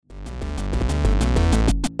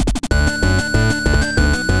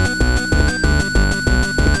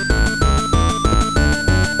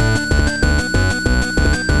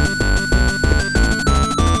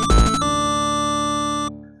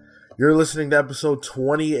listening to episode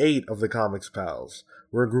 28 of the Comics Pals.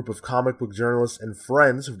 We're a group of comic book journalists and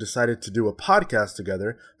friends who've decided to do a podcast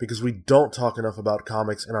together because we don't talk enough about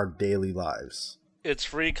comics in our daily lives. It's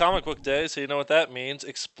Free Comic Book Day, so you know what that means.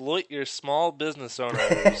 Exploit your small business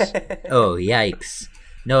owners. Oh, yikes.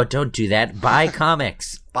 No, don't do that. Buy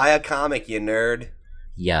comics. Buy a comic, you nerd.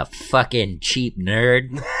 You fucking cheap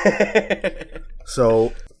nerd.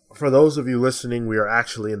 So, for those of you listening, we are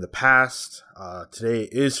actually in the past. Today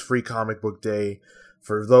is Free Comic Book Day.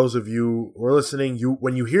 For those of you who are listening,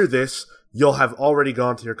 when you hear this, you'll have already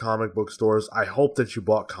gone to your comic book stores. I hope that you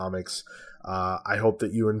bought comics. I hope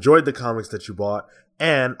that you enjoyed the comics that you bought.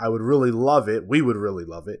 And I would really love it, we would really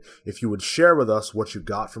love it, if you would share with us what you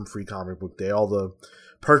got from Free Comic Book Day. All the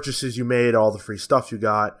purchases you made, all the free stuff you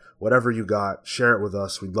got, whatever you got, share it with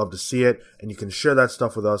us. We'd love to see it. And you can share that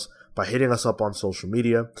stuff with us by hitting us up on social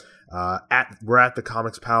media. We're at the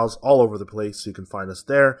Comics Pals all over the place, so you can find us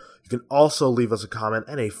there. You can also leave us a comment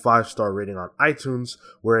and a 5-star rating on iTunes.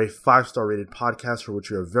 We're a 5-star rated podcast for which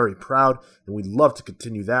we are very proud, and we'd love to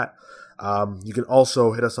continue that. You can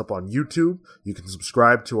also hit us up on YouTube. You can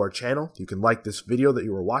subscribe to our channel. You can like this video that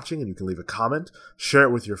you are watching, and you can leave a comment. Share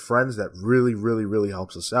it with your friends. That really, really, really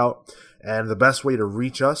helps us out. And the best way to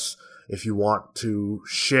reach us, if you want to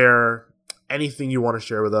share anything you want to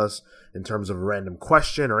share with us in terms of a random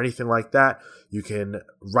question or anything like that, you can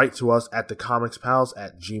write to us at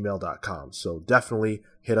thecomicspals@gmail.com. So definitely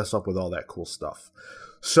hit us up with all that cool stuff.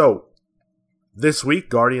 So this week,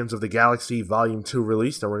 Guardians of the Galaxy Volume 2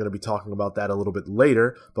 released, and we're going to be talking about that a little bit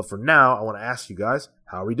later. But for now, I want to ask you guys,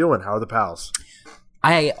 how are we doing? How are the pals?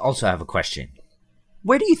 I also have a question.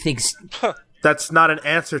 Where do you think... That's not an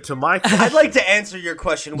answer to my question. I'd like to answer your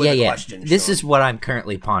question with a question. This Sean. is what I'm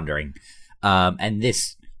currently pondering. And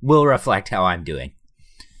this will reflect how I'm doing.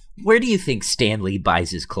 Where do you think Stan Lee buys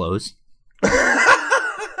his clothes?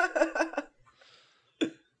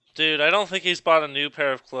 Dude, I don't think he's bought a new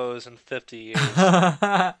pair of clothes in 50 years.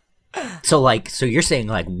 So you're saying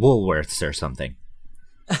like Woolworths or something?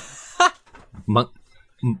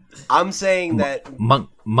 I'm saying that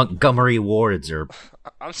Montgomery Wards or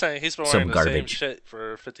I'm saying he's been some wearing the same garbage shit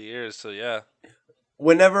for 50 years, so yeah.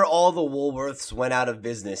 whenever all the Woolworths went out of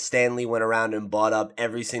business, Stan Lee went around and bought up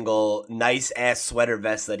every single nice-ass sweater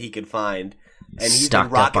vest that he could find. And he's been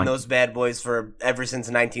rocking those bad boys ever since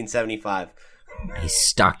 1975. He's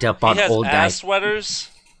stocked up on old guy sweaters.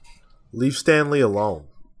 Leave Stan Lee alone.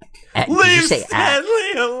 Leave Stan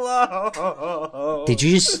Lee alone. Did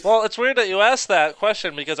you just? Well, it's weird that you asked that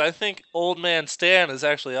question because I think Old Man Stan is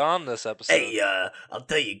actually on this episode. Hey, I'll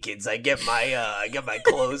tell you, kids, I get my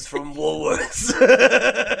clothes from Woolworths.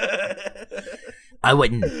 I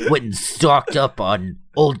wouldn't stocked up on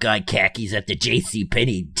old guy khakis at the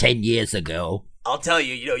JCPenney 10 years ago. I'll tell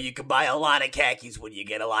you, you can buy a lot of khakis when you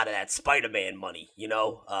get a lot of that Spider-Man money,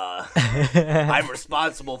 I'm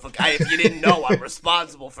responsible for, if you didn't know, I'm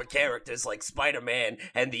responsible for characters like Spider-Man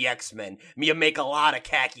and the X-Men. You make a lot of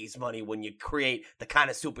khakis money when you create the kind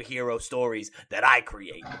of superhero stories that I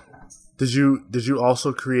create. Did you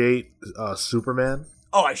also create Superman?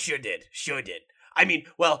 Oh, I sure did. I mean,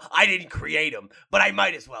 well, I didn't create him, but I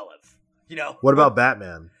might as well have, What about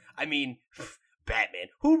Batman? I mean, Batman.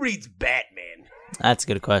 Who reads Batman? That's a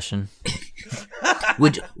good question.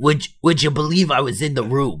 Would you believe I was in the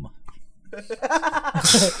room?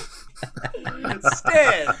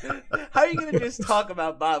 Stan, how are you going to just talk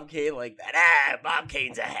about Bob Kane like that? Bob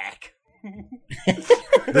Kane's a hack.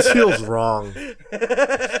 This feels wrong.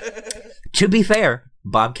 To be fair,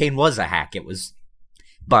 Bob Kane was a hack. It was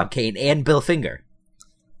Bob Kane and Bill Finger.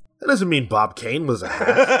 That doesn't mean Bob Kane was a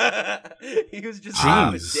hack. He was just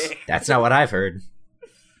a dick. That's not what I've heard.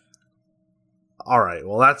 All right,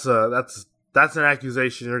 well that's an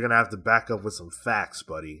accusation you're gonna have to back up with some facts,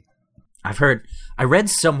 buddy. I read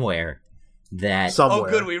somewhere that. Oh,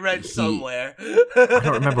 good, we read somewhere. I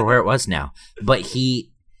don't remember where it was now, but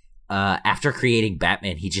he, after creating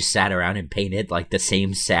Batman, he just sat around and painted like the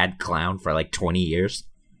same sad clown for like 20 years.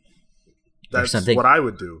 That's what I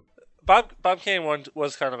would do. Bob Kane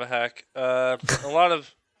was kind of a hack. A lot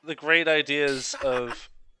of the great ideas of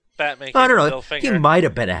Batman. I don't know. Bill Finger. He might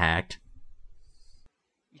have been a hack.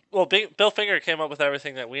 Well, Bill Finger came up with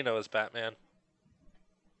everything that we know as Batman.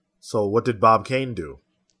 So what did Bob Kane do?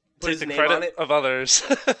 Take the credit of others.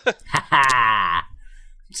 Ha ha!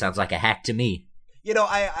 Sounds like a hack to me.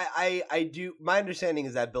 I do. My understanding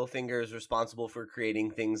is that Bill Finger is responsible for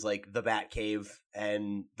creating things like the Batcave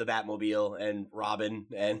and the Batmobile and Robin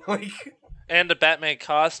and and the Batman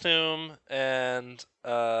costume and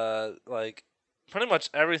pretty much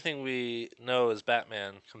everything we know as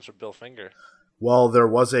Batman comes from Bill Finger. Well, there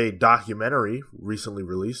was a documentary recently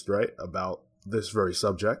released, right, about this very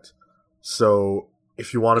subject. So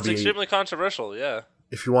if you want It's to be extremely controversial, yeah.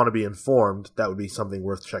 if you want to be informed, that would be something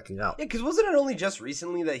worth checking out. Yeah, because wasn't it only just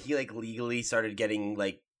recently that he like legally started getting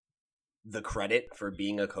like the credit for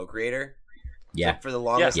being a co-creator? Yeah. Like, for the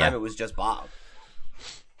longest Yeah. time, it was just Bob.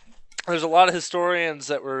 There's a lot of historians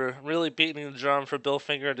that were really beating the drum for Bill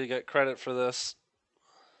Finger to get credit for this.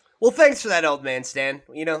 Well, thanks for that, old man Stan.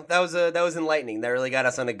 You know, that was enlightening. That really got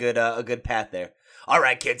us on a good path there. All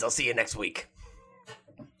right, kids, I'll see you next week.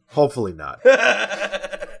 Hopefully not.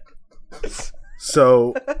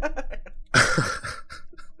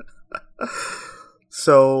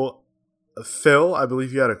 So, Phil, I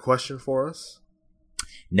believe you had a question for us.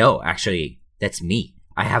 No, actually, that's me.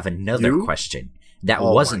 I have another You? question. That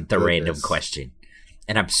Oh wasn't my the random goodness. question.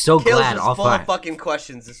 And I'm so Kale's glad just all full of five. fucking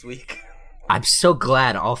questions this week. I'm so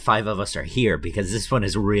glad all five of us are here because this one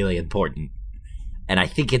is really important. And I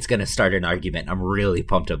think it's going to start an argument. I'm really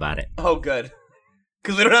pumped about it. Oh, good.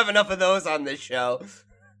 Because we don't have enough of those on this show.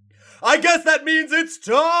 I guess that means it's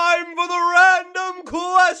time for the random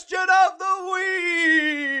question of the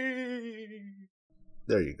week.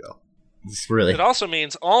 There you go. It's really. It also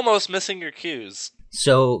means almost missing your cues.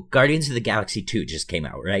 So, Guardians of the Galaxy 2 just came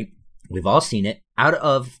out, right? We've all seen it. Out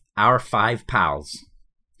of our 5 pals,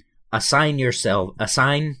 assign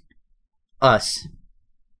us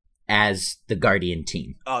as the Guardian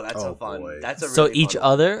team. Oh, that's Oh, so fun. boy. That's a So really each fun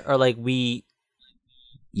other, or like we?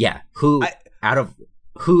 Yeah, who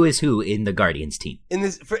is who in the Guardians team? in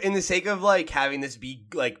the sake of like having this be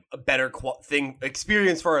like a better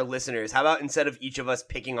experience for our listeners. How about instead of each of us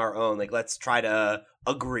picking our own, like let's try to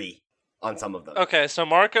agree on some of them. Okay, so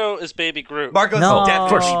Marco is Baby Groot. Marco's No.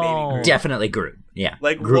 definitely For Baby Groot. Definitely Groot. Yeah,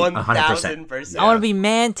 Like Groot, 1000%. I want to be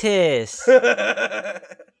Mantis.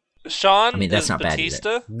 Sean I mean, that's is not bad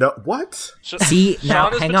Batista. No, what? See, now,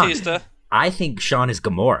 Sean is hang on. Batista. I think Sean is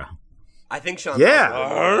Gamora. I think Sean.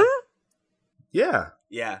 Yeah. Yeah.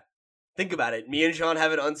 Yeah. Think about it. Me and Sean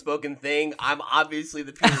have an unspoken thing. I'm obviously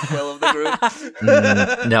the Peter Quill of the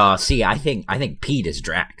group. No, see, I think Pete is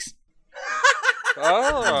Drax.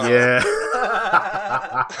 Oh. Yeah.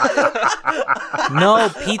 No,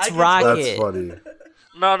 Pete's I can- Rocket. That's funny.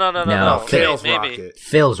 No. No, Okay, Kale's maybe. Rocket.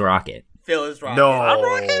 Phil's Rocket. Phil is Rocket.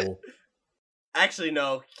 No. Actually,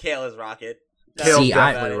 no. Kale is Rocket. Kale's See,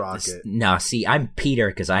 I- definitely Rocket. No, see, I'm Peter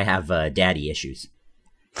because I have daddy issues.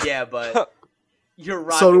 Yeah, but you're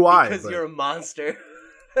Rocket So do I, because but- you're a monster.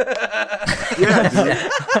 Yeah,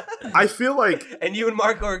 dude. I feel like And you and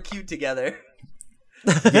Marco are cute together.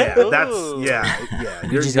 Ooh. yeah.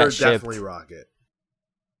 You You're just got shipped. definitely Rocket.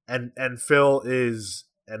 And Phil is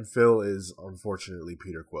unfortunately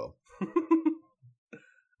Peter Quill.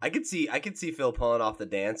 I could see Phil pulling off the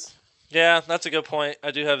dance. Yeah, that's a good point.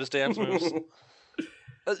 I do have his dance moves.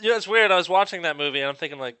 Yeah, it's weird. I was watching that movie and I'm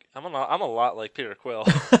thinking like I'm a lot like Peter Quill.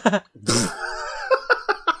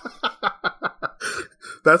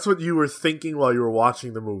 That's what you were thinking while you were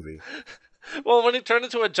watching the movie. Well, when he turned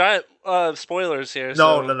into a giant, spoilers here.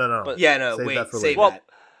 No. But Yeah, no, Save wait, that for save later.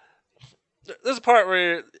 that. there's a part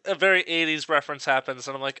where a very 80s reference happens,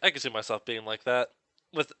 and I'm like, I can see myself being like that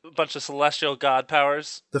with a bunch of celestial god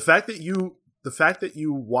powers. The fact that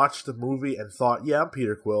you watched the movie and thought, "Yeah, I'm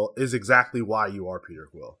Peter Quill," is exactly why you are Peter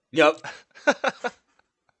Quill. Yep.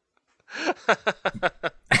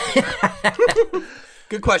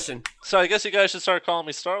 Good question. So I guess you guys should start calling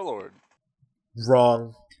me Star Lord.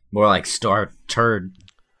 Wrong. More like Star Turd.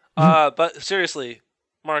 But seriously,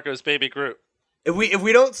 Marco's Baby Groot. If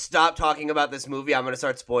we don't stop talking about this movie, I'm gonna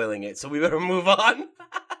start spoiling it. So we better move on.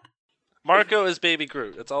 Marco is Baby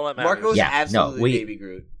Groot. That's all that matters. Marco's Yeah, absolutely no, we- Baby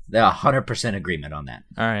Groot. 100% agreement on that.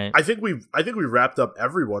 All right. I think we wrapped up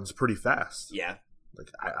everyone's pretty fast. Yeah. Like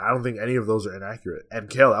I don't think any of those are inaccurate. And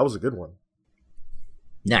Kale, that was a good one.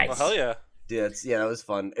 Nice. Well, hell yeah. Dude, that was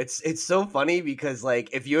fun. It's so funny because like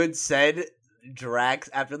if you had said Drax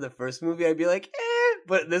after the first movie, I'd be like,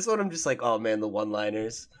 but this one I'm just like, oh man, the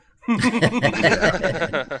one-liners.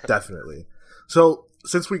 Definitely. So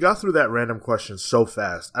since we got through that random question so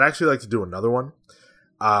fast, I'd actually like to do another one.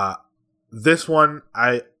 This one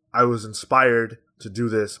I was inspired to do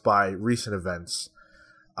this by recent events.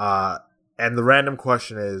 And the random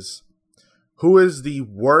question is, who is the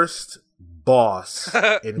worst boss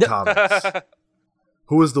in comics?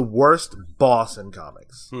 Who is the worst boss in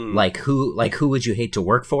comics? Like who would you hate to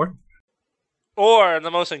work for? Or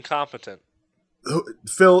the most incompetent.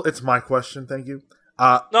 Phil, it's my question. Thank you.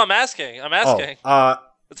 No, I'm asking.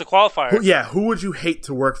 It's a qualifier. Who would you hate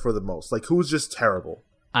to work for the most? Like, who's just terrible?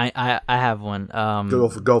 I have one.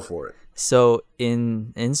 Go for it. So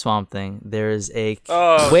in Swamp Thing, there's a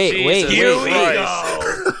Oh, wait, Jesus Here we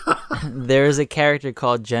Christ. go. there's a character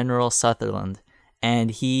called General Sutherland,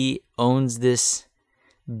 and he owns this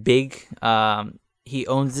big he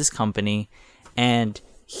owns this company, and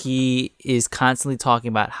he is constantly talking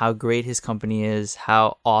about how great his company is,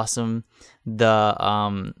 how awesome the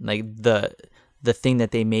the thing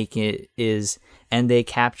that they make it is, and they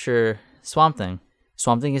capture Swamp Thing.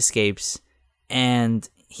 Swamp Thing escapes, and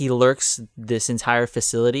he lurks this entire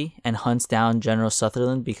facility and hunts down General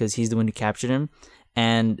Sutherland because he's the one who captured him.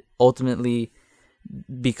 And ultimately,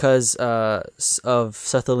 because of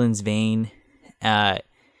Sutherland's vein,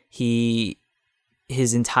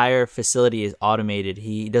 his entire facility is automated.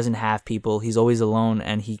 He doesn't have people. He's always alone,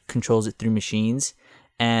 and he controls it through machines.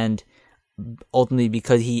 And ultimately,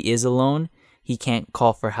 because he is alone, he can't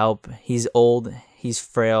call for help. He's old, he's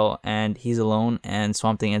frail, and he's alone. And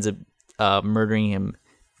Swamp Thing ends up murdering him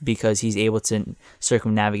because he's able to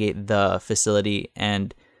circumnavigate the facility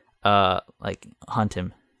and hunt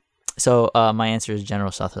him. So my answer is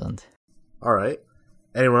General Sutherland. All right.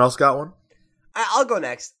 Anyone else got one? I'll go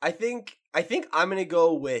next. I think I'm gonna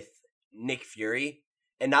go with Nick Fury,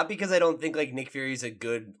 and not because I don't think like Nick Fury is a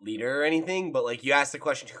good leader or anything, but like you asked the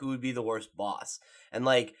question, who would be the worst boss? And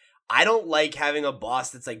like I don't like having a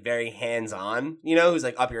boss that's like very hands on, you know, who's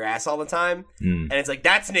like up your ass all the time. And it's like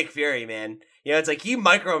that's Nick Fury, man. You know, it's like he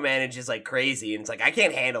micromanages like crazy, and it's like I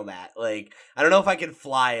can't handle that. Like I don't know if I can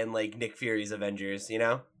fly in like Nick Fury's Avengers, you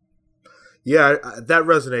know. Yeah, that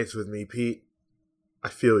resonates with me, Pete. I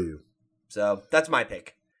feel you. So that's my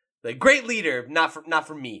pick. Like great leader, not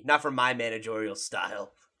for me, not for my managerial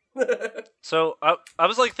style. So I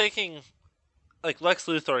was like thinking, like Lex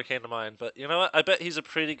Luthor came to mind, but you know what? I bet he's a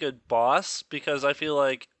pretty good boss because I feel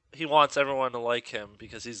like he wants everyone to like him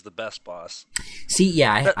because he's the best boss. See,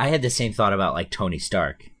 yeah, I had the same thought about like Tony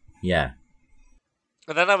Stark. Yeah.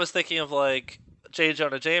 And then I was thinking of like J.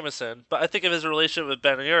 Jonah Jameson, but I think of his relationship with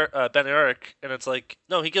Ben Urich, and it's like,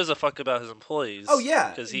 no, he gives a fuck about his employees. Oh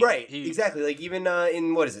yeah, right, he, exactly. Like even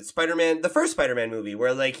in what is it, Spider-Man, the first Spider-Man movie,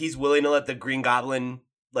 where like he's willing to let the Green Goblin,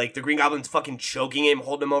 like the Green Goblin's fucking choking him,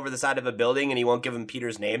 holding him over the side of a building, and he won't give him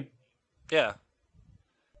Peter's name. Yeah.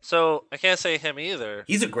 So I can't say him either.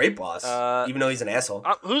 He's a great boss, even though he's an asshole.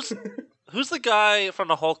 Who's the guy from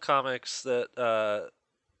the Hulk comics that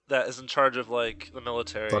is in charge of like the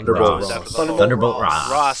military? Thunderbolt Ross. Ross. Thunderbolt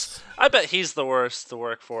Ross. Ross. I bet he's the worst to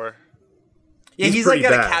work for. Yeah, he's like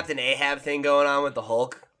pretty got bad. a Captain Ahab thing going on with the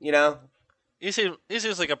Hulk, you know? He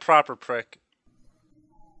seems like a proper prick.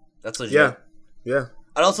 That's legit. Yeah.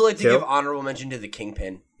 I'd also like to Kill. give honorable mention to the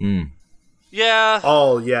Kingpin. Yeah.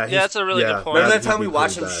 Oh, yeah. Yeah, that's a really good point. Remember he'd that time be we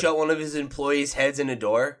watched him pretty bad. shut one of his employees' heads in a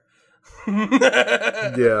door?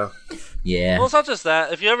 Yeah. Yeah. Well, it's not just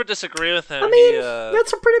that. If you ever disagree with him,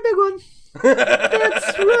 That's a pretty big one.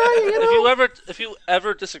 That's right. if you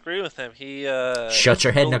ever disagree with him, he Shut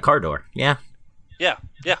your head in a car door. Yeah. Yeah.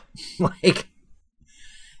 Like,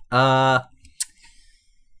 I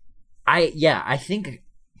think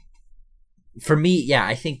for me,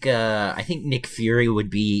 I think Nick Fury would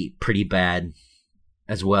be pretty bad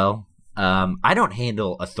as well. I don't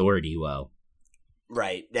handle authority well.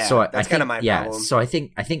 Right. Yeah. So that's kind of my problem. So I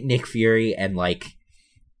think Nick Fury and like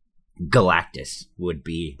Galactus would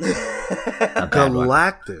be a bad one.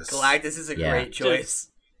 Galactus. Galactus is a Yeah. great choice.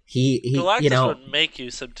 He Galactus you know, would make you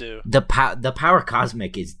subdue. the power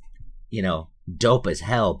cosmic is, you know, dope as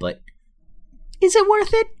hell, but is it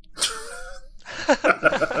worth it?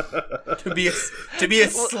 To be a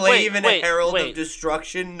slave and a herald of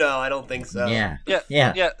destruction? No, I don't think so. Yeah.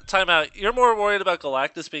 Time out. You're more worried about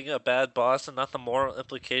Galactus being a bad boss and not the moral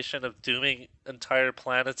implication of dooming entire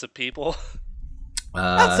planets of people.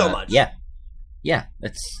 Not so much. Yeah,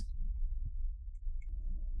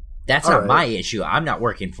 that's All not right. my issue. I'm not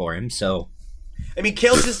working for him, so I mean,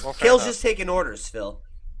 Kale's Well, fair Kale's enough. just taking orders, Phil.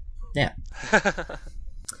 yeah.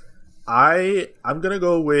 I'm gonna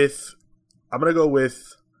go with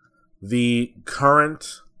the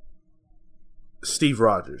current Steve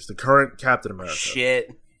Rogers, the current Captain America,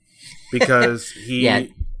 Shit. because he Yeah,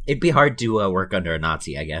 it'd be hard to work under a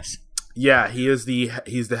Nazi, I guess. he's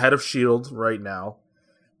the head of SHIELD right now,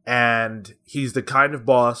 and he's the kind of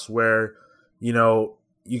boss where, you know,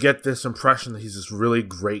 you get this impression that he's this really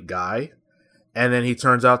great guy, and then he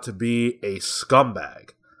turns out to be a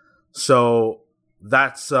scumbag. So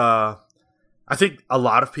that's I think a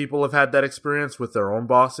lot of people have had that experience with their own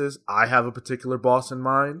bosses. I have a particular boss in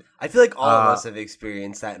mind. I feel like all of us have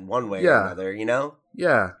experienced that in one way or yeah. another, you know?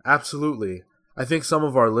 Yeah, absolutely. I think some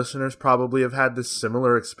of our listeners probably have had this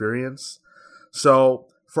similar experience. So,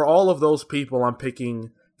 for all of those people, I'm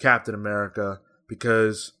picking Captain America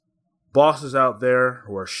because bosses out there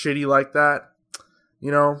who are shitty like that,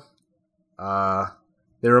 you know,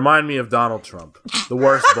 they remind me of Donald Trump, the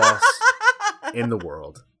worst boss in the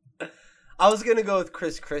world. I was gonna go with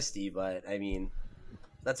Chris Christie, but I mean,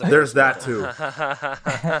 that's there's that too.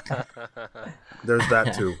 There's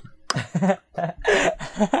that too.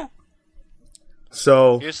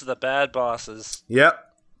 So here's to the bad bosses. Yep,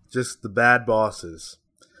 just the bad bosses.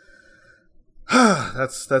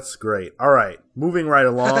 That's great. All right, moving right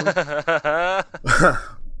along.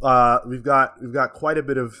 We've got quite a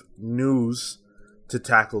bit of news to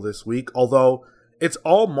tackle this week, although it's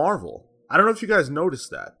all Marvel. I don't know if you guys noticed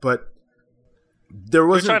that, but there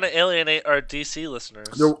wasn't. You're trying to alienate our DC listeners.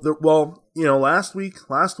 Well, you know, last week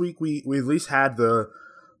we at least had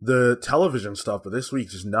the television stuff, but this week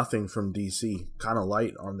just nothing from DC. Kind of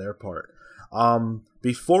light on their part.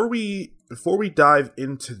 Before we dive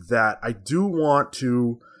into that, I do want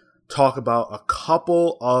to talk about a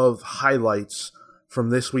couple of highlights from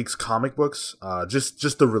this week's comic books.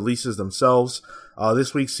 Just the releases themselves.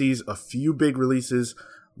 This week sees a few big releases.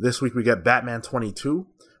 This week we get Batman 22,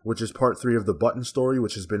 which is part 3 of the Button story,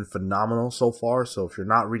 which has been phenomenal so far. So if you're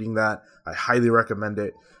not reading that, I highly recommend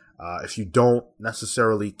it. If you don't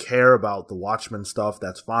necessarily care about the Watchmen stuff,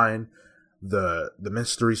 that's fine. The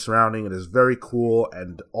mystery surrounding it is very cool,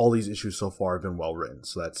 and all these issues so far have been well written.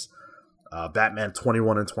 So that's Batman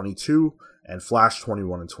 21 and 22 and Flash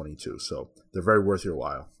 21 and 22. So they're very worth your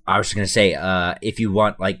while. I was going to say, if you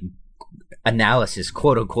want like analysis,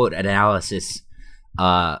 quote unquote analysis,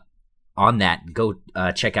 on that, go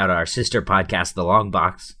check out our sister podcast, The Long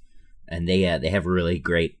Box, and they have really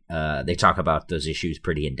great. They talk about those issues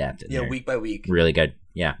pretty in depth. Yeah, week by week, really good.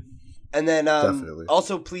 Yeah. And then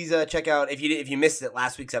also please check out if you missed it,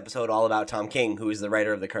 last week's episode all about Tom King, who is the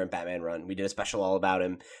writer of the current Batman run. We did a special all about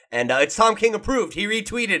him, and it's Tom King approved. He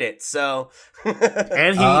retweeted it, so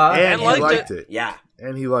and he liked it. Yeah,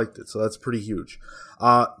 and he liked it, so that's pretty huge.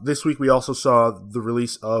 This week we also saw the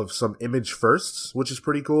release of some Image Firsts, which is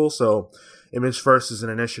pretty cool. So Image First is an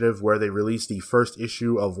initiative where they release the first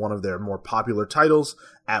issue of one of their more popular titles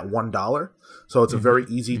at $1. So it's a very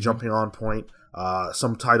easy jumping on point.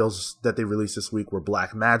 Some titles that they released this week were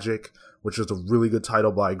Black Magic, which is a really good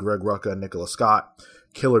title by Greg Rucka and Nicola Scott.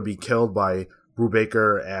 Kill or Be Killed by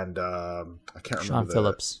Brubaker and I can't remember. Sean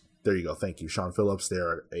Phillips. There you go. Thank you, Sean Phillips.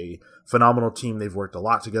 They're a phenomenal team. They've worked a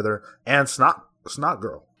lot together. And Snot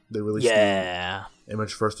Girl. They released the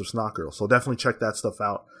Image First of Snot Girl. So definitely check that stuff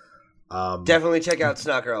out. Definitely check out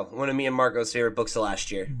Snot Girl. One of me and Marco's favorite books of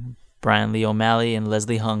last year. Brian Lee O'Malley and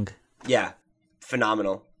Leslie Hung. Yeah,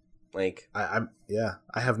 phenomenal. Like I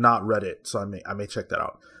have not read it, so I may check that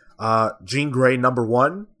out. Jean Grey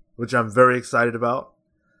 #1, which I'm very excited about.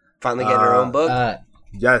 Finally getting her own book.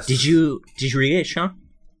 Yes. Did you read it, Sean?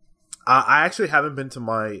 I actually haven't been to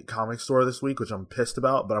my comic store this week, which I'm pissed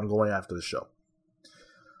about, but I'm going after the show.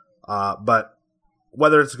 But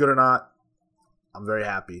whether it's good or not, I'm very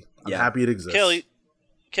happy. I'm happy it exists.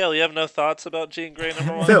 Kelly, you have no thoughts about Jean Grey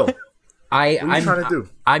 #1? Phil, what are you trying to do?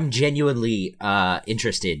 I'm genuinely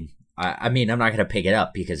interested. I mean, I'm not going to pick it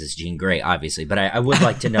up because it's Jean Grey, obviously, but I would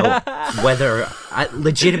like to know whether,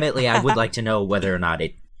 legitimately, I would like to know whether or not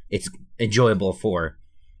it's enjoyable for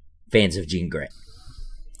fans of Jean Grey.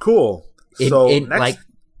 Cool. So next... like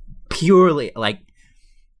purely like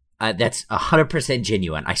that's 100%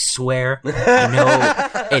 genuine. I swear. I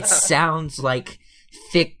know it sounds like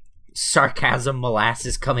thick sarcasm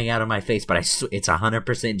molasses coming out of my face, but it's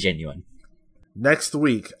 100% genuine. Next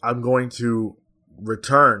week, I'm going to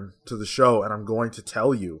return to the show and I'm going to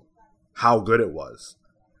tell you how good it was,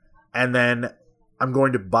 and then I'm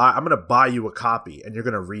going to buy you a copy and you're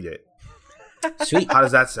going to read it. Sweet. How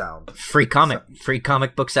does that sound? Free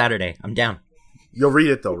comic book Saturday. I'm down. You'll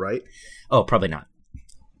read it though, right? Oh, probably not.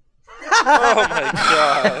 Oh my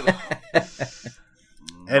god.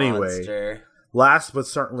 Anyway, Monster. Last but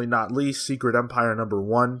certainly not least, Secret Empire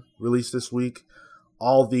 #1 released this week.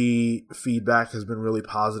 All the feedback has been really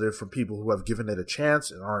positive from people who have given it a chance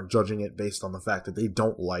and aren't judging it based on the fact that they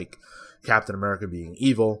don't like Captain America being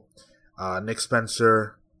evil. Nick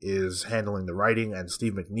Spencer is handling the writing, and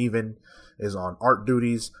Steve McNiven is on art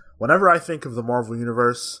duties. Whenever I think of the Marvel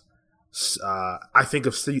Universe, I think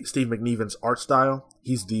of Steve McNiven's art style.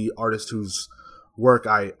 He's the artist whose work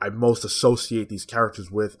I most associate these characters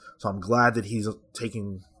with, so I'm glad that he's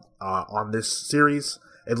taking on this series.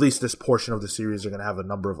 At least this portion of the series are going to have a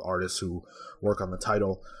number of artists who work on the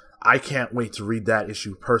title. I can't wait to read that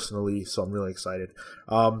issue personally, so I'm really excited.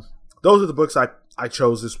 Those are the books I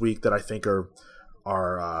chose this week that I think are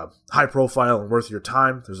high profile and worth your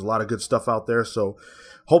time. There's a lot of good stuff out there, so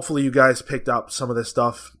hopefully you guys picked up some of this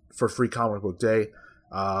stuff for Free Comic Book Day.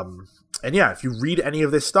 And yeah, if you read any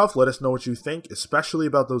of this stuff, let us know what you think, especially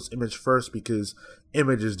about those Image first, because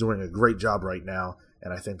Image is doing a great job right now,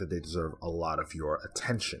 and I think that they deserve a lot of your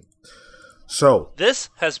attention. So This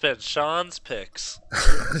has been Sean's Picks.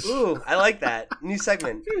 Ooh, I like that. New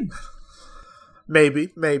segment.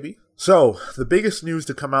 maybe. So the biggest news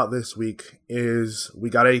to come out this week is we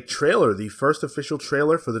got a trailer, the first official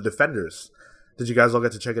trailer for The Defenders. Did you guys all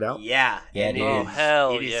get to check it out? Yeah. Yeah, and dude. Oh,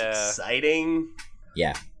 hell it is yeah. exciting.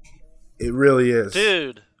 Yeah. It really is.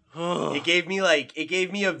 Dude. It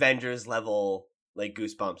gave me Avengers level like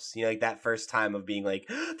goosebumps. You know, like that first time of being like,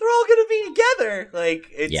 they're all gonna be together. Like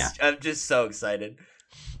it's Yeah. I'm just so excited.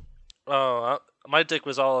 My dick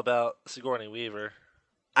was all about Sigourney Weaver.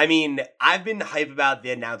 I mean, I've been hype about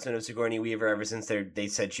the announcement of Sigourney Weaver ever since they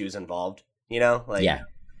said she was involved. You know, like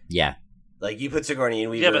Yeah. like you put Sigourney Yeah,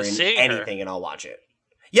 Weaver but in seeing her- anything and I'll watch it.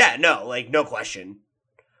 Yeah, no, like no question.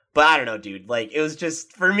 But I don't know, dude. Like it was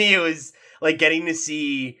just for me, it was like getting to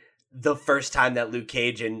see the first time that Luke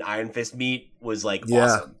Cage and Iron Fist meet was like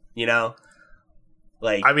awesome. You know,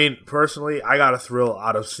 like I mean, personally, I got a thrill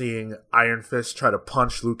out of seeing Iron Fist try to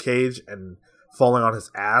punch Luke Cage and falling on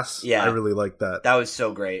his ass. Yeah. I really like that. that was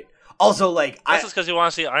so great. Also, like That's just because you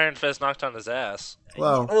want to see Iron Fist knocked on his ass.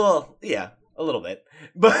 Well, yeah, a little bit,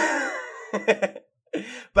 but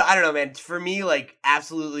but I don't know, man. For me, like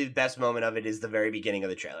absolutely the best moment of it is the very beginning of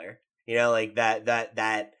the trailer. You know, like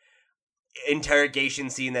that interrogation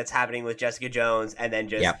scene that's happening with Jessica Jones, and then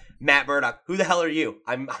just Matt Murdock. Who the hell are you?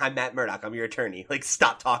 I'm Matt Murdock. I'm your attorney. Like,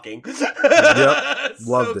 stop talking. Yep,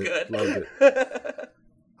 loved So it. good. Loved it.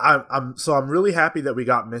 I'm really happy that we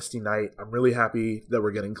got Misty Knight. I'm really happy that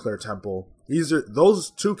we're getting Claire Temple.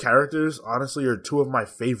 Those two characters, honestly, are two of my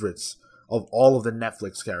favorites of all of the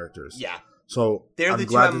Netflix characters. Yeah, So they're I'm the two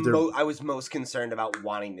glad that they're I was most concerned about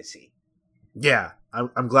wanting to see. Yeah,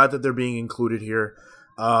 I'm glad that they're being included here.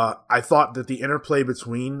 I thought that the interplay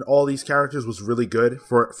between all these characters was really good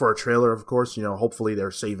for a trailer, of course. You know, hopefully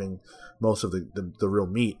they're saving most of the real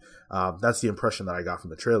meat. That's the impression that I got from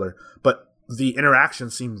the trailer. But the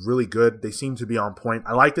interactions seemed really good. They seem to be on point.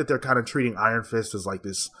 I like that they're kind of treating Iron Fist as like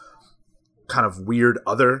this kind of weird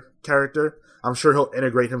other character. I'm sure he'll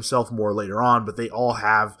integrate himself more later on, but they all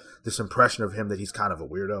have this impression of him that he's kind of a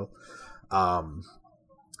weirdo.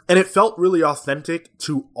 And it felt really authentic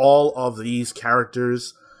to all of these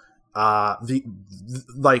characters.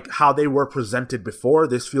 Like how they were presented before.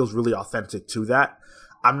 This feels really authentic to that.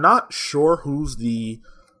 I'm not sure who the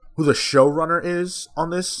showrunner is on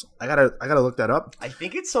this. I gotta look that up. I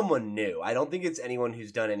think it's someone new. I don't think it's anyone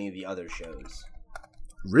who's done any of the other shows.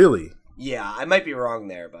 Really? Yeah, I might be wrong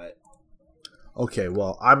there, but Okay,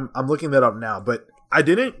 well, I'm looking that up now, but I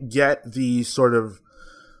didn't get the sort of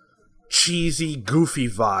cheesy, goofy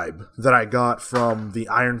vibe that I got from the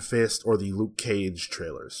Iron Fist or the Luke Cage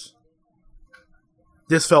trailers.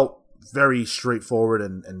 This felt very straightforward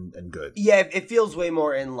and good. yeah, it feels way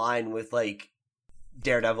more in line with like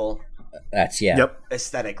Daredevil That's Yep.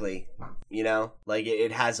 aesthetically. You know, like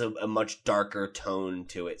it has a much darker tone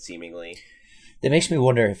to it, seemingly. That makes me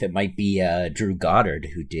wonder if it might be Drew Goddard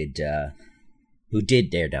who did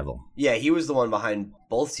Daredevil. Yeah, he was the one behind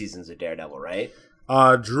both seasons of Daredevil, right?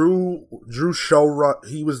 Drew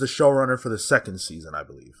he was the showrunner for the second season, I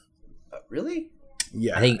believe. Really?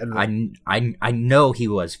 Yeah. I think and- I know he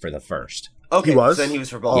was for the first. Okay, He was? so then he was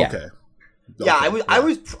for both. Yeah. Okay. Yeah, Okay, I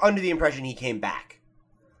was under the impression he came back.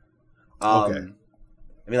 Okay.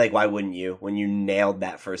 I mean, like, why wouldn't you when you nailed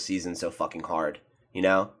that first season so fucking hard? You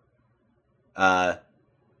know.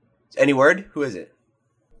 Any word? Who is it?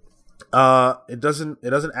 It doesn't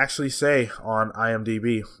actually say on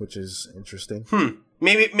IMDb, which is interesting.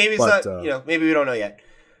 Maybe it's But, not. Maybe we don't know yet.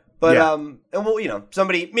 But Yeah. and well,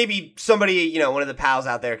 somebody, one of the pals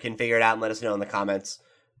out there can figure it out and let us know in the comments,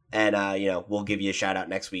 and we'll give you a shout out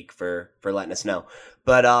next week for letting us know.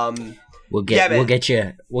 But We'll Yeah, man.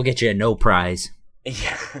 we'll get you a no prize.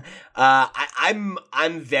 yeah,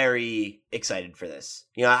 I'm very excited for this.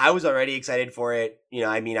 You know, I was already excited for it. You know,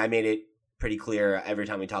 I mean, I made it pretty clear every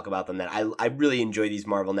time we talk about them that I really enjoy these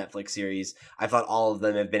Marvel Netflix series. I thought all of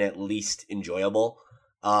them have been at least enjoyable.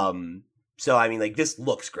 So I mean, like, this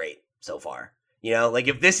looks great so far. You know, like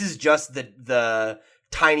if this is just the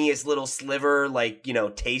tiniest little sliver, like,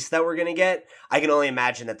 taste that we're gonna get, I can only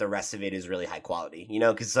imagine that the rest of it is really high quality. You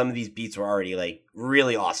know, because some of these beats were already like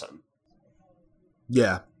really awesome.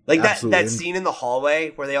 Yeah. Like Absolutely. that scene in the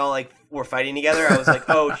hallway where they all like were fighting together. I was like,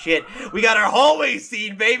 oh shit, we got our hallway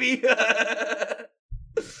scene, baby.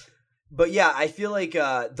 But yeah, I feel like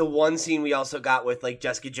the one scene we also got with like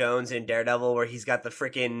Jessica Jones and Daredevil where he's got the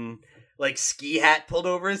freaking like ski hat pulled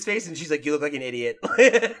over his face, and she's like, "You look like an idiot."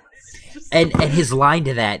 And his line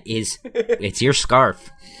to that is, "It's your scarf."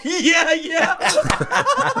 Yeah.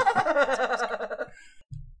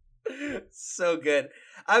 So good.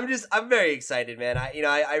 I'm very excited, man.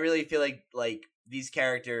 I really feel like these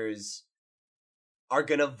characters are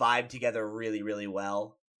gonna vibe together really, really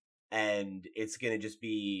well, and it's gonna just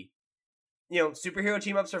be, superhero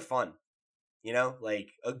team ups are fun.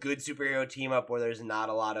 Like a good superhero team up where there's not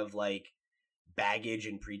a lot of like baggage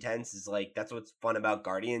and pretense is like, that's what's fun about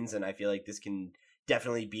Guardians, and I feel like this can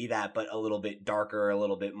definitely be that, but a little bit darker, a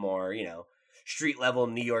little bit more, street level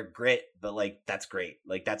New York grit, but like that's great.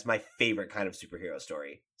 Like that's my favorite kind of superhero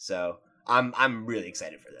story. So I'm really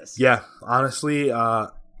excited for this. Yeah, honestly,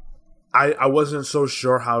 I wasn't so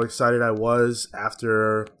sure how excited I was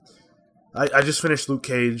after I just finished Luke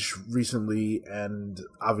Cage recently, and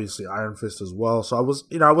obviously Iron Fist as well. So I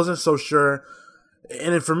wasn't so sure.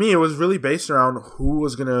 And for me, it was really based around who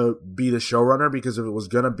was going to be the showrunner, because if it was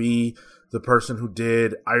going to be the person who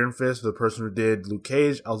did Iron Fist, the person who did Luke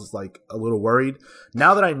Cage, I was like a little worried.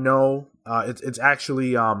 Now that I know it's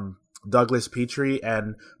actually Douglas Petrie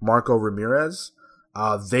and Marco Ramirez,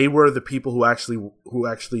 they were the people who actually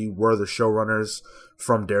were the showrunners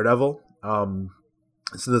from Daredevil.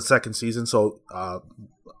 It's the second season, so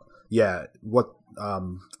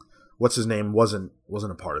what's his name wasn't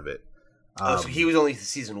a part of it. So he was only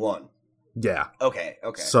season 1. Yeah. Okay.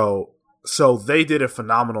 So they did a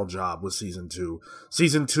phenomenal job with season 2.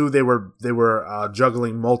 Season 2, they were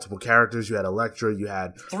juggling multiple characters. You had Elektra, you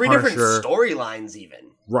had 3 Punisher. different storylines,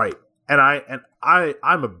 even. Right. And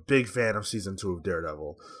I'm a big fan of season 2 of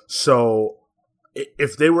Daredevil. So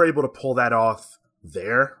if they were able to pull that off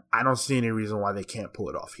there, I don't see any reason why they can't pull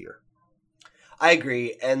it off here. I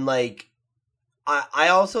agree. And like, I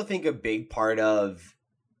also think a big part of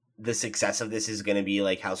the success of this is going to be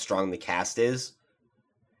like how strong the cast is,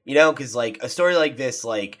 because like a story like this,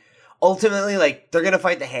 like ultimately, like they're going to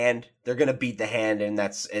fight the Hand, they're going to beat the Hand, and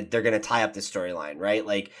they're going to tie up this storyline, right?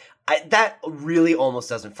 Like that really almost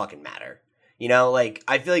doesn't fucking matter. Like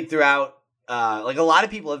I feel like throughout, like a lot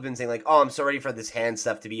of people have been saying like, oh, I'm so ready for this Hand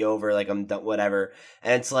stuff to be over. Like I'm done, whatever.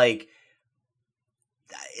 And it's like,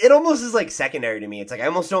 it almost is like secondary to me. It's like I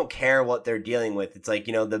almost don't care what they're dealing with. It's like,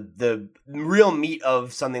 the real meat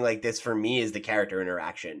of something like this for me is the character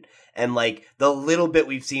interaction. And like the little bit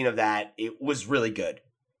we've seen of that, it was really good.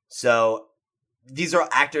 So these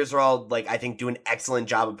actors are all like, I think, do an excellent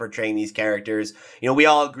job of portraying these characters. We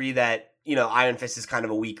all agree that, Iron Fist is kind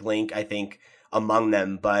of a weak link, I think, among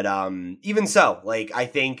them. But even so, like, I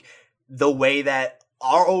think the way that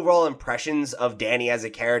our overall impressions of Danny as a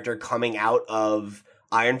character coming out of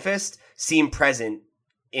Iron Fist seem present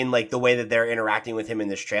in like the way that they're interacting with him in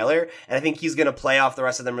this trailer, and I think he's going to play off the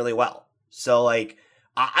rest of them really well. So like,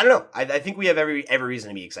 I don't know. I think we have every reason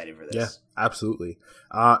to be excited for this. Yeah, absolutely.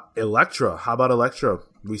 Elektra, how about Elektra?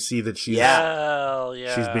 We see that she's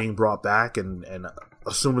being brought back, and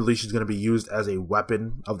assumedly she's going to be used as a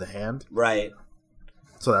weapon of the Hand. Right.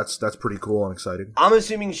 So that's pretty cool and exciting. I'm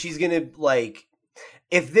assuming she's going to like,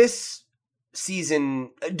 if this season,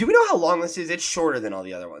 do we know how long this is? It's shorter than all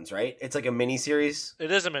the other ones, right? It's like a mini series.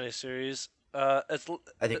 It is a mini series. I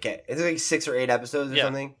think it's like 6 or 8 episodes or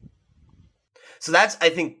something. So that's, I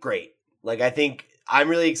think, great. Like, I think I'm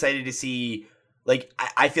really excited to see. Like,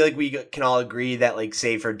 I feel like we can all agree that, like,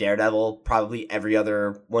 save for Daredevil, probably every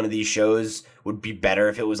other one of these shows would be better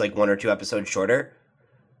if it was like 1 or 2 episodes shorter.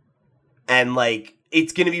 And like,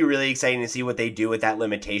 it's going to be really exciting to see what they do with that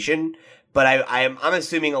limitation. But I'm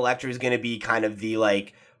assuming Elektra is going to be kind of the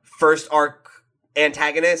like first arc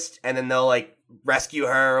antagonist, and then they'll like rescue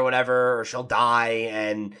her or whatever, or she'll die,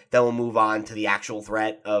 and then we'll move on to the actual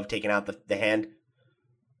threat of taking out the Hand.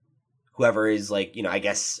 Whoever is like, I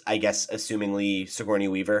guess assumingly Sigourney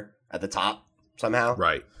Weaver at the top somehow.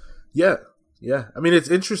 Right. Yeah. I mean, it's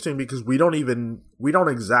interesting because we don't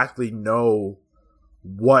exactly know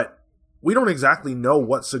what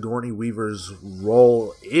Sigourney Weaver's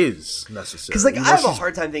role is necessarily. Because, like, I have a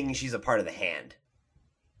hard time thinking she's a part of the Hand.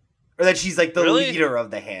 Or that she's, like, the leader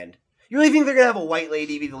of the Hand. You really think they're going to have a white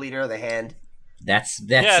lady be the leader of the Hand? That's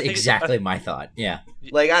exactly my thought, yeah.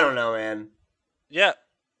 Like, I don't know, man. Yeah.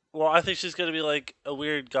 Well, I think she's going to be, like, a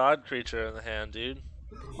weird god creature in the Hand, dude.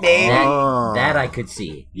 Maybe. That I could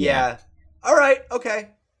see. Yeah. All right, okay.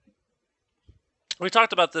 We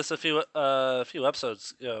talked about this a few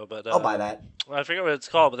episodes ago, but I'll buy that. I forget what it's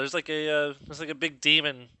called, but there's like a big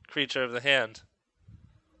demon creature of the Hand.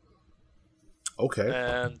 Okay.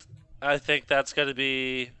 And I think that's going to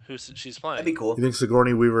be who she's playing. That'd be cool. You think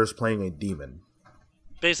Sigourney Weaver is playing a demon?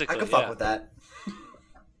 Basically, I could fuck with that.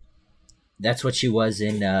 That's what she was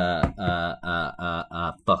in. Fuck,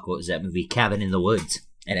 what was that movie? Cabin in the Woods,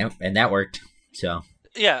 and that worked. So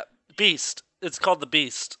Yeah, Beast. It's called The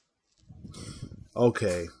Beast.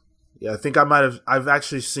 Okay. Yeah, I think I've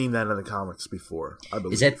actually seen that in the comics before. I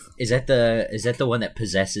believe. is that the one that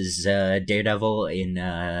possesses Daredevil in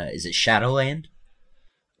is it Shadowland?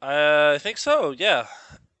 I think so. Yeah,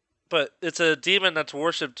 but it's a demon that's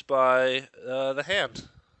worshipped by the Hand,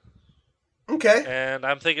 Okay. and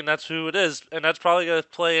I'm thinking that's who it is, and that's probably gonna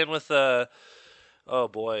play in with the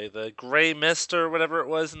Gray Mist or whatever it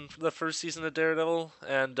was in the first season of Daredevil,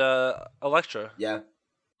 and Elektra. Yeah.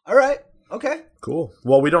 All right. Okay. Cool.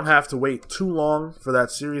 Well, we don't have to wait too long for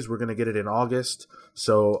that series. We're going to get it in August.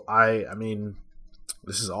 So I mean,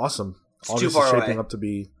 this is awesome. It's August too far is shaping away. up to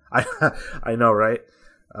be. I know, right?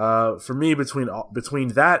 For me, between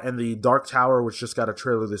that and the Dark Tower, which just got a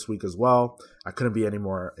trailer this week as well, I couldn't be any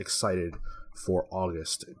more excited for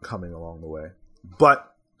August coming along the way.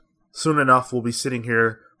 But soon enough, we'll be sitting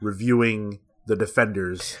here reviewing the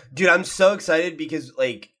Defenders. Dude, I'm so excited because,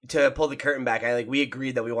 like, to pull the curtain back, we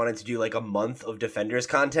agreed that we wanted to do, like, a month of Defenders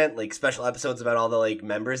content, like, special episodes about all the, like,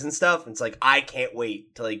 members and stuff. It's like, I can't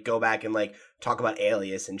wait to, like, go back and, like, talk about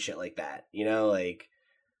Alias and shit like that. You know, like,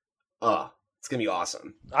 it's gonna be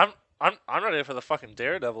awesome. I'm ready for the fucking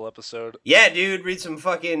Daredevil episode. Yeah, dude, read some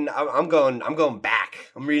fucking, I'm going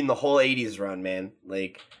back. I'm reading the whole 80s run, man.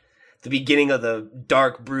 Like, the beginning of the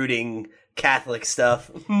dark, brooding Catholic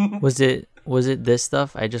stuff. Was it this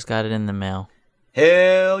stuff? I just got it in the mail.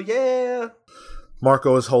 Hell yeah.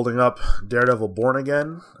 Marco is holding up Daredevil Born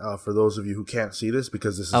Again, for those of you who can't see this,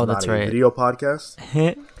 because this is not that's a right. video podcast.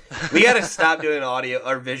 We gotta stop doing audio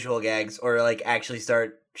or visual gags, or like actually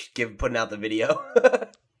start putting out the video.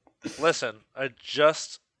 Listen, I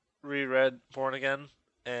just reread Born Again,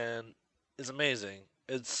 and it's amazing.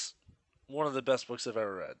 It's one of the best books I've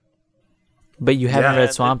ever read. But you haven't Yeah.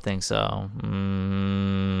 read Swamp Thing, so.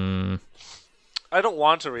 I don't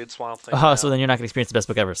want to read Swamp Thing. Oh, now. so then you're not gonna experience the best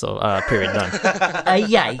book ever. So, period, done.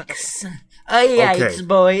 Yikes! Yikes, Okay.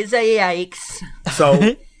 boys! Yikes!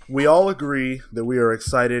 So we all agree that we are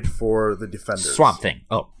excited for the Defenders. Swamp Thing.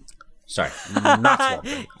 Oh, sorry, Not Swamp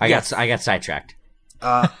Thing. I got sidetracked.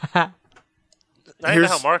 Now you know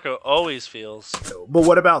Here's- how Marco always feels. But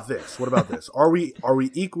what about this? Are we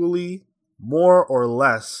equally more or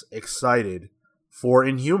less excited for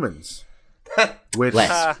Inhumans? Which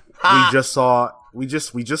Less. we just saw. We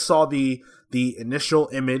just saw the initial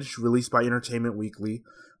image released by Entertainment Weekly,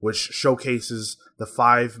 which showcases the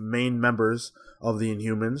 5 main members of the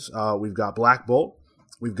Inhumans. We've got Black Bolt,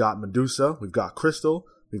 we've got Medusa, we've got Crystal,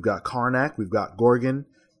 we've got Karnak, we've got Gorgon,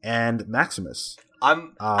 and Maximus.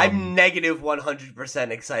 I'm negative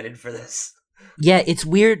 100% excited for this. Yeah, it's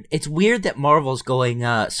weird. It's weird that Marvel's going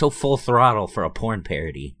so full throttle for a porn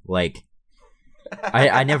parody. Like,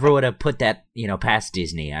 I never would have put that past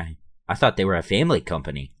Disney. I thought they were a family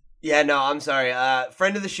company. Yeah, no, I'm sorry.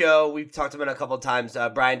 Friend of the show, we've talked about him a couple of times,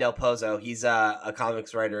 Brian Del Pozo. He's a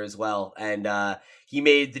comics writer as well, and he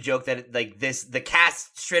made the joke that the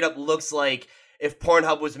cast straight up looks like if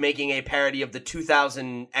Pornhub was making a parody of the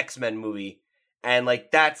 2000 X-Men movie, and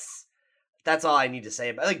that's all I need to say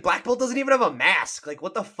about it. Like, Black Bolt doesn't even have a mask. Like,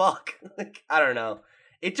 what the fuck? Like, I don't know.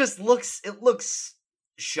 It just looks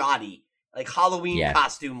shoddy, like Halloween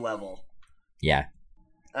costume level. Yeah.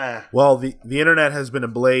 Well, the internet has been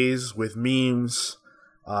ablaze with memes,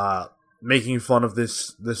 making fun of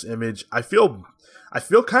this image. I feel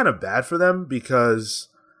kind of bad for them because,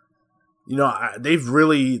 they've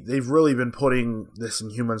really been putting this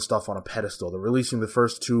Inhuman stuff on a pedestal. They're releasing the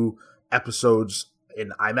first 2 episodes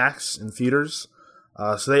in IMAX in theaters,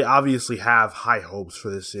 so they obviously have high hopes for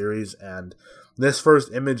this series. And this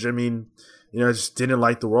first image, I mean, just didn't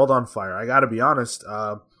light the world on fire. I got to be honest.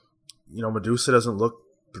 Medusa doesn't look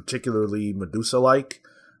particularly Medusa-like.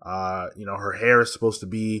 Her hair is supposed to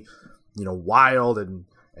be, wild and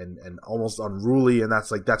almost unruly, and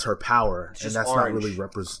that's her power, and that's orange. not really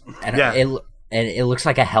represent. And Yeah, it looks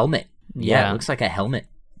like a helmet. Yeah, Yeah. it looks like a helmet.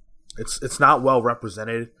 it's not well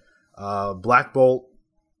represented. Black Bolt,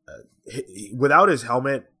 without his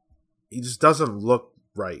helmet, he just doesn't look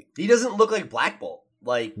right. He doesn't look like Black Bolt.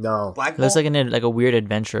 Like, No, Black It looks Bolt, like a weird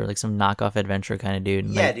adventure, like some knockoff adventure kind of dude.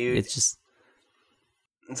 Yeah, Like, dude. It's just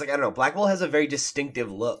it's like, I don't know, Black Bolt has a very distinctive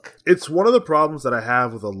look. it's one of the problems that I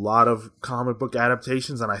have with a lot of comic book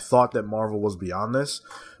adaptations, and I thought that Marvel was beyond this,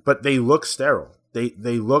 but they look sterile. They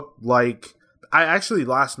look like, I actually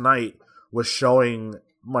last night was showing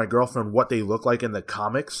my girlfriend what they look like in the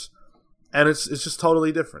comics, and it's just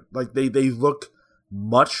totally different. Like they look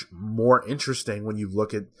much more interesting when you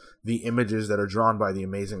look at the images that are drawn by the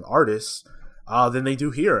amazing artists. than they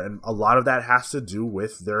do here, and a lot of that has to do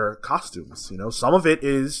with their costumes. You know, some of it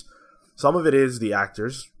is the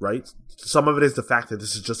actors, right? Some of it is the fact that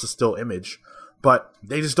this is just a still image, but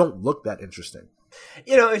they just don't look that interesting.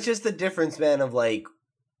 You know, it's just the difference, man, of like,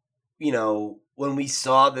 you know, when we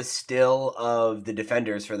saw the still of the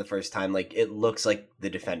Defenders for the first time, like, it looks like the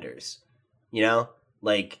Defenders, you know?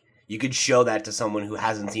 Like, you could show that to someone who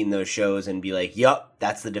hasn't seen those shows and be like, yup,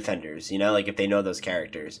 that's the Defenders, you know? Like, if they know those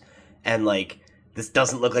characters. And, like, this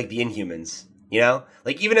doesn't look like the Inhumans, you know?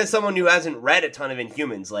 Like, even as someone who hasn't read a ton of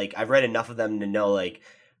Inhumans, like, I've read enough of them to know, like,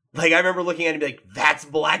 I remember looking at it and be like, that's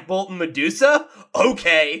Black Bolt and Medusa?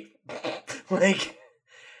 Okay. Like,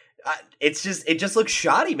 it just looks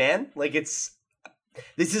shoddy, man. Like, this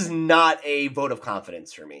is not a vote of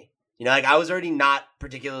confidence for me. You know, like, I was already not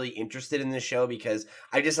particularly interested in this show because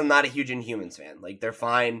I'm not a huge Inhumans fan. Like, they're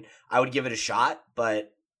fine. I would give it a shot,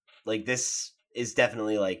 but, like, this is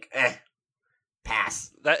definitely, like,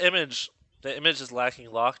 pass. That image is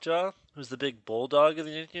lacking Lockjaw, who's the big bulldog of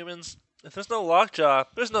the Inhumans. If there's no Lockjaw,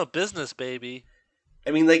 there's no business, baby.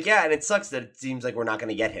 I mean, like, yeah, and it sucks that it seems like we're not going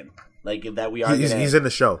to get him. Like, that we are He's in the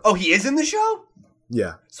show. Oh, he is in the show?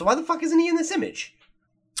 Yeah. So why the fuck isn't he in this image?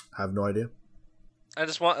 I have no idea. I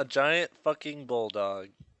just want a giant fucking bulldog.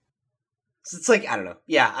 So it's like, I don't know.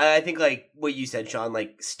 Yeah, I think, like, what you said, Sean,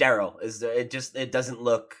 like, sterile. It doesn't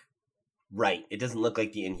look right. It doesn't look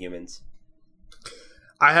like the Inhumans.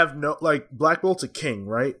 I have no, like, Black Bolt's a king,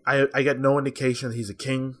 right? I get no indication that he's a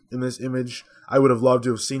king in this image. I would have loved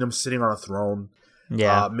to have seen him sitting on a throne.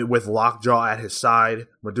 Yeah. With Lockjaw at his side,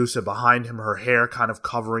 Medusa behind him, her hair kind of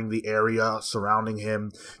covering the area surrounding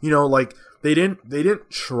him. You know, like, they didn't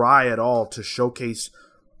try at all to showcase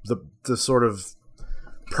the sort of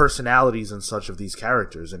personalities and such of these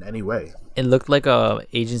characters in any way. It looked like a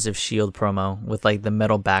Agents of S.H.I.E.L.D. promo with, like, the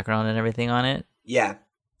metal background and everything on it. Yeah.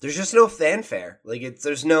 There's just no fanfare. Like,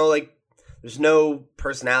 there's no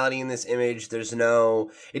personality in this image.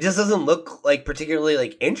 It just doesn't look, like, particularly,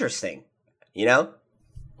 like, interesting. You know?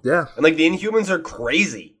 Yeah. And, like, the Inhumans are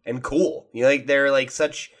crazy and cool. You know, like, they're, like,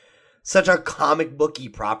 such a comic booky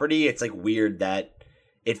property. It's, like, weird that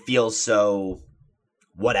it feels so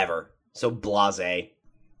whatever. So blasé.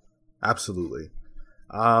 Absolutely.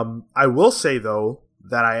 I will say, though,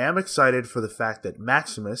 that I am excited for the fact that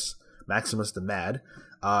Maximus the Mad,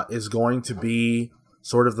 is going to be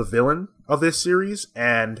sort of the villain of this series,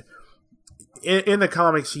 and in the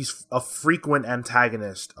comics, he's a frequent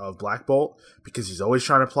antagonist of Black Bolt because he's always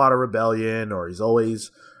trying to plot a rebellion, or he's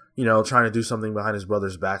always, you know, trying to do something behind his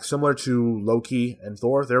brother's back, similar to Loki and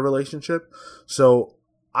Thor, their relationship. So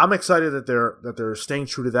I'm excited that they're staying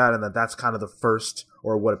true to that, and that's kind of the first,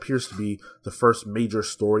 or what appears to be the first major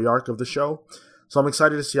story arc of the show. So I'm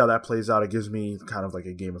excited to see how that plays out. It gives me kind of like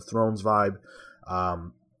a Game of Thrones vibe.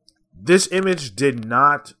 This image did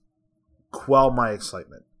not quell my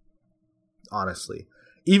excitement, honestly.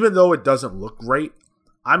 Even though it doesn't look great,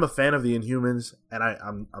 I'm a fan of the Inhumans, and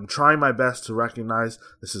I'm trying my best to recognize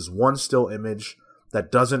this is one still image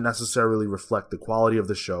that doesn't necessarily reflect the quality of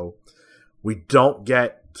the show. We don't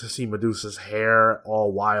get to see Medusa's hair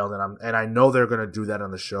all wild, and I know they're going to do that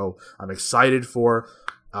on the show. I'm excited for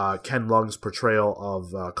Ken Lung's portrayal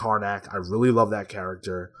of Karnak. I really love that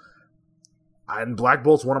character. And Black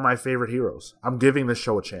Bolt's one of my favorite heroes. I'm giving this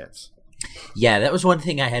show a chance. Yeah, that was one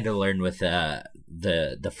thing I had to learn with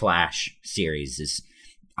the Flash series. Is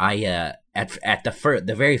I at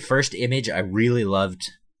the very first image, I really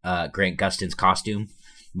loved Grant Gustin's costume,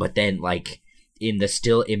 but then, like, in the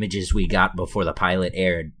still images we got before the pilot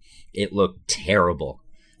aired, it looked terrible.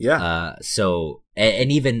 Yeah. So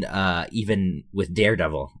even with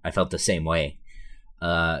Daredevil, I felt the same way.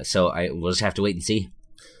 So we'll just have to wait and see.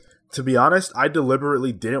 To be honest, I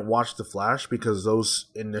deliberately didn't watch The Flash because those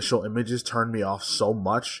initial images turned me off so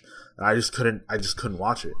much that I just couldn't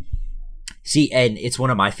watch it. See, and it's one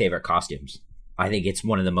of my favorite costumes. I think it's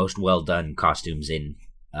one of the most well done costumes in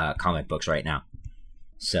comic books right now.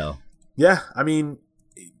 So yeah, I mean,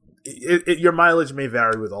 your mileage may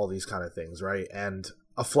vary with all these kind of things, right? And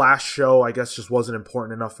a Flash show, I guess, just wasn't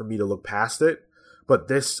important enough for me to look past it. But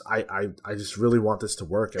this, I just really want this to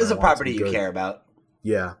work. It's a property you care about.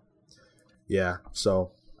 Yeah. Yeah,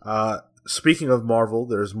 so speaking of Marvel,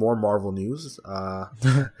 there's more Marvel news.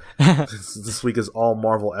 This week is all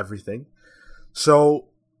Marvel everything. So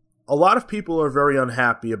a lot of people are very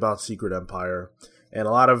unhappy about Secret Empire, and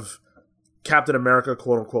a lot of Captain America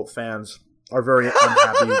quote-unquote fans are very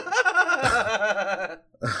unhappy.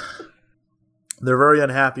 They're very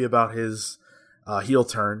unhappy about his heel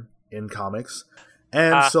turn in comics.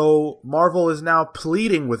 And so Marvel is now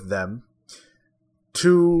pleading with them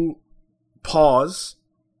to pause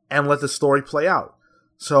and let the story play out.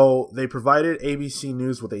 So they provided ABC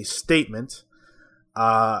News with a statement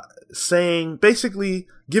saying, basically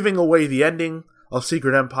giving away the ending of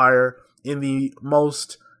Secret Empire in the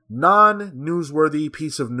most non-newsworthy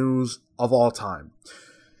piece of news of all time.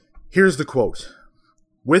 Here's the quote.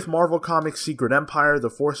 With Marvel Comics' Secret Empire, the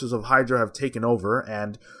forces of Hydra have taken over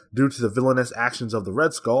and, due to the villainous actions of the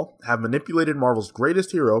Red Skull, have manipulated Marvel's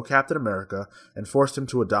greatest hero, Captain America, and forced him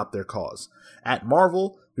to adopt their cause. At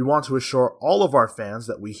Marvel, we want to assure all of our fans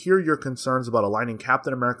that we hear your concerns about aligning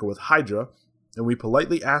Captain America with Hydra, and we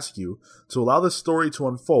politely ask you to allow the story to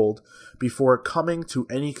unfold before coming to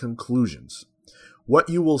any conclusions. What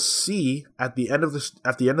you will see at the end of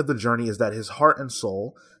the journey is that his heart and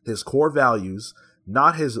soul, his core values,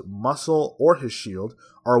 not his muscle or his shield,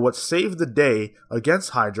 are what saved the day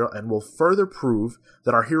against Hydra and will further prove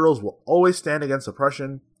that our heroes will always stand against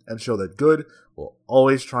oppression and show that good will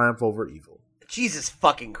always triumph over evil. Jesus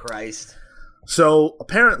fucking Christ. So,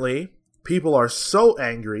 apparently, people are so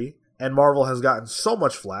angry, and Marvel has gotten so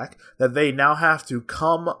much flack, that they now have to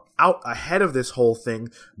come out ahead of this whole thing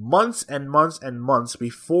months and months and months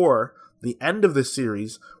before the end of the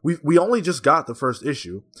series. We only just got the first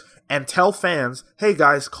issue, and tell fans, hey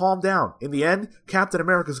guys, calm down. In the end, Captain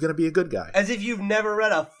America's going to be a good guy. As if you've never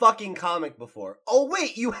read a fucking comic before. Oh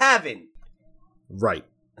wait, you haven't. Right.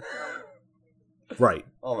 Right.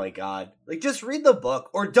 Oh my god. Like, just read the book,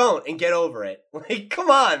 or don't, and get over it. Like, come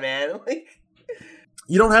on, man. Like,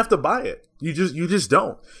 you don't have to buy it. You just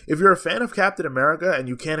don't. If you're a fan of Captain America and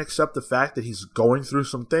you can't accept the fact that he's going through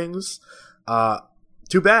some things,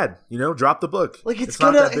 too bad. Drop the book. Like, it's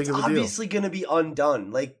not that big of a obviously deal. gonna be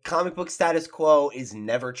undone. Like, comic book status quo is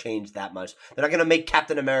never changed that much. They're not gonna make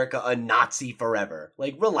Captain America a Nazi forever.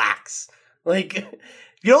 Like, relax. Like, if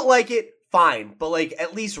you don't like it, fine. But, like,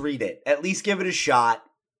 at least read it. At least give it a shot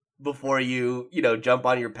before you jump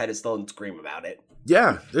on your pedestal and scream about it.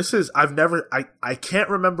 Yeah, I can't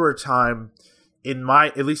remember a time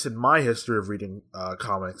at least in my history of reading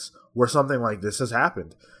comics, where something like this has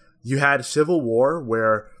happened. You had Civil War,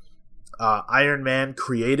 where Iron Man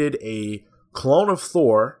created a clone of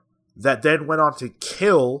Thor that then went on to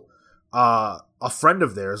kill a friend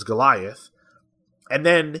of theirs, Goliath, and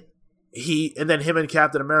then him and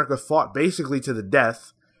Captain America fought basically to the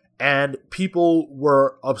death, and people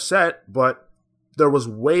were upset, but there was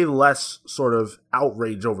way less sort of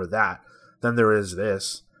outrage over that than there is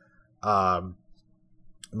this. Norman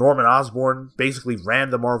Osborn basically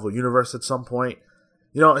ran the Marvel Universe at some point.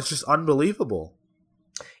 It's just unbelievable.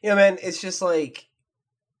 Man, it's just like,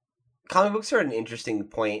 comic books are at an interesting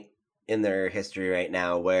point in their history right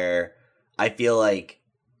now where I feel like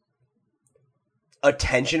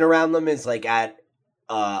attention around them is like at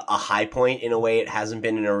a high point in a way it hasn't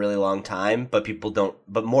been in a really long time, but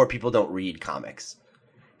more people don't read comics.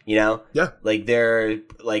 Yeah. Like, they're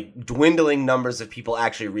like dwindling numbers of people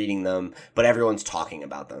actually reading them, but everyone's talking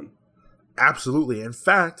about them. Absolutely. In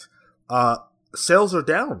fact, sales are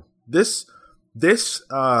down this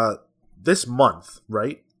month,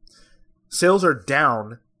 right? Sales are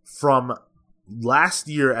down from last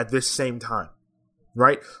year at this same time,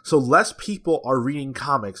 right? So less people are reading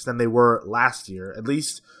comics than they were last year, at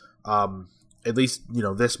least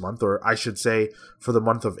this month, or I should say for the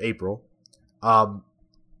month of April.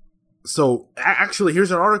 So actually, here's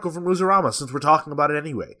an article from Newsarama, since we're talking about it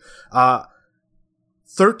anyway.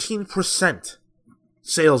 13%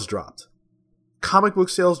 sales dropped. Comic book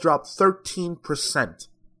sales dropped 13%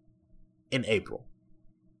 in April.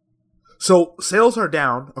 So sales are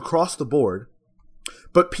down across the board,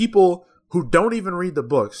 but people who don't even read the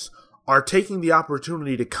books are taking the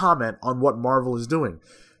opportunity to comment on what Marvel is doing.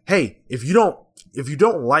 Hey, if you don't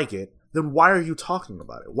like it, then why are you talking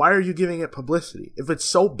about it? Why are you giving it publicity? If it's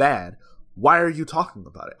so bad, why are you talking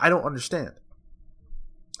about it? I don't understand.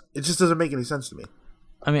 It just doesn't make any sense to me.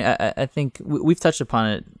 I mean, I think we've touched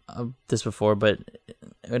upon this before, but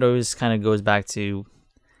it always kind of goes back to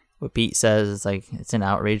what Pete says. It's like, it's an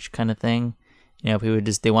outrage kind of thing. People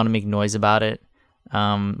they want to make noise about it.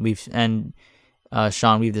 Sean,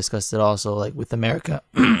 we've discussed it also, like with America.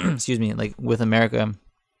 Excuse me, like with America,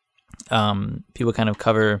 people kind of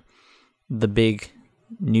cover the big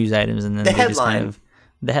news items, and then the headline.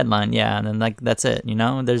 The headline, yeah, and then like that's it.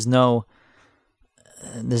 There's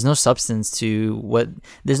no substance to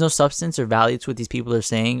there's no substance or value to what these people are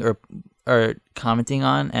saying or commenting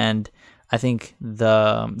on. And I think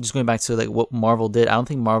just going back to like what Marvel did, I don't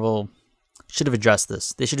think Marvel should have addressed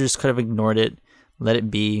this. They should have just could have ignored it, let it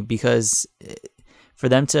be, because for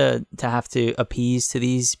them to have to appease to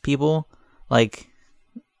these people, like,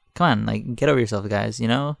 come on, like, get over yourself, guys.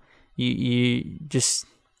 You just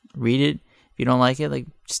read it. If you don't like it, like,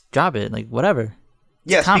 just drop it. Like, whatever.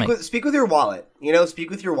 Yeah, Comic. speak with your wallet. You know, speak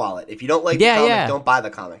with your wallet. If you don't like the comic, don't buy the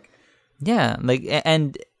comic. Yeah, like,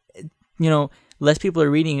 and you know, less people are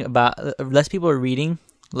reading, less people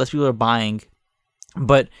are buying,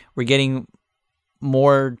 but we're getting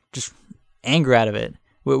more just anger out of it.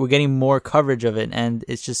 We're getting more coverage of it, and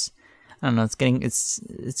it's just, I don't know.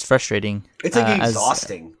 It's frustrating. It's like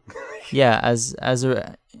exhausting.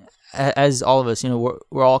 As all of us, you know,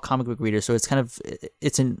 we're all comic book readers, so it's kind of, at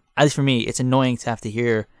least for me, it's annoying to have to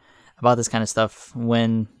hear about this kind of stuff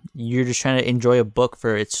when you're just trying to enjoy a book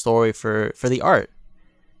for its story, for the art.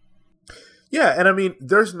 Yeah, and I mean,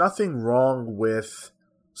 there's nothing wrong with,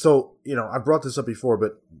 so, you know, I brought this up before,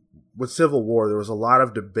 but with Civil War, there was a lot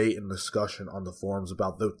of debate and discussion on the forums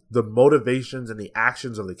about the motivations and the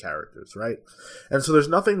actions of the characters, right? And so there's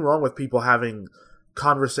nothing wrong with people having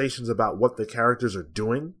conversations about what the characters are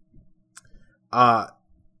doing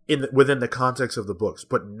within the context of the books.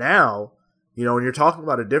 But now, you know, when you're talking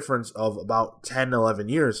about a difference of about 10, 11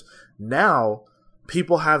 years, now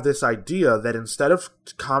people have this idea that instead of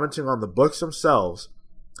commenting on the books themselves,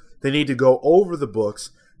 they need to go over the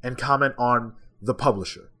books and comment on the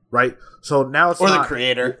publisher, right? So now it's or the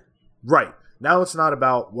creator. Right. Now it's not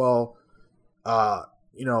about, well,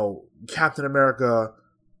 you know, Captain America,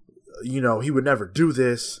 you know, he would never do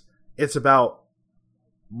this. It's about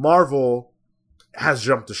Marvel has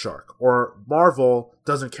jumped the shark, or Marvel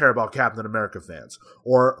doesn't care about Captain America fans,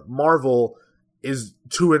 or Marvel is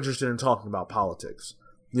too interested in talking about politics,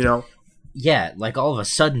 you know? Yeah, like all of a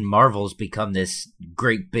sudden Marvel's become this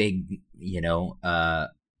great big, you know,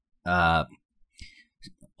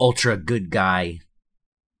 ultra good guy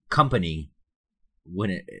company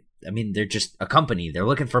when they're just a company. They're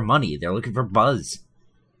looking for money. They're looking for buzz.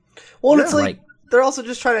 Well, it's like they're also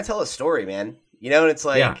just trying to tell a story, man. You know, and it's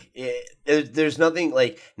like, there's nothing,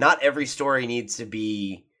 like, not every story needs to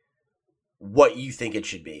be what you think it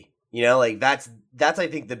should be. You know, like, that's I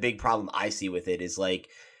think, the big problem I see with it is, like,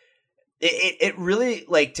 it really,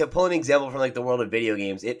 like, to pull an example from, like, the world of video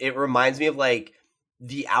games, it reminds me of, like,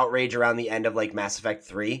 the outrage around the end of, like, Mass Effect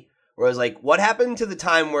 3, where it was like, what happened to the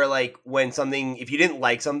time where, like, when something, if you didn't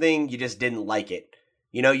like something, you just didn't like it.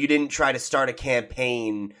 You know, you didn't try to start a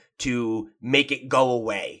campaign to make it go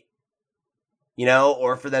away. You know,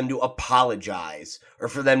 or for them to apologize, or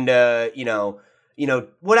for them to, you know,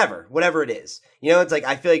 whatever it is. You know, it's like,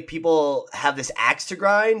 I feel like people have this axe to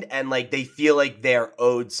grind, and, like, they feel like they're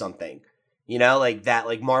owed something. You know, like that,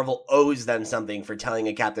 like, Marvel owes them something for telling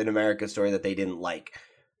a Captain America story that they didn't like.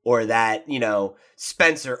 Or that, you know,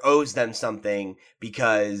 Spencer owes them something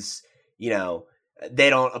because, you know, they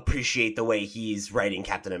don't appreciate the way he's writing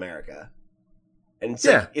Captain America. And it's,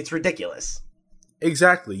 like, it's ridiculous.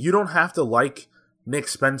 Exactly. You don't have to like Nick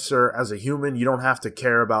Spencer as a human. You don't have to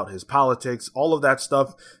care about his politics. All of that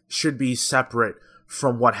stuff should be separate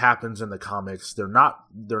from what happens in the comics. They're not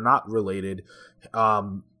related.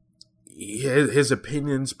 His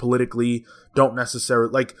opinions politically don't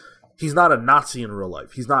necessarily, like, he's not a Nazi in real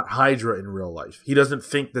life. He's not Hydra in real life. He doesn't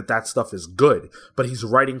think that stuff is good, but he's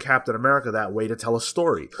writing Captain America that way to tell a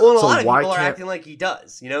story. Well, and a lot of people are acting like he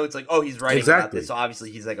does. You know, it's like, oh, he's writing about this, so obviously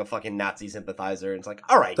he's like a fucking Nazi sympathizer. And it's like,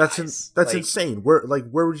 all right, that's like, insane. Where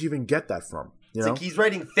would you even get that from? You know? Like, he's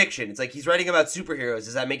writing fiction. It's like he's writing about superheroes.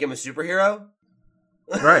 Does that make him a superhero?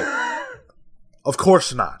 Right. Of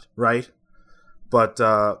course not. Right. But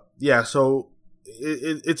yeah, so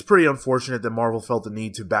it's pretty unfortunate that Marvel felt the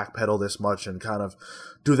need to backpedal this much and kind of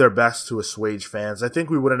do their best to assuage fans. I think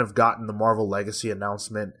we wouldn't have gotten the Marvel Legacy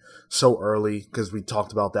announcement so early, because we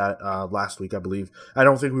talked about that last week, I believe. I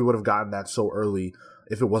don't think we would have gotten that so early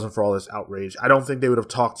if it wasn't for all this outrage. I don't think they would have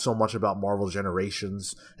talked so much about Marvel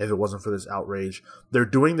Generations if it wasn't for this outrage. They're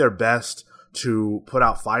doing their best to put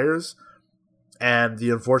out fires, and the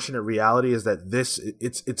unfortunate reality is that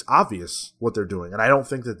it's obvious what they're doing, and I don't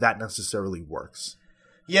think that necessarily works.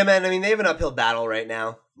 Yeah, man. I mean, they have an uphill battle right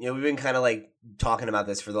now. You know, we've been kind of like talking about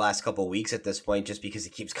this for the last couple of weeks at this point, just because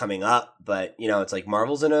it keeps coming up. But, you know, it's like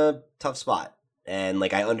Marvel's in a tough spot, and,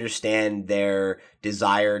 like, I understand their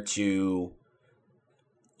desire to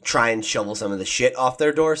try and shovel some of the shit off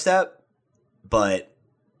their doorstep, but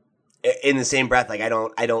in the same breath, like, I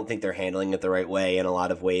don't think they're handling it the right way in a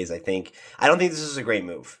lot of ways. I don't think this is a great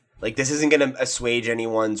move. Like, this isn't going to assuage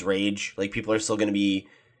anyone's rage. Like, people are still going to be,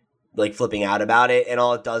 like, flipping out about it, and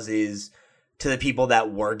all it does is, to the people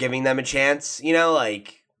that were giving them a chance, you know,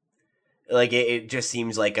 like it just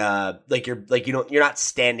seems like you're not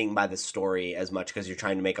standing by the story as much because you're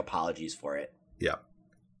trying to make apologies for it. Yeah.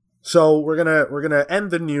 So we're gonna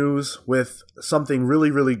end the news with something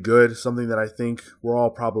really, really good, something that I think we're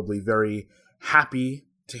all probably very happy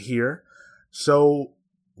to hear. So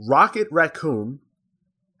Rocket Raccoon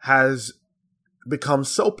has become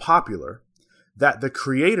so popular that the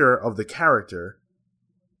creator of the character,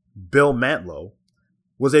 Bill Mantlo,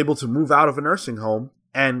 was able to move out of a nursing home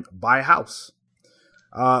and buy a house.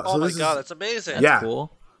 Oh my god, that's amazing. That's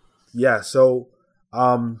cool. Yeah, so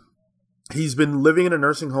he's been living in a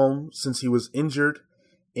nursing home since he was injured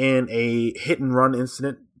in a hit-and-run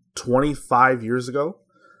incident 25 years ago.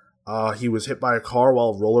 He was hit by a car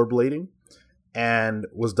while rollerblading and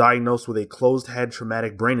was diagnosed with a closed-head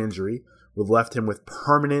traumatic brain injury, which left him with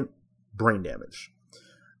permanent brain damage.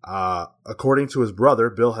 According to his brother,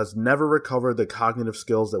 Bill has never recovered the cognitive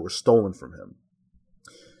skills that were stolen from him.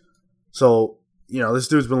 So, this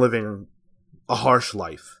dude's been living a harsh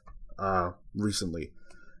life recently.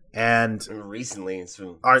 And recently, it's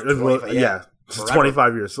been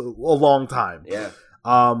 25 years, so a long time. Yeah.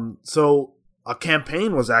 So a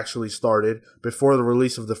campaign was actually started before the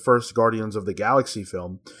release of the first Guardians of the Galaxy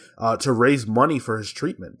film to raise money for his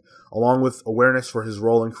treatment, along with awareness for his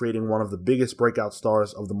role in creating one of the biggest breakout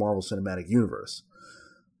stars of the Marvel Cinematic Universe.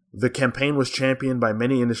 The campaign was championed by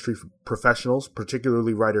many industry professionals,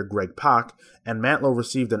 particularly writer Greg Pak, and Mantlo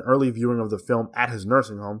received an early viewing of the film at his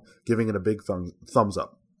nursing home, giving it a big thumbs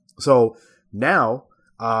up. So now,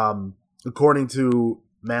 according to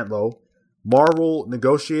Mantlo, Marvel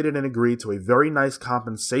negotiated and agreed to a very nice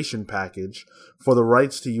compensation package for the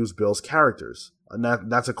rights to use Bill's characters. And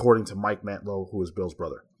that's according to Mike Mantlo, who is Bill's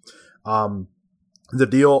brother. The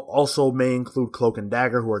deal also may include Cloak and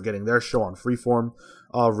Dagger, who are getting their show on Freeform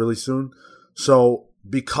really soon. So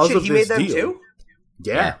because of he this made them deal, too?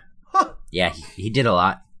 Yeah. Huh. Yeah, he did a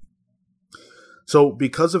lot. So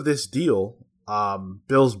because of this deal,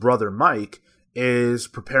 Bill's brother Mike is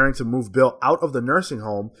preparing to move Bill out of the nursing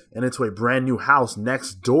home and into a brand new house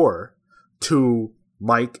next door to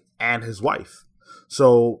Mike and his wife.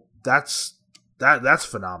 So that's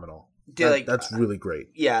phenomenal. Dude, that's really great.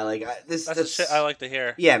 Yeah, That's the shit I like to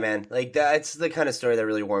hear. Yeah, man. That's the kind of story that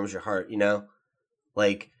really warms your heart,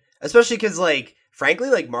 especially because,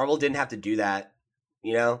 frankly, Marvel didn't have to do that,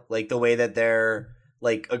 the way that their,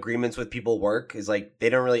 agreements with people work is, they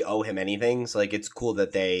don't really owe him anything. So, it's cool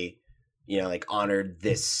that they, honored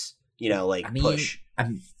this, push.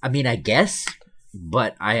 I mean, I guess,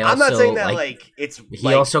 but I'm not saying that, it's...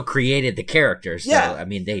 He also created the characters, so, yeah.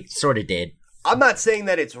 They sort of did. I'm not saying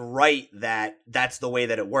that it's right that that's the way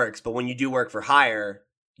that it works, but when you do work for hire,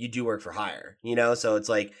 you do work for hire, So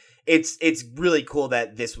it's really cool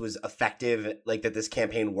that this was effective, that this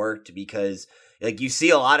campaign worked, because you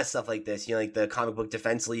see a lot of stuff like this, the Comic Book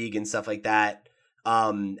Defense League and stuff like that.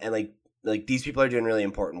 And these people are doing really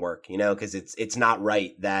important work, because it's not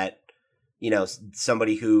right that,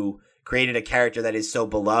 somebody who created a character that is so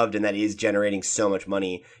beloved and that is generating so much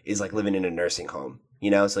money is living in a nursing home.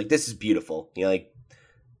 It's this is beautiful.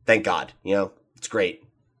 Thank God. It's great.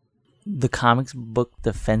 The Comics Book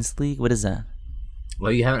Defense League? What is that?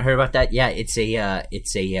 Well, you haven't heard about that? Yeah, it's a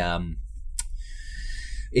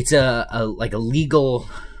legal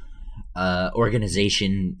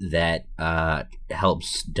organization that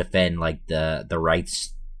helps defend the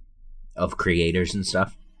rights of creators and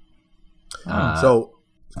stuff. So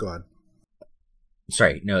go ahead.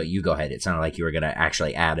 Sorry, no, you go ahead. It sounded like you were going to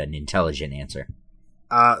actually add an intelligent answer.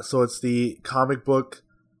 So it's the comic book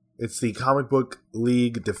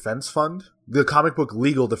League Defense Fund, the Comic Book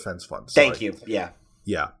Legal Defense Fund. Sorry. Thank you. Yeah.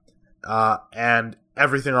 Yeah. And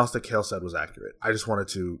everything else that Kale said was accurate. I just wanted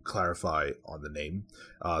to clarify on the name.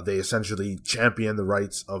 They essentially champion the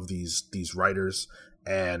rights of these writers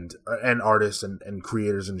and artists and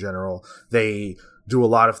creators in general. They do a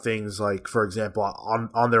lot of things, for example,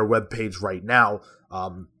 on their webpage right now,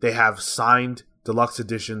 they have signed deluxe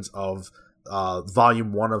editions of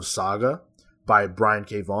Volume 1 of Saga by Brian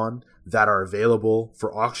K. Vaughan that are available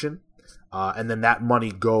for auction. And then that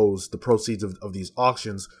money the proceeds of these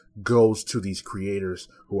auctions goes to these creators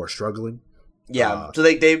who are struggling. Yeah, so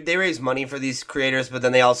they raise money for these creators, but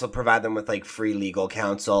then they also provide them with free legal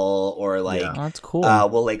counsel or Oh, that's cool.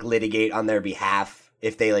 will litigate on their behalf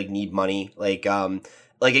if they need money.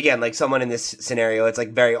 Again, someone in this scenario, it's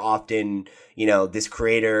very often, this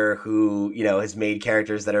creator who, has made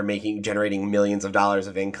characters that are generating millions of dollars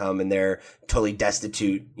of income, and they're totally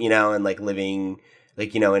destitute, and living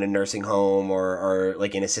in a nursing home or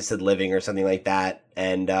in assisted living or something like that.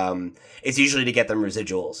 And it's usually to get them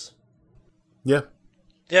residuals. Yeah.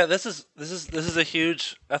 Yeah, this is a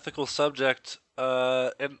huge ethical subject,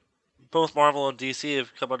 and both Marvel and DC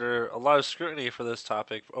have come under a lot of scrutiny for this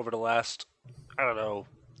topic over the last,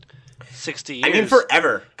 60 years. I mean,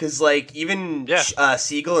 forever, because even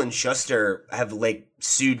Siegel and Shuster have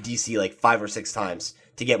sued DC 5 or 6 times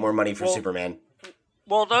to get more money for Superman.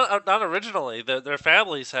 Well, not originally. Their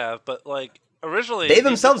families have, but like originally They these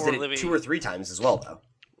themselves people did were it living- 2 or 3 times as well, though.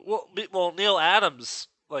 Well, Neil Adams,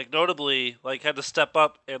 like notably, like had to step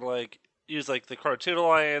up and like use like the Cartoon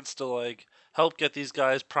Alliance to like help get these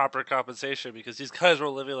guys proper compensation because these guys were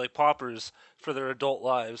living like paupers for their adult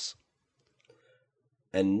lives.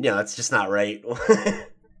 And, that's just not right.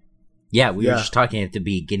 Yeah, we were Yeah. just talking at the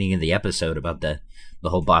beginning of the episode about the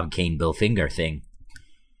whole Bob Kane, Bill Finger thing.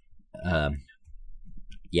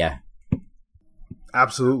 Yeah.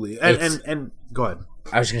 Absolutely. And go ahead.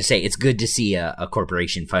 I was going to say, it's good to see a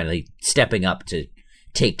corporation finally stepping up to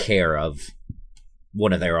take care of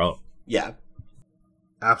one of their own. Yeah.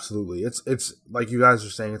 Absolutely. It's like you guys are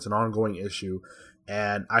saying, it's an ongoing issue.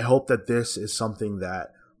 And I hope that this is something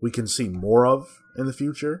that we can see more of in the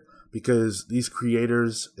future, because these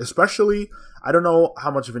creators, especially, I don't know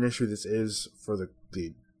how much of an issue this is for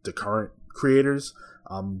the current creators,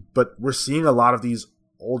 but we're seeing a lot of these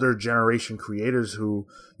older generation creators who,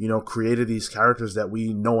 created these characters that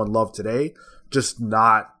we know and love today, just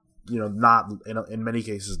not in many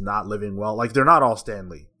cases not living well. Like, they're not all Stan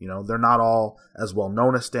Lee, they're not all as well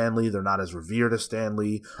known as Stan Lee, they're not as revered as Stan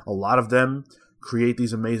Lee. A lot of them create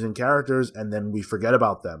these amazing characters and then we forget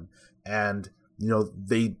about them. And,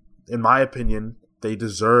 they, in my opinion, they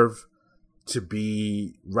deserve to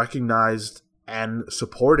be recognized and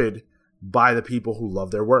supported by the people who love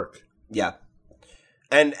their work. Yeah.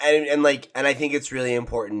 And I think it's really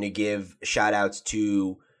important to give shout outs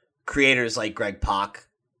to creators like Greg Pak,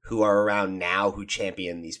 who are around now, who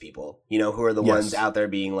champion these people, who are the ones out there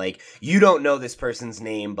being like, you don't know this person's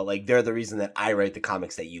name, but like, they're the reason that I write the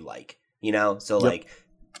comics that you like, so like,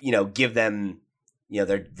 give them,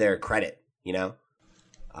 their credit,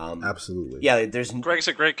 Absolutely. Yeah. There's Greg's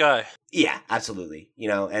a great guy. Yeah, absolutely.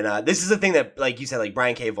 And this is the thing that, like you said, like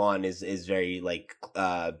Brian K. Vaughan is very like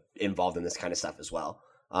involved in this kind of stuff as well.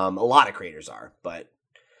 A lot of creators are, but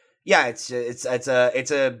yeah, it's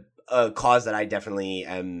a cause that I definitely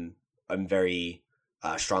I'm very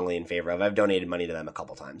strongly in favor of. I've donated money to them a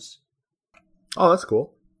couple times. Oh, that's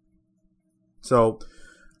cool. So,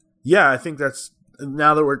 yeah, I think that's,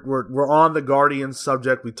 now that we're on the Guardians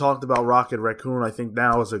subject, we talked about Rocket Raccoon. I think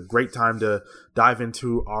now is a great time to dive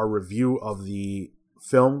into our review of the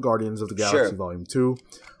film Guardians of the Galaxy Volume 2.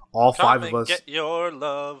 All Come five of and us. get your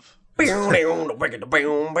love.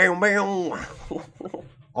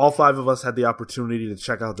 All five of us had the opportunity to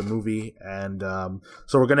check out the movie, and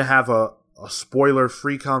so we're going to have a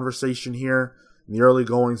spoiler-free conversation here in the early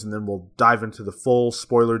goings, and then we'll dive into the full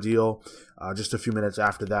spoiler deal just a few minutes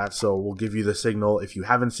after that. So we'll give you the signal if you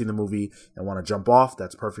haven't seen the movie and want to jump off.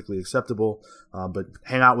 That's perfectly acceptable. But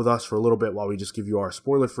hang out with us for a little bit while we just give you our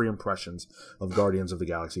spoiler-free impressions of Guardians of the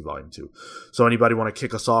Galaxy Volume 2. So anybody want to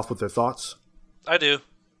kick us off with their thoughts? I do.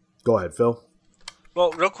 Go ahead, Phil.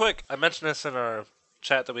 Well, real quick, I mentioned this in our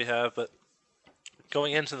chat that we have, but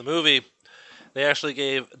going into the movie, they actually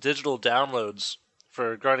gave digital downloads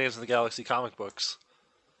for Guardians of the Galaxy comic books,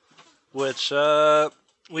 which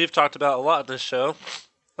we've talked about a lot in this show,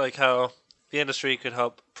 like how the industry could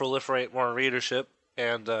help proliferate more readership,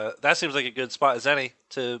 and that seems like a good spot as any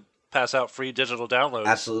to pass out free digital downloads.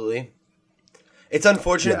 Absolutely. It's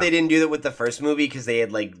unfortunate they didn't do that with the first movie because they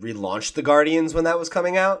had like relaunched the Guardians when that was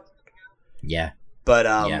coming out. Yeah. But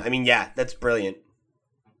I mean, that's brilliant.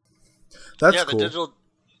 That's cool. The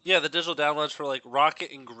digital downloads for like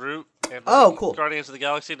Rocket and Groot and cool. Guardians of the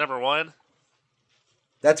Galaxy #1.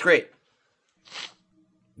 That's great.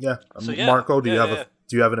 Yeah. So, Marco, do you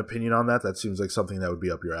have an opinion on that? That seems like something that would be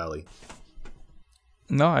up your alley.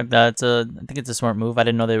 No, I think it's a smart move. I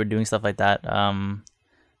didn't know they were doing stuff like that.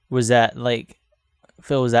 Was that like,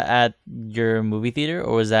 Phil, was that at your movie theater,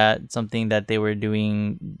 or was that something that they were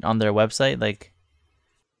doing on their website? Like,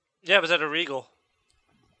 yeah, it was at a Regal.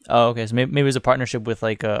 Oh, okay. So maybe it was a partnership with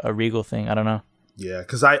like a Regal thing. I don't know. Yeah,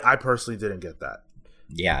 because I personally didn't get that.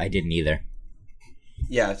 Yeah, I didn't either.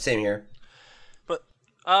 Yeah, same here. But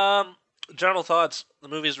general thoughts: the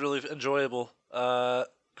movie is really enjoyable.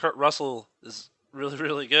 Kurt Russell is really,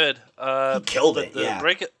 really good. He killed it.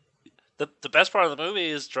 The best part of the movie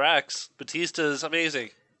is Drax. Batista is amazing.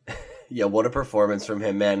 Yeah, what a performance from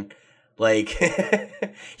him, man. Like,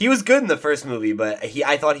 he was good in the first movie, but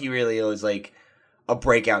I thought he really was like a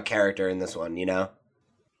breakout character in this one,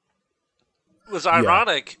 What's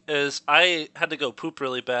ironic is I had to go poop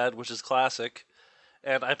really bad, which is classic,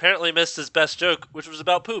 and I apparently missed his best joke, which was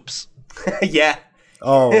about poops. Yeah.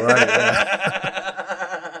 Oh, right.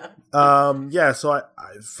 Yeah. So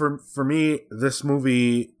for me, this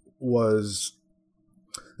movie was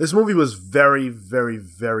very, very,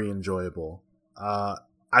 very enjoyable.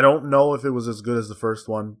 I don't know if it was as good as the first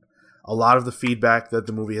one. a lot of the feedback that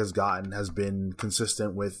the movie has gotten has been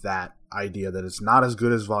consistent with that idea that it's not as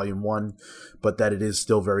good as Volume 1, but that it is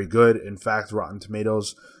still very good. In fact, Rotten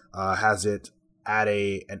Tomatoes has it at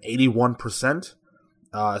an 81%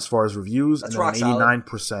 as far as reviews, That's and then an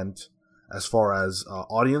 89% as far as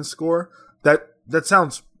audience score. That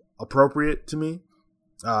sounds appropriate to me,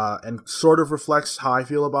 and sort of reflects how I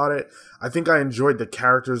feel about it. I think I enjoyed the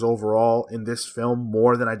characters overall in this film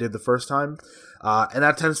more than I did the first time, and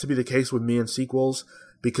that tends to be the case with me in sequels,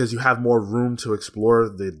 because you have more room to explore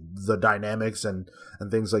the dynamics and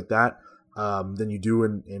things like that than you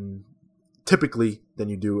do typically than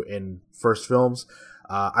you do in first films.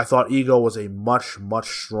 I thought Ego was a much, much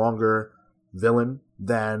stronger villain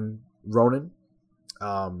than Ronan.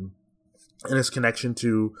 And his connection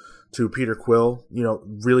to Peter Quill,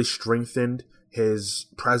 really strengthened his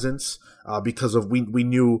presence because of we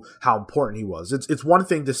knew how important he was. It's one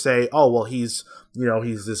thing to say, oh well, he's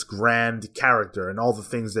this grand character and all the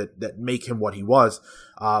things that make him what he was,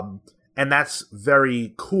 and that's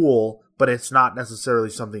very cool. But it's not necessarily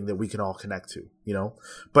something that we can all connect to,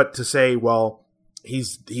 But to say, well,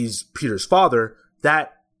 he's Peter's father,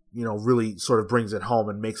 that really sort of brings it home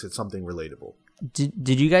and makes it something relatable.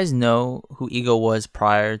 Did you guys know who Ego was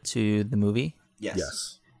prior to the movie?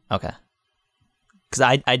 Yes. Okay.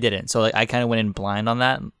 Because I didn't, so I kind of went in blind on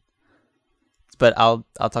that. But I'll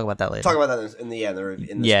talk about that later. Talk about that in the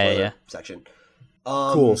spoiler section.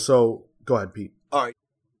 Cool. So go ahead, Pete. All right.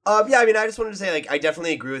 I just wanted to say, I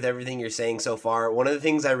definitely agree with everything you're saying so far. One of the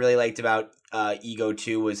things I really liked about Ego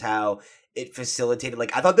 2 was how it facilitated,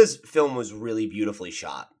 I thought this film was really beautifully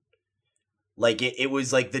shot. It was,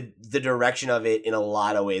 the direction of it in a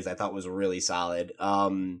lot of ways I thought was really solid.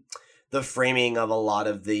 The framing of a lot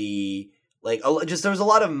of the, there was a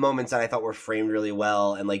lot of moments that I thought were framed really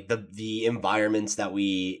well, and, the environments that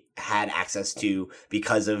we had access to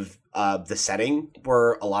because of the setting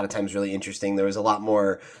were a lot of times really interesting. There was a lot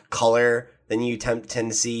more color than you tend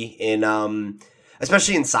to see in,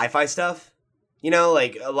 especially in sci-fi stuff. A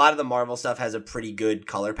lot of the Marvel stuff has a pretty good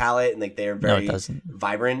color palette, and they're very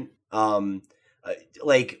vibrant.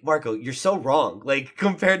 Marco, you're so wrong.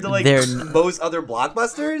 Compared to most other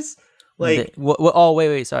blockbusters. Wait,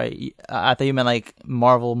 sorry. I thought you meant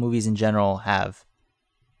Marvel movies in general have.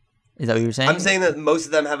 Is that what you were saying? I'm saying that most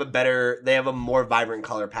of them have a more vibrant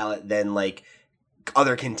color palette than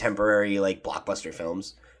other contemporary blockbuster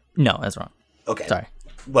films. No, that's wrong. Okay. Sorry.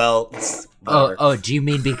 Well, do you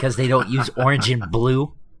mean because they don't use orange and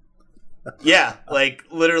blue? Yeah,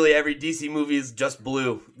 literally every DC movie is just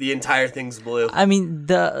blue. The entire thing's blue. I mean,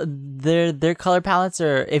 their color palettes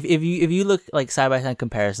are if you look side by side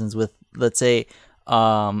comparisons with, let's say,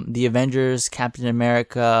 the Avengers, Captain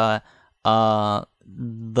America, the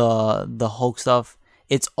Hulk stuff,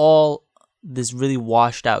 it's all this really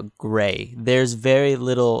washed out gray. There's very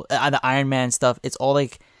little the Iron Man stuff. It's all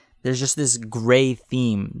there's just this gray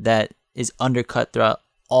theme that is undercut throughout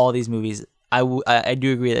all these movies. I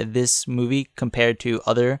do agree that this movie, compared to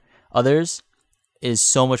others, is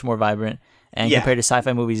so much more vibrant, and compared to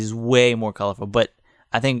sci-fi movies, is way more colorful. But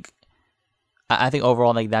I think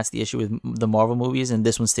overall, that's the issue with the Marvel movies, and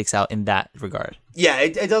this one sticks out in that regard. Yeah,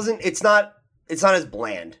 it doesn't. It's not as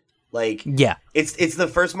bland. It's the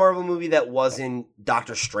first Marvel movie that wasn't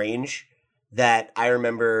Doctor Strange that I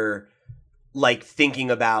remember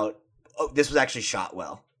thinking about. Oh, this was actually shot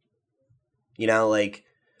well.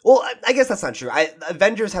 Well, I guess that's not true.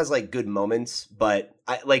 Avengers has like good moments, but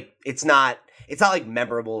it's not like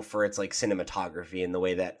memorable for its like cinematography in the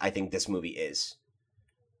way that I think this movie is.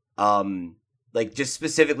 Like just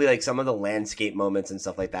specifically like some of the landscape moments and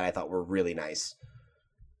stuff like that I thought were really nice.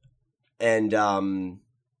 And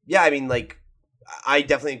yeah, I mean like I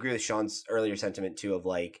definitely agree with Sean's earlier sentiment too of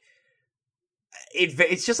like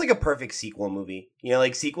it's just like a perfect sequel movie. You know,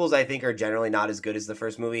 like sequels I think are generally not as good as the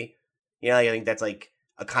first movie. You know, like, I think that's like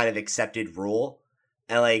a kind of accepted rule.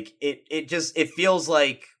 And like it feels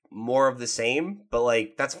like more of the same, but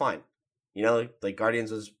like that's fine. You know, like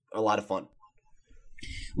Guardians was a lot of fun.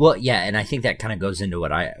 Well, yeah, and I think that kind of goes into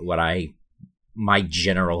my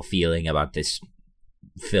general feeling about this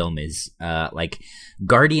film is like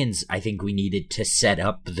Guardians. I think we needed to set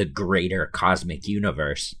up the greater cosmic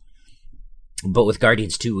universe, but with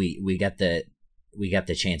Guardians 2, we got the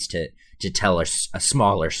chance to tell a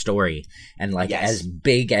smaller story, and like yes. As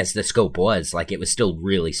big as the scope was, like it was still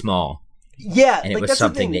really small. Yeah, and it was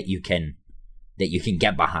something that you can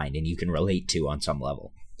get behind and you can relate to on some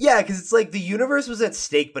level. Yeah, because it's like the universe was at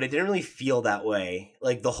stake, but it didn't really feel that way,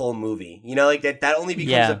 like the whole movie. You know, like that only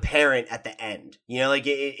becomes apparent at the end. You know, like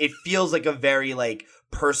it feels like a very like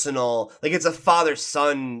personal, like it's a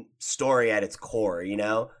father-son story at its core, you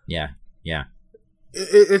know? Yeah.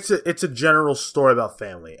 It's a general story about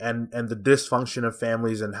family and the dysfunction of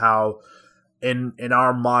families and how in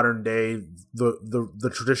our modern day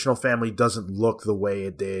the traditional family doesn't look the way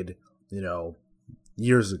it did,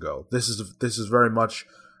 years ago. This is very much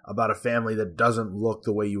about a family that doesn't look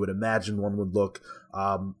the way you would imagine one would look,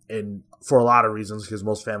 and for a lot of reasons, because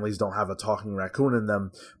most families don't have a talking raccoon in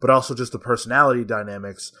them, but also just the personality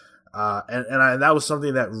dynamics, and that was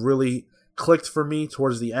something that really clicked for me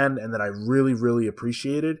towards the end, and that I really, really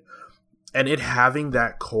appreciated. And it having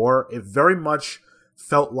that core, it very much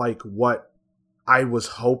felt like what I was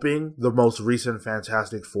hoping the most recent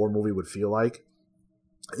Fantastic Four movie would feel like,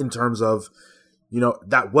 in terms of,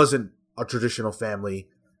 that wasn't a traditional family.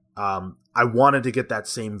 I wanted to get that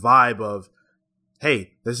same vibe of,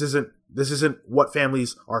 hey, this isn't what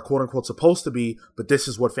families are quote unquote supposed to be, but this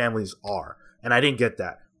is what families are. And I didn't get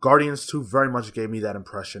that. Guardians 2 very much gave me that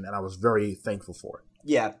impression, and I was very thankful for it.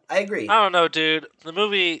 Yeah, I agree. I don't know, dude. The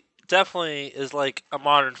movie definitely is like a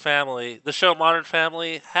Modern Family. The show Modern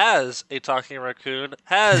Family has a talking raccoon,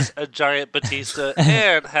 has a giant Batista,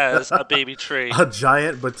 and has a baby tree. A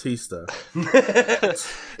giant Batista.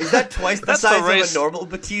 Is that twice the size of a normal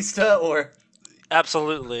Batista, or?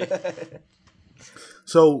 Absolutely.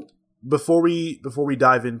 So before we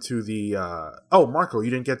dive into the Marco, you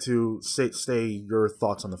didn't get to say your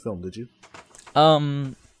thoughts on the film, did you?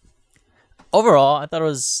 Overall, I thought it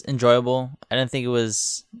was enjoyable. I didn't think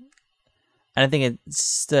it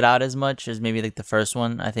stood out as much as maybe like the first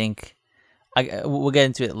one. I think we'll get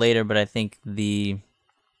into it later, but I think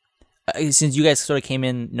since you guys sort of came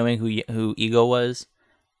in knowing who Ego was,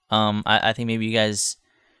 I think maybe you guys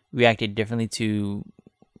reacted differently to.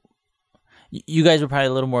 You guys were probably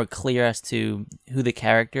a little more clear as to who the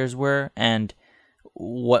characters were and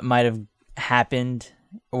what might have happened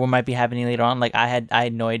or what might be happening later on. Like I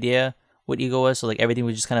had no idea what Ego was, so like everything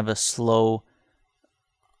was just kind of a slow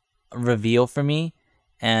reveal for me,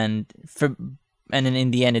 and then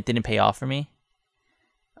in the end it didn't pay off for me.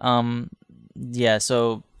 Yeah,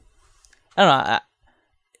 so I don't know.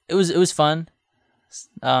 It was fun,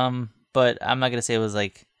 but I'm not gonna say it was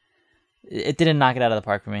like it didn't knock it out of the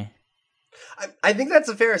park for me. I think that's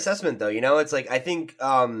a fair assessment, though. It's like I think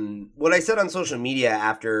what I said on social media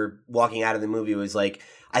after walking out of the movie was like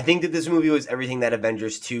I think that this movie was everything that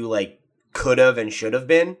Avengers 2 like could have and should have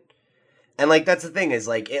been. And like that's the thing is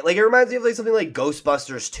like it reminds me of like something like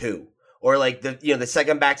Ghostbusters 2 or like the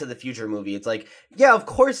second Back to the Future movie. It's like, yeah, of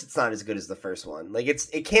course it's not as good as the first one. Like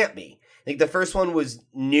it can't be. Like the first one was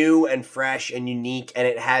new and fresh and unique, and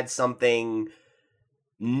it had something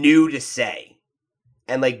new to say.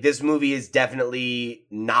 And like this movie is definitely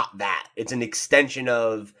not that. It's an extension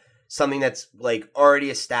of something that's like already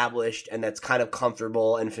established and that's kind of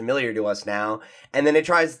comfortable and familiar to us now. And then it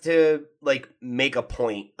tries to like make a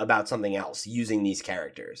point about something else using these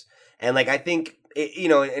characters. And like I think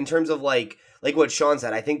in terms of like what Sean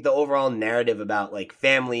said, I think the overall narrative about like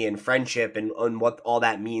family and friendship and what all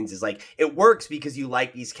that means is like it works because you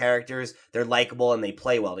like these characters, they're likable, and they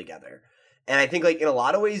play well together. And I think, like, in a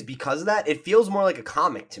lot of ways, because of that, it feels more like a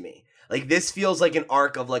comic to me. Like, this feels like an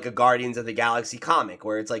arc of, like, a Guardians of the Galaxy comic,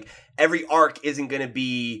 where it's, like, every arc isn't going to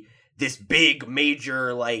be this big,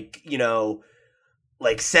 major, like,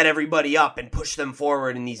 like, set everybody up and push them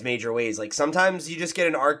forward in these major ways. Like, sometimes you just get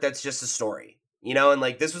an arc that's just a story, And,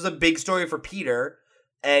 like, this was a big story for Peter,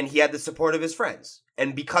 and he had the support of his friends.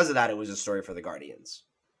 And because of that, it was a story for the Guardians.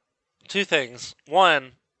 Two things.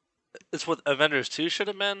 One, it's what Avengers 2 should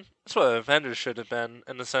have been. It's what Avengers should have been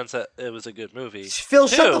in the sense that it was a good movie. Phil,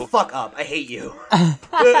 shut the fuck up. I hate you.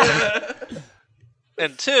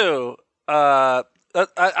 And two, I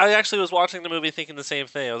actually was watching the movie thinking the same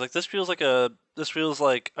thing. I was like, this feels like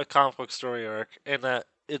a comic book story arc, and that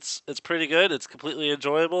it's pretty good. It's completely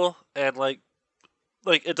enjoyable, and like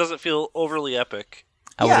it doesn't feel overly epic.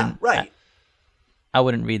 Yeah, right. I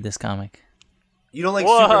wouldn't read this comic. You don't like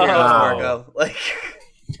superheroes, Marco. Like.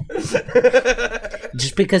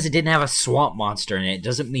 Just because it didn't have a swamp monster in it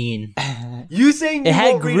doesn't mean you saying it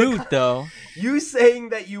had Groot though. You saying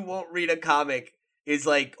that you won't read a comic is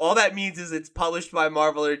like all that means is it's published by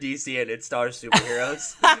Marvel or DC and it stars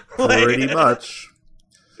superheroes. Pretty much.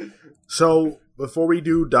 So before we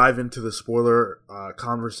do dive into the spoiler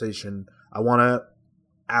conversation, I want to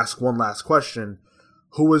ask one last question: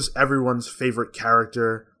 who was everyone's favorite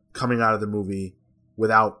character coming out of the movie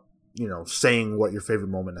without saying what your favorite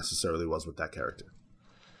moment necessarily was with that character?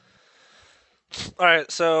 All right,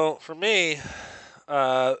 so for me,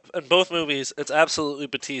 in both movies, it's absolutely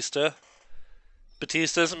Batista.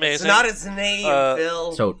 Batista's amazing. It's not his name,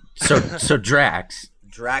 Phil. So Drax.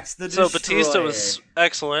 Drax the So Destroyer. Batista was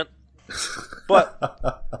excellent,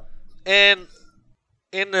 but in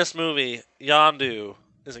this movie, Yondu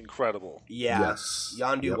is incredible. Yeah. Yes.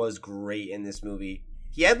 Yondu Yep. was great in this movie.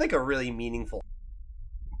 He had like a really meaningful.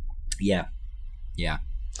 Yeah.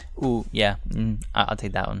 Ooh, yeah. I'll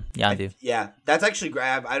take that one. Yondu. Yeah, that's actually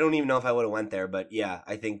grab. I don't even know if I would have went there, but yeah,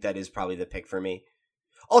 I think that is probably the pick for me.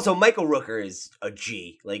 Also, Michael Rooker is a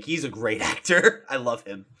G. Like, he's a great actor. I love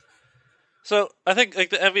him. So I think like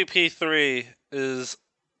the MVP 3 is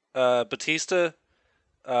Batista,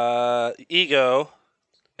 Ego,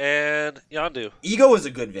 and Yondu. Ego is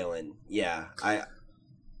a good villain. Yeah,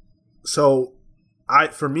 So,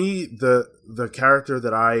 for me, the character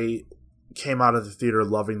that I came out of the theater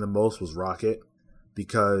loving the most was Rocket,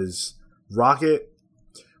 because Rocket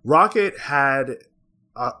had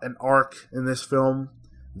an arc in this film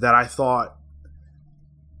that I thought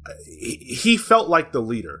he felt like the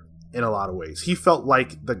leader in a lot of ways. He felt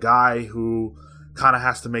like the guy who kind of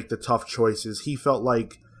has to make the tough choices. He felt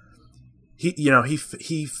like he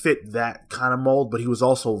fit that kind of mold, but he was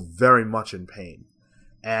also very much in pain,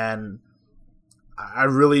 and I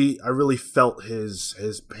really felt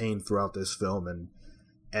his pain throughout this film,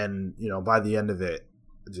 and by the end of it,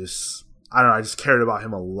 I just cared about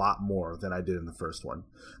him a lot more than I did in the first one.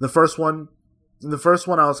 In the first one,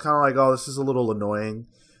 I was kind of like, oh, this is a little annoying,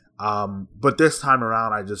 but this time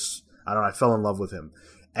around, I fell in love with him.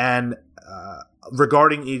 And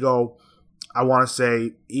regarding Ego, I want to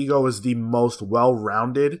say Ego is the most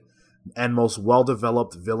well-rounded and most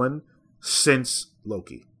well-developed villain since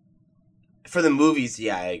Loki. for the movies,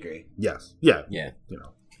 yeah, I agree. Yes. Yeah. Yeah.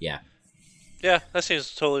 Yeah. Yeah, that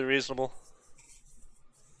seems totally reasonable.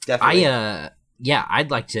 Definitely.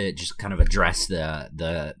 I'd like to just kind of address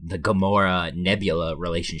the Gamora Nebula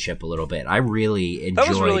relationship a little bit. I really enjoyed. That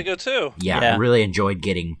was really good too. Yeah, I really enjoyed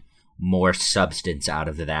getting more substance out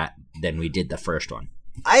of that than we did the first one.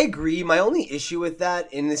 I agree. My only issue with that,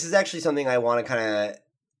 and this is actually something I want to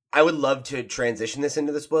I would love to transition this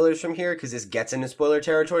into the spoilers from here, because this gets into spoiler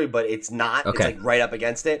territory, but it's not. Okay. It's like right up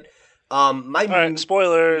against it. All right,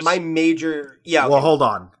 spoilers. My major, yeah. Well,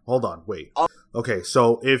 Okay. hold on, wait. Okay,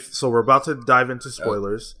 so we're about to dive into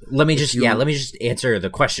spoilers. Let me just answer the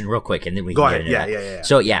question real quick, and then we Go can ahead. get into Yeah, that. yeah.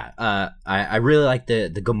 So I really like the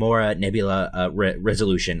Gamora Nebula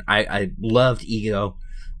resolution. I loved Ego.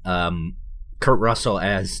 Kurt Russell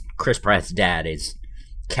as Chris Pratt's dad is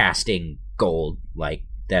casting gold. Like,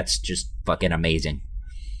 that's just fucking amazing.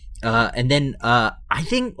 And then I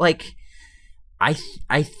think I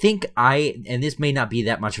think and this may not be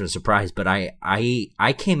that much of a surprise, but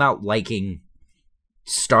I came out liking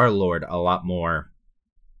Star-Lord a lot more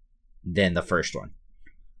than the first one.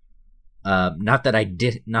 Not that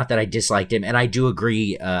I disliked him, and I do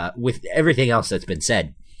agree with everything else that's been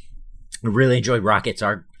said. I really enjoyed Rocket's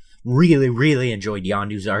arc. Really enjoyed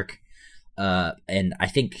Yondu's arc. And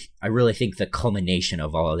I really think the culmination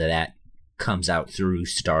of all of that comes out through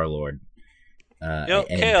Star-Lord and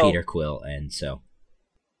Kale, Peter Quill, and so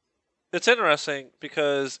it's interesting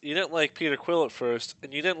because you didn't like Peter Quill at first,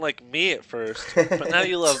 and you didn't like me at first, but now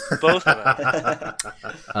you love both of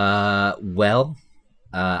them.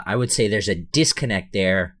 I would say there's a disconnect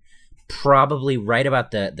there, probably right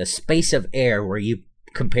about the space of air where you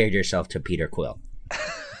compared yourself to Peter Quill.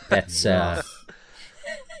 That's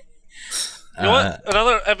You know what?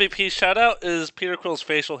 Another MVP shout out is Peter Quill's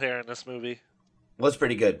facial hair in this movie. Was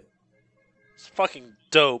pretty good. It's fucking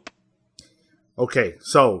dope. Okay,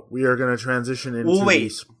 so we are going to transition into Well, wait.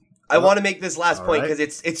 these. I want to make this last All point right.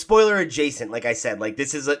 because it's spoiler adjacent. Like I said, like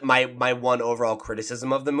this is my one overall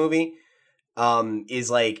criticism of the movie.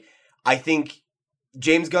 Is like I think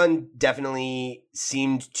James Gunn definitely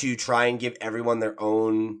seemed to try and give everyone their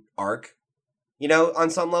own arc, on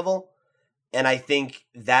some level, and I think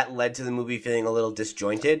that led to the movie feeling a little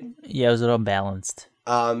disjointed. Yeah, it was a little balanced.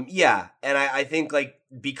 Yeah, and I think like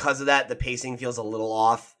because of that, the pacing feels a little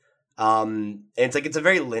off. And it's like it's a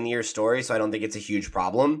very linear story, so I don't think it's a huge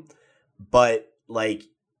problem. But like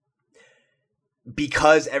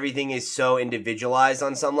because everything is so individualized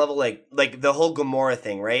on some level, like the whole Gamora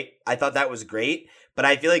thing, right? I thought that was great, but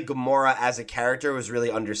I feel like Gamora as a character was really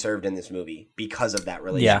underserved in this movie because of that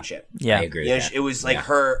relationship. Yeah. I agree. With that. It was like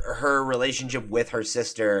her relationship with her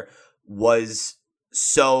sister was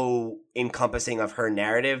so encompassing of her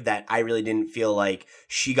narrative that I really didn't feel like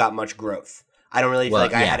she got much growth. I don't really feel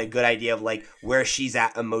like I had a good idea of like where she's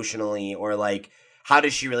at emotionally, or like how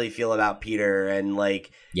does she really feel about Peter, and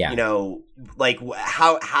like like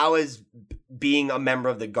how has being a member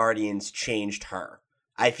of the Guardians changed her?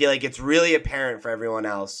 I feel like it's really apparent for everyone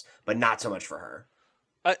else, but not so much for her.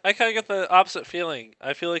 I kind of get the opposite feeling.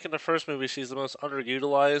 I feel like in the first movie, she's the most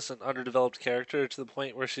underutilized and underdeveloped character to the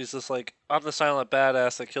point where she's just like, I'm the silent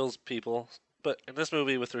badass that kills people. But in this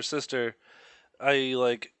movie with her sister, you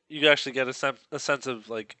actually get a sense of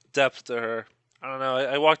like depth to her. I don't know.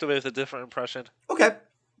 I walked away with a different impression. Okay.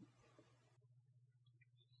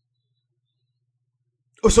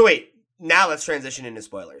 Oh, so wait. Now let's transition into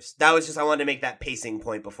spoilers. That was just, I wanted to make that pacing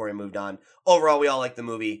point before we moved on. Overall, we all like the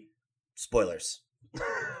movie. Spoilers.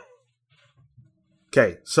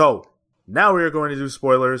 Okay, so now we are going to do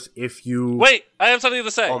spoilers. If you Wait, I have something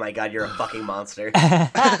to say. Oh my god, you're a fucking monster.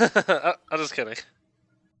 I'm just kidding.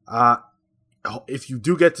 if you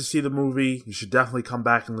do get to see the movie, you should definitely come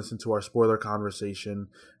back and listen to our spoiler conversation.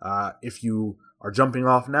 If you are jumping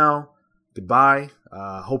off now, goodbye.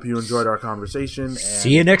 Hope you enjoyed our conversation. And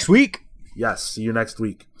See you next week. Yes, see you next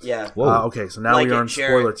week. Yeah. Okay, so now Like we are it, in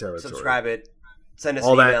share spoiler it, territory. subscribe it. Send us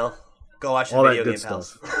All an that- email. Go watch the All that video good game,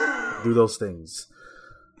 stuff. pals. Do those things.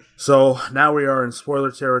 So now we are in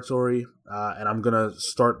spoiler territory, and I'm going to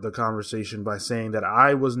start the conversation by saying that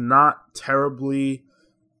I was not terribly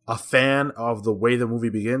a fan of the way the movie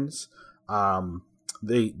begins.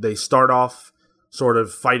 They start off sort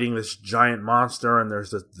of fighting this giant monster, and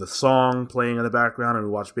there's the song playing in the background, and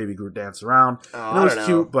we watch Baby Groot dance around. And it was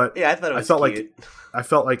cute, but yeah, I thought it was cute. I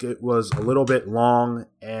felt like it was a little bit long,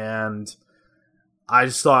 and I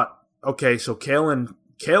just thought, okay, so Kale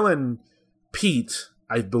and Pete,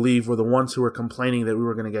 I believe, were the ones who were complaining that we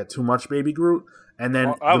were going to get too much Baby Groot, and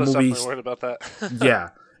then I the was movie, definitely worried about that. yeah,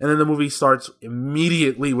 and then the movie starts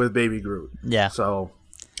immediately with Baby Groot. Yeah. So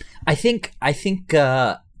I think I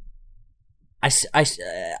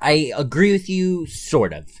agree with you,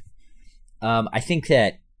 sort of. I think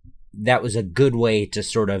that was a good way to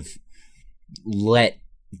sort of let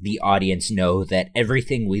the audience know that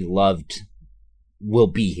everything we loved will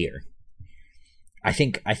be here. I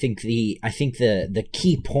think the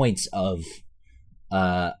key points of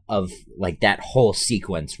like that whole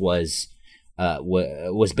sequence was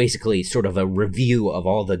basically sort of a review of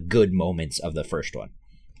all the good moments of the first one.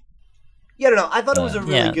 Yeah, I don't know. I thought it was a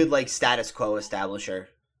really Yeah. good, like, status quo establisher.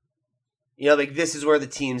 You know, like, this is where the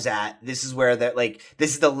team's at. This is where this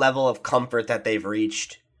is the level of comfort that they've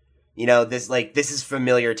reached. You know, this is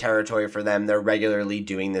familiar territory for them. They're regularly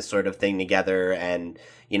doing this sort of thing together, and,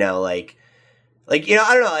 you know, I don't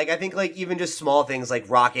know, I think, even just small things, like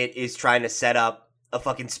Rocket is trying to set up a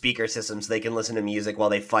fucking speaker system so they can listen to music while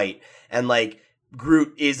they fight, and,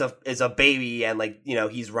 Groot is a baby, and,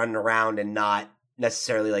 he's running around and not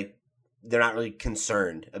necessarily, they're not really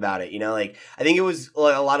concerned about it, you know? I think it was a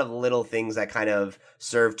lot of little things that kind of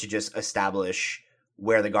serve to just establish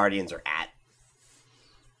where the Guardians are at.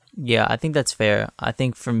 Yeah, I think that's fair. I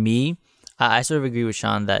think for me, I sort of agree with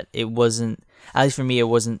Sean that it wasn't, at least for me, it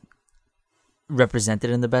wasn't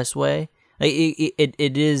represented in the best way.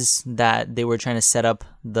 It is that they were trying to set up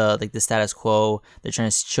the status quo. They're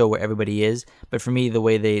trying to show where everybody is. But for me, the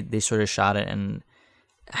way they sort of shot it and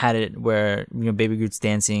had it where, you know, Baby Groot's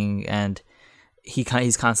dancing and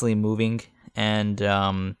he's constantly moving, and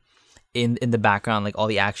in the background, all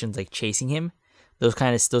the actions chasing him, those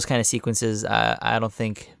kind of sequences, I don't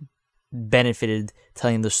think benefited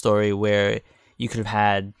telling the story where you could have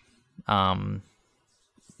had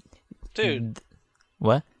Dude,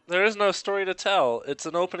 what? there is no story to tell. It's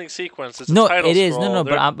an opening sequence. It's a No, title it is. scroll. No,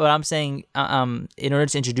 but I'm saying, in order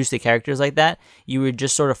to introduce the characters like that, you were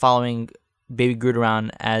just sort of following Baby Groot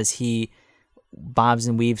around as he bobs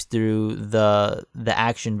and weaves through the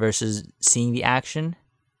action versus seeing the action.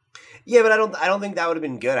 Yeah, but I don't think that would have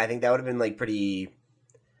been good. I think that would have been pretty.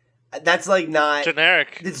 That's not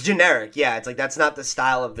generic. It's generic. Yeah, it's that's not the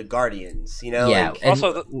style of the Guardians. You know. Yeah, and-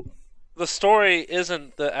 Also, the story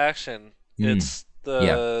isn't the action. It's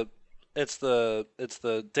the it's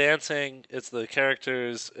the dancing. It's the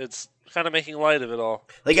characters. It's kind of making light of it all.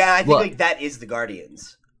 I think that is the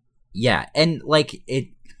Guardians. Yeah, and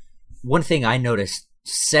one thing I noticed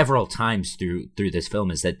several times through this film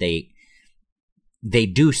is that they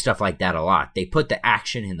do stuff like that a lot. They put the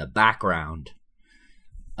action in the background,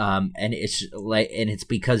 and it's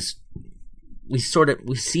because we've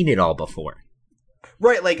seen it all before.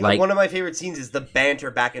 Right, one of my favorite scenes is the banter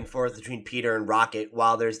back and forth between Peter and Rocket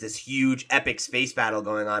while there's this huge epic space battle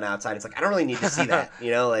going on outside. It's I don't really need to see that, you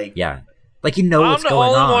know, Yeah. You know what's going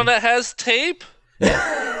I'm the on. only one that has tape.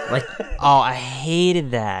 Yeah. Oh, I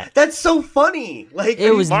hated that. That's so funny.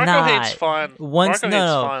 It was Marco not. hates fun. Once Marco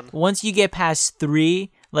hates fun. Once you get past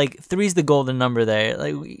 3, 3's the golden number there.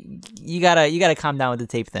 You gotta calm down with the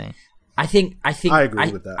tape thing. I think I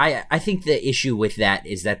agree with that. I think the issue with that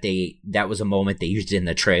is that that was a moment they used in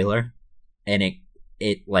the trailer, and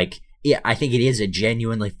it I think it is a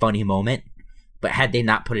genuinely funny moment. But had they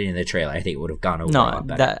not put it in the trailer, I think it would have gone over a lot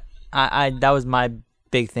better. That was my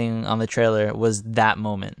big thing on the trailer was that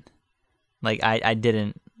moment. Like I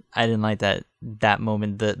didn't like that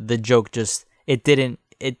moment. The joke just it didn't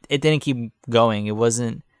keep going. It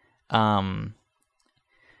wasn't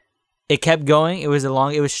it kept going. It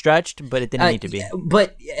was stretched, but it didn't need to be.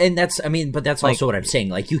 But that's also what I'm saying.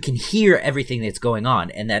 Like you can hear everything that's going on,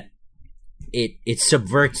 and that it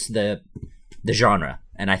subverts the genre,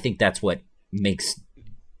 and I think that's what makes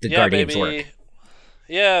the Guardians work.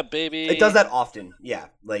 Yeah, baby. It does that often. Yeah,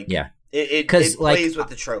 like it plays with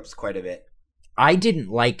the tropes quite a bit. I didn't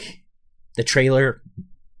like the trailer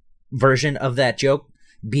version of that joke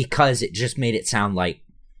because it just made it sound like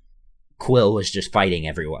Quill was just fighting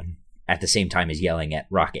everyone at the same time as yelling at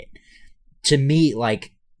Rocket. To me,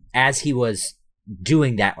 like, as he was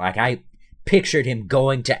doing that, like, I pictured him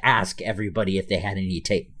going to ask everybody if they had any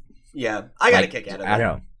tape. Yeah, I got a kick out of it. I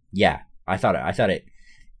don't know. Yeah, I thought it.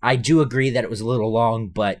 I do agree that it was a little long,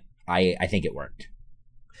 but I think it worked.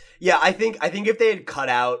 Yeah, I think if they had cut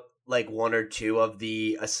out like one or two of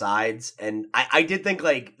the asides, and I did think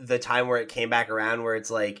like the time where it came back around where it's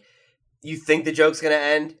like you think the joke's gonna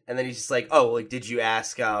end, and then he's just like, oh, like did you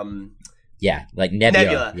ask yeah, like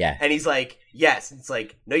Nebula. Yeah. And he's like, yes. It's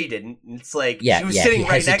like, no, you didn't. It's like, yeah, she was sitting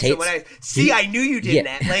right next to him. I knew you didn't.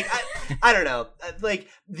 Yeah. Like, I don't know. Like,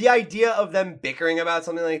 the idea of them bickering about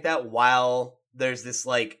something like that while there's this,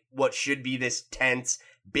 like, what should be this tense,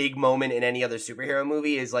 big moment in any other superhero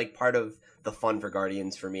movie is, like, part of the fun for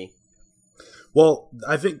Guardians for me. Well,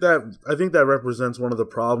 I think that represents one of the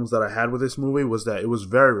problems that I had with this movie was that it was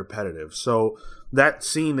very repetitive. So that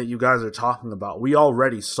scene that you guys are talking about, we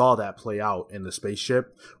already saw that play out in the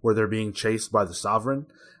spaceship where they're being chased by the Sovereign.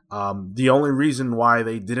 The only reason why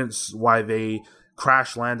they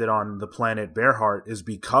crash landed on the planet Bearheart is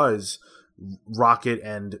because Rocket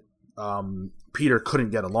and Peter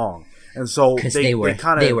couldn't get along, and so they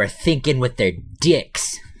were thinking with their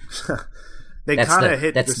dicks.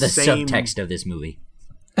 That's the same subtext of this movie.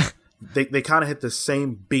 They kind of hit the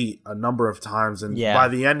same beat a number of times, and by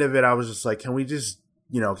the end of it, I was just like, "Can we just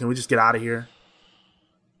get out of here?"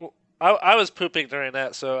 Well, I was pooping during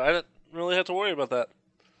that, so I didn't really have to worry about that.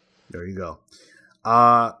 There you go.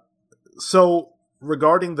 So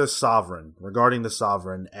regarding the Sovereign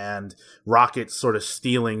and Rocket sort of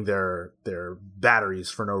stealing their batteries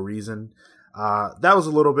for no reason, that was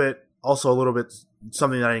a little bit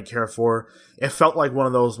something that I didn't care for. It felt like one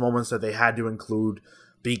of those moments that they had to include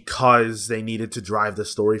because they needed to drive the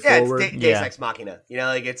story forward. It's Deus Ex Machina. You know,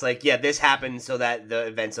 like it's like, yeah, this happened so that the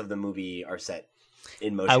events of the movie are set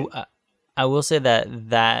in motion. I will say that in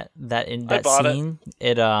that scene,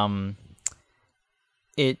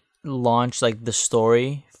 it launched like the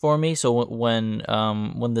story for me. So when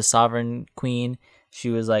the Sovereign Queen,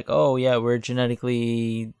 she was like, "Oh yeah, we're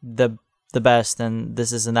genetically the best, and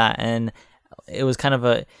this and that," and it was kind of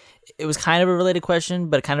a related question,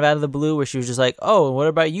 but kind of out of the blue, where she was just like, "Oh, what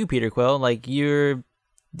about you, Peter Quill? Like your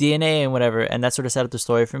DNA and whatever," and that sort of set up the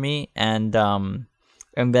story for me. And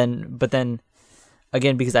then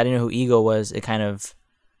again, because I didn't know who Ego was, it kind of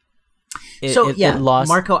it lost.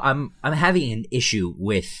 Marco, I'm having an issue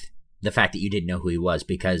with the fact that you didn't know who he was,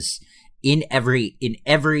 because in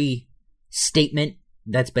every statement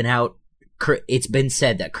that's been out, it's been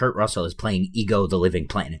said that Kurt Russell is playing Ego the Living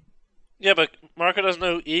Planet. Yeah, but Marco doesn't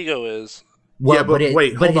know who Ego is. Well, yeah, but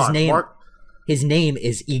his name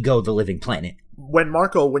is Ego the Living Planet.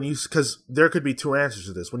 Because there could be two answers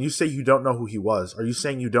to this. When you say you don't know who he was, are you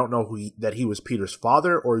saying you don't know that he was Peter's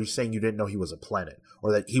father, or are you saying you didn't know he was a planet,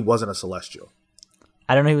 or that he wasn't a Celestial?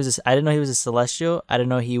 I didn't know he was a Celestial. I didn't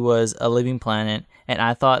know he was a living planet, and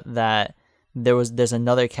I thought that there's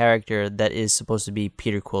another character that is supposed to be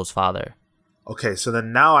Peter Quill's father. Okay, so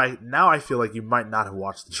then now I feel like you might not have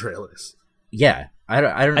watched the trailers. Yeah,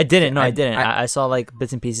 I didn't. I saw like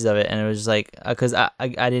bits and pieces of it, and it was just like because I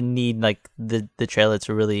didn't need like the trailer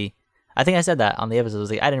to really. I think I said that on the episode. I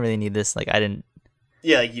was like, I didn't really need this. Like I didn't.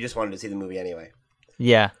 Yeah, like you just wanted to see the movie anyway.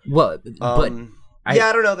 Yeah. Well, but I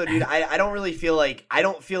don't know though, dude. I don't really feel like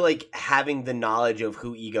having the knowledge of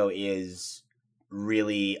who Ego is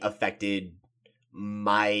really affected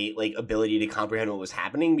my like ability to comprehend what was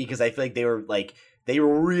happening, because I feel like they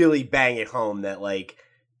were really bang it home that like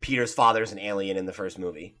Peter's father's an alien in the first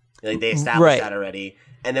movie. Like they established that already,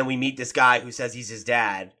 and then we meet this guy who says he's his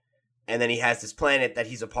dad, and then he has this planet that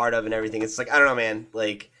he's a part of and everything. It's like I don't know, man.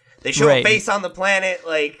 Like they show a face on the planet,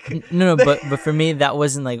 like no, but for me that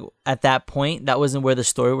wasn't like at that point that wasn't where the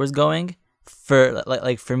story was going. For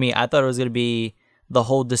like for me, I thought it was gonna be the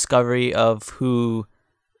whole discovery of who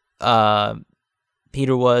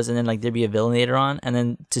Peter was, and then like there'd be a villain later on, and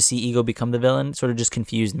then to see Ego become the villain sort of just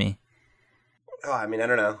confused me. Oh, I mean, I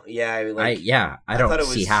don't know. Yeah, I don't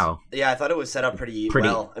see how. Yeah, I thought it was set up pretty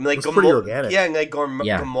well. I mean, like it's pretty organic. Yeah, and like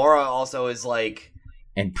Gamora also is like,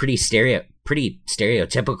 and pretty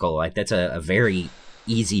stereotypical. Like that's a very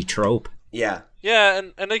easy trope. Yeah. Yeah,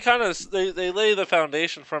 and they kind of they lay the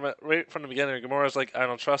foundation from it right from the beginning. Gamora's like, I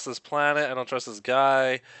don't trust this planet, I don't trust this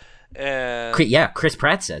guy, and Chris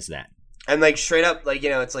Pratt says that. And like straight up, like, you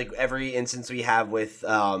know, it's like every instance we have with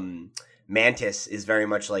Mantis is very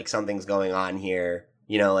much like something's going on here.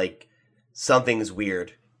 You know, like something's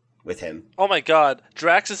weird with him. Oh my god,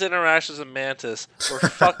 Drax's interactions with Mantis were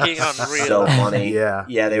fucking unreal. So funny. Yeah,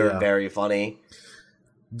 they were very funny.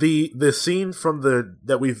 The scene from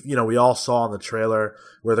that we all saw in the trailer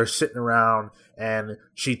where they're sitting around and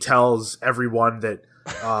she tells everyone that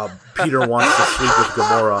Peter wants to sleep with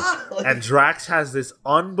Gamora, and Drax has this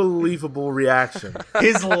unbelievable reaction.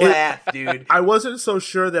 His laugh, dude. I wasn't so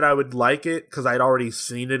sure that I would like it because I'd already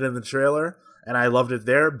seen it in the trailer and I loved it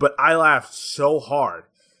there, but I laughed so hard.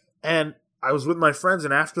 And I was with my friends,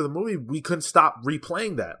 and after the movie, we couldn't stop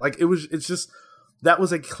replaying that. Like it's just. That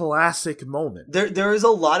was a classic moment. There is a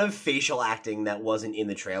lot of facial acting that wasn't in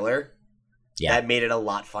the trailer. Yeah. That made it a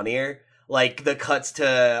lot funnier. Like the cuts to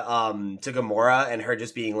Gamora and her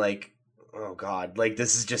just being like, oh god, like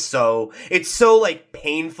this is just so, it's so like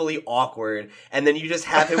painfully awkward, and then you just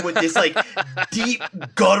have him with this like deep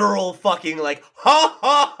guttural fucking like ha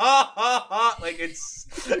ha ha ha ha, like it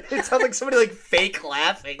sounds like somebody like fake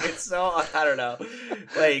laughing. It's so, I don't know,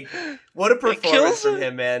 like what a performance from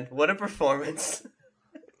him, man. What a performance.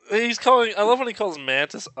 I love when he calls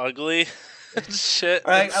Mantis ugly. Shit.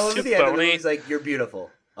 Right, I love at the end of the movie, he's like, you're beautiful.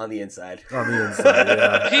 On the inside.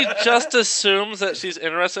 Yeah. He just assumes that she's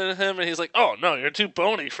interested in him, and he's like, oh, no, you're too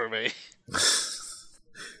bony for me.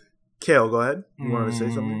 Kale, go ahead. You wanted to say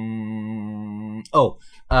something?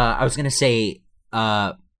 I was going to say,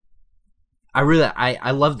 I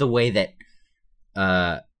love the way that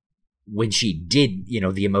when she did,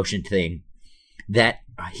 the emotion thing, that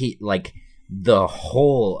he, like, the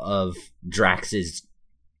whole of Drax's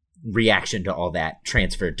reaction to all that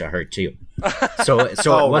transferred to her too. So it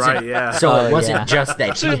wasn't. Right, yeah. So it wasn't just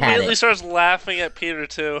that she he had immediately it. starts laughing at Peter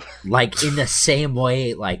too. Like in the same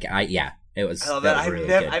way. Like it was. Oh, that was really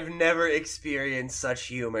good. I've never experienced such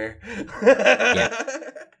humor.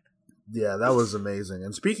 Yeah, that was amazing.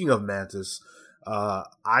 And speaking of Mantis,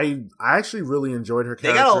 I actually really enjoyed her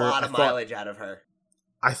character. They got a lot of mileage out of her.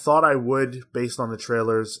 I thought I would, based on the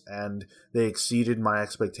trailers, and they exceeded my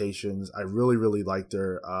expectations. I really, really liked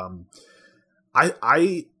her.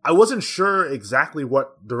 I wasn't sure exactly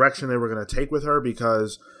what direction they were going to take with her,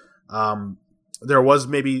 because there was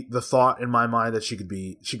maybe the thought in my mind that she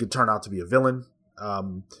could turn out to be a villain.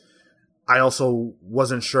 I also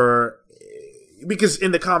wasn't sure, because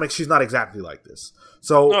in the comics she's not exactly like this.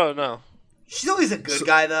 So no. She's always a good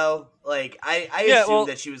guy though. Like I assumed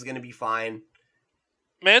that she was going to be fine.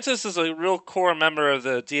 Mantis is a real core member of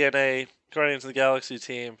the DNA Guardians of the Galaxy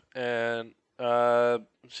team, and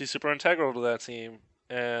she's super integral to that team.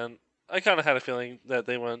 And I kind of had a feeling that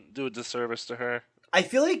they wouldn't do a disservice to her. I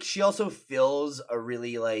feel like she also fills a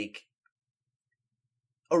really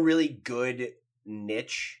good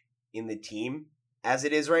niche in the team as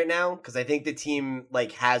it is right now, because I think the team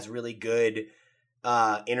has really good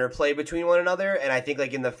interplay between one another, and I think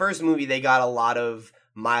in the first movie they got a lot of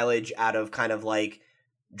mileage out of kind of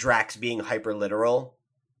Drax being hyper literal,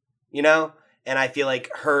 and I feel like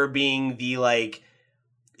her being the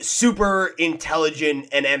super intelligent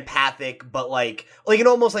and empathic, but an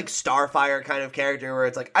almost Starfire kind of character where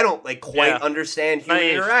it's I don't quite understand human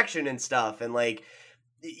interaction and stuff, and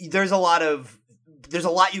there's a lot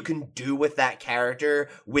you can do with that character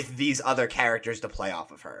with these other characters to play off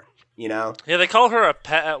of her. Yeah, they call her a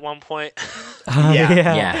pet at one point.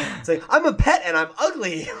 Yeah. It's I'm a pet and I'm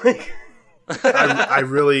ugly. I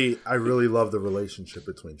really love the relationship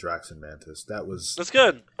between Drax and Mantis. That's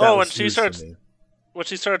good. When she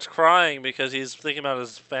starts crying because he's thinking about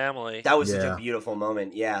his family. That was such a beautiful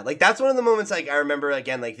moment. Yeah, that's one of the moments I remember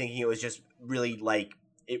again thinking it was just really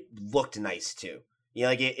it looked nice too.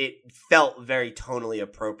 It felt very tonally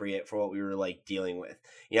appropriate for what we were dealing with.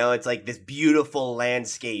 It's this beautiful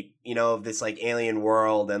landscape, of this alien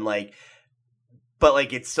world, and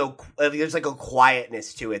but it's so there's a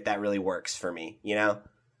quietness to it that really works for me. It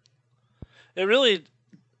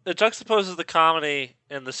juxtaposes the comedy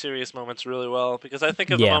and the serious moments really well, because I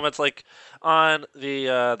think of the moments on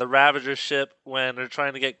the Ravager ship when they're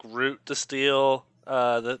trying to get Groot to steal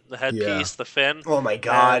the headpiece, the fin. Oh my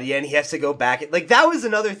god, yeah, and he has to go back. Like that was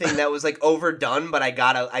another thing that was like overdone, but I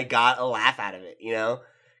got a laugh out of it, you know,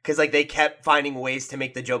 because like they kept finding ways to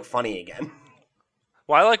make the joke funny again.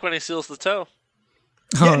 Well, I like when he seals the toe.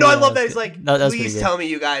 Yeah, no, I love that. He's like, No, that's please pretty good. tell me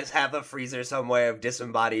you guys have a freezer somewhere of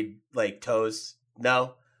disembodied like toes.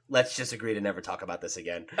 No, let's just agree to never talk about this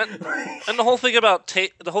again. And the whole thing about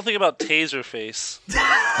Taserface.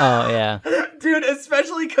 Oh yeah. Dude,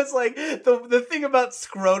 especially because like the thing about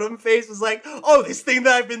Scrotum Face was like, oh, this thing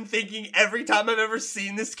that I've been thinking every time I've ever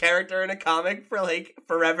seen this character in a comic for like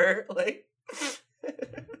forever. Like,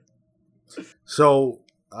 So,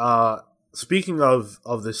 speaking of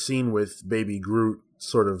the scene with Baby Groot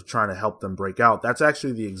sort of trying to help them break out, that's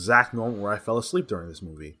actually the exact moment where I fell asleep during this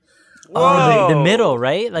movie. Oh, the Whoa. middle,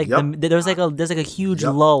 right? Like Yep. there's like a huge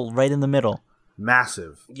Yep. lull right in the middle.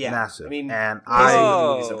 Massive, yeah, massive. I mean, and pacing of the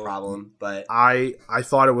Whoa. movie's a problem, but I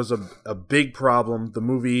thought it was a big problem. The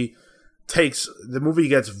movie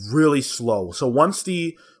gets really slow. So once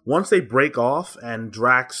they break off and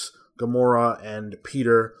Drax, Gamora, and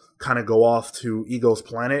Peter kind of go off to Ego's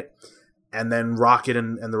planet, and then Rocket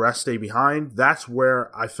and the rest stay behind, that's where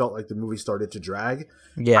I felt like the movie started to drag.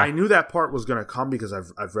 Yeah. I knew that part was going to come because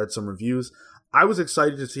I've read some reviews. I was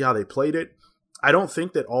excited to see how they played it. I don't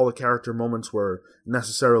think that all the character moments were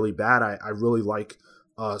necessarily bad. I really like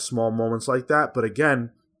small moments like that. But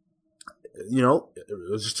again, you know, it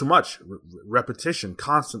was just too much. Repetition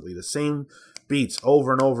constantly, the same beats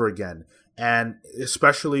over and over again. And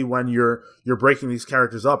especially when you're breaking these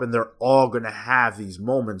characters up and they're all going to have these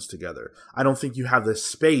moments together. I don't think you have the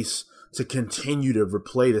space to continue to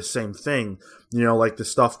replay the same thing. You know, like the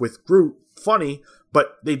stuff with Groot, funny,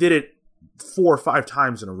 but they did it 4 or 5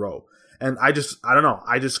 times in a row. And I don't know.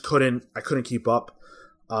 I couldn't keep up.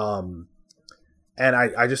 And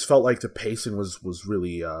I just felt like the pacing was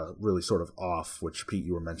really sort of off, which Pete,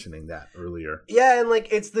 you were mentioning that earlier. yeah, and like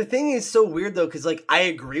it's the thing is so weird though, because like I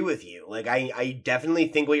agree with you. Like I definitely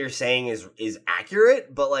think what you're saying is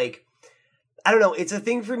accurate, but like I don't know. It's a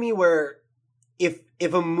thing for me where if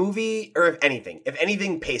a movie or if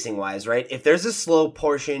anything pacing wise, right? If there's a slow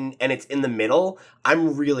portion and it's in the middle,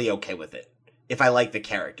 I'm really okay with it if I like the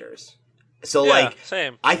characters. So Yeah, like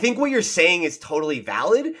same. I think what you're saying is totally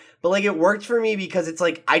valid, but like it worked for me because it's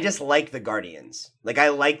like I just like the Guardians. Like I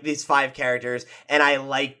like these 5 characters and I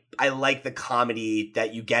like the comedy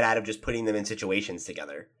that you get out of just putting them in situations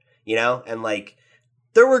together. You know? And like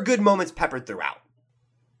there were good moments peppered throughout.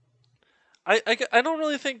 I don't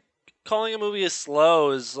really think calling a movie as slow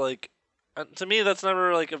is like, to me that's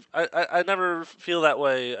never like I never feel that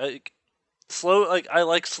way. Slow, like I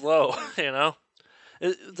like slow, you know.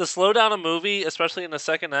 To slow down a movie, especially in the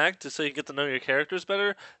second act, so you get to know your characters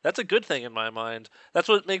better, that's a good thing in my mind. That's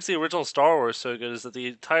what makes the original Star Wars so good, is that the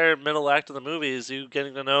entire middle act of the movie is you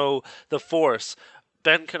getting to know the Force,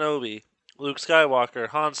 Ben Kenobi, Luke Skywalker,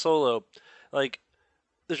 Han Solo. Like,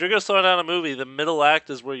 if you're going to slow down a movie, the middle act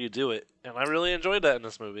is where you do it. And I really enjoyed that in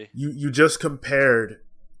this movie. You just compared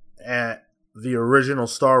the original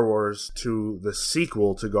Star Wars to the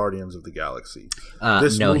sequel to Guardians of the Galaxy.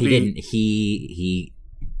 This No, movie- he didn't. He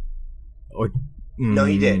No,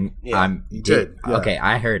 he did. Yeah. He did, yeah. Okay,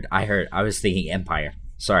 I heard. I was thinking Empire.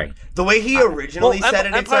 Sorry. The way he originally Well, said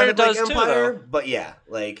it Empire sounded like does too, Empire, though. but yeah,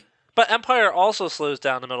 like But Empire also slows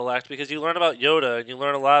down the middle act because you learn about Yoda and you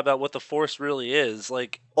learn a lot about what the Force really is.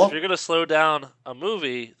 Like, Oh. if you're going to slow down a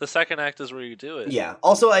movie, the second act is where you do it. yeah.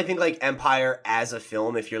 Also, I think like Empire as a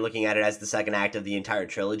film, if you're looking at it as the second act of the entire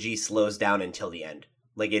trilogy, slows down until the end.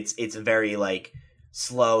 Like it's very like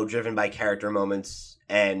slow, driven by character moments,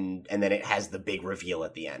 and then it has the big reveal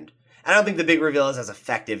at the end. I don't think the big reveal is as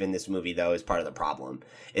effective in this movie though, is part of the problem.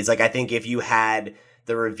 It's like I think if you had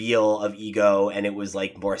the reveal of Ego and it was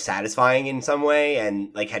like more satisfying in some way and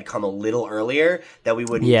like had come a little earlier, that we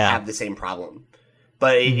wouldn't Yeah. have the same problem.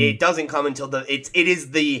 But it doesn't come until it is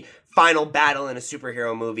the final battle in a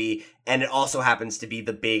superhero movie, and it also happens to be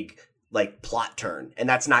the big like plot turn, and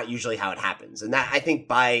that's not usually how it happens. And that I think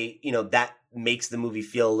that makes the movie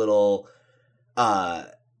feel a little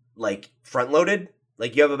like front loaded.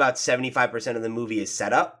 Like you have about 75% of the movie is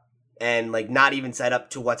set up, and like not even set up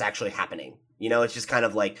to what's actually happening. You know, it's just kind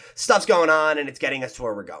of like stuff's going on and it's getting us to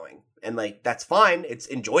where we're going. And like, that's fine. It's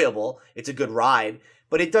enjoyable. It's a good ride,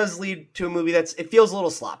 but it does lead to a movie it feels a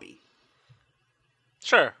little sloppy.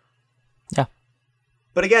 Sure. Yeah.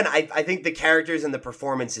 But again, I think the characters and the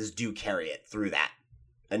performances do carry it through that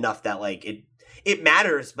enough that like it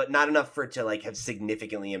matters, but not enough for it to like have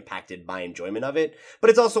significantly impacted my enjoyment of it. But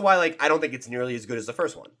it's also why like, I don't think it's nearly as good as the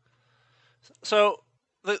first one. So,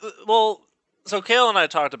 so Kale and I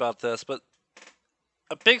talked about this, but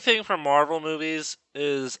a big thing for Marvel movies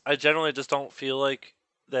is I generally just don't feel like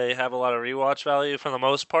they have a lot of rewatch value for the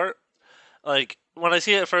most part. Like when I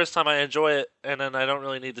see it first time, I enjoy it, and then I don't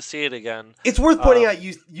really need to see it again. It's worth pointing out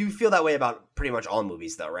you feel that way about pretty much all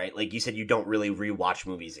movies, though, right? Like you said, you don't really rewatch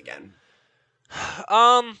movies again.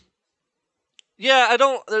 Yeah, I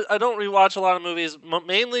don't rewatch a lot of movies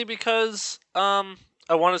mainly because I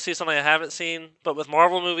want to see something I haven't seen. But with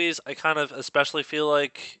Marvel movies, I kind of especially feel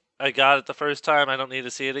like I got it the first time. I don't need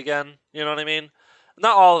to see it again. You know what I mean?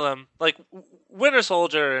 Not all of them. Like Winter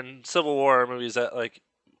Soldier and Civil War are movies that like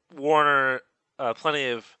Warner plenty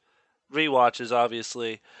of rewatches,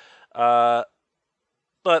 obviously. But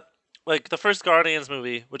like the first Guardians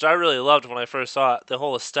movie, which I really loved when I first saw it, the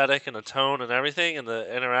whole aesthetic and the tone and everything and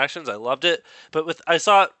the interactions, I loved it. But I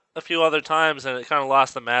saw it a few other times and it kind of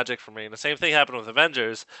lost the magic for me. And the same thing happened with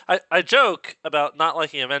Avengers. I joke about not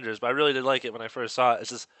liking Avengers, but I really did like it when I first saw it. It's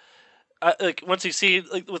just like once you see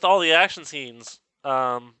like with all the action scenes,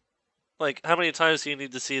 like how many times do you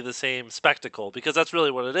need to see the same spectacle? Because that's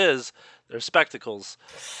really what it is. They're spectacles.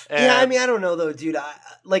 And Yeah, I mean, I don't know though, dude.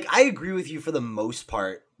 I agree with you for the most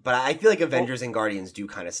part, but I feel like Avengers and Guardians do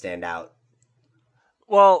kind of stand out.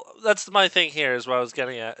 Well, that's my thing here is what I was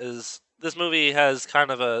getting at is this movie has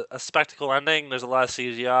kind of a spectacle ending. There's a lot of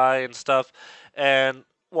CGI and stuff. And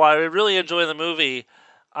while I really enjoy the movie,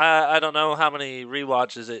 I don't know how many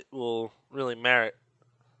rewatches it will really merit.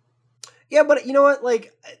 Yeah, but you know what?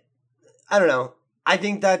 Like, I don't know. I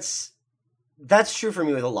think that's true for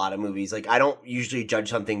me with a lot of movies. Like, I don't usually judge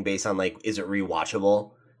something based on, like, is it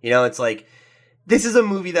rewatchable? You know, it's like, this is a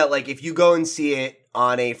movie that, like, if you go and see it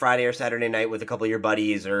on a Friday or Saturday night with a couple of your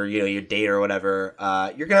buddies or, you know, your date or whatever,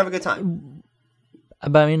 you're going to have a good time.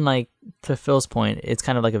 But I mean, like, to Phil's point, it's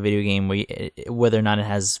kind of like a video game where whether or not it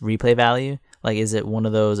has replay value. Like, is it one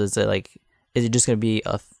of those, is it just going to be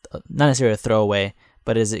not necessarily a throwaway,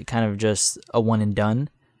 but is it kind of just a one and done?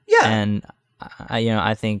 Yeah. And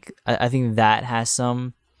I think that has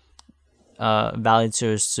some value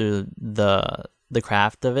to the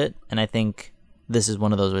craft of it, and I think this is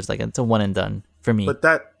one of those where it's like it's a one and done for me. But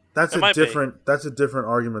that's a different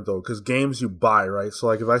argument though, because games you buy, right? So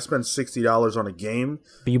like if I spend $60 on a game,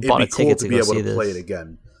 but you bought a ticket to be go able see to play this. it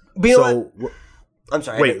again. But you know what? I'm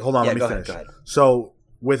sorry. Wait, hold on. Yeah, let me finish. Go ahead. So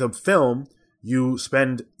with a film, you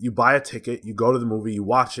buy a ticket, you go to the movie, you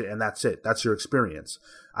watch it, and that's it. That's your experience.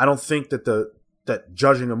 I don't think that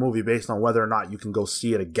judging a movie based on whether or not you can go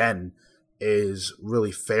see it again is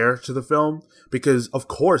really fair to the film, because of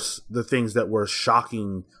course the things that were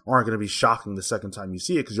shocking aren't going to be shocking the second time you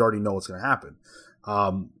see it because you already know what's going to happen.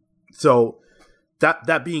 So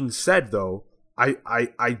that being said, though,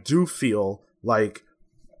 I do feel like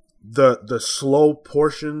the slow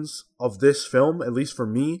portions of this film, at least for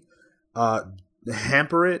me,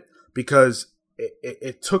 hamper it because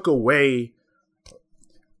it took away.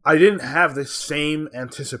 I didn't have the same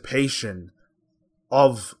anticipation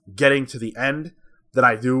of getting to the end that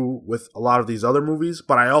I do with a lot of these other movies,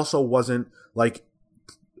 but I also wasn't like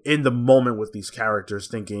in the moment with these characters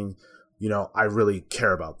thinking, you know, I really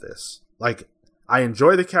care about this. Like, I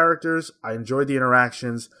enjoy the characters, I enjoy the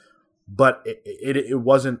interactions, but I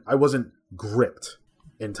wasn't gripped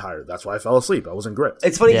entirely. That's why I fell asleep. I wasn't gripped.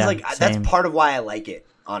 It's funny Yeah, because same. that's part of why I like it,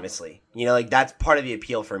 honestly. You know, like that's part of the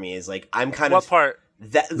appeal for me is like I'm kind What of part?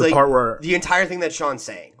 The part where the entire thing that Sean's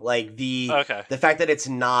saying, like the Okay. fact that it's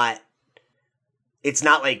not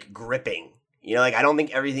like gripping. You know, like I don't think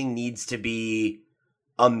everything needs to be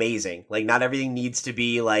amazing. Like not everything needs to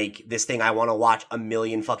be like this thing I want to watch a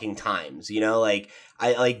million fucking times. You know, like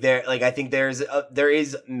I think there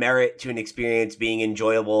is merit to an experience being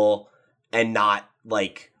enjoyable and not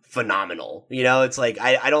like phenomenal. You know, it's like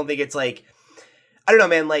I don't think it's like I don't know,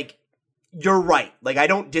 man. Like you're right. Like I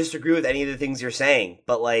don't disagree with any of the things you're saying,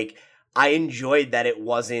 but like I enjoyed that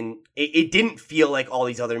it didn't feel like all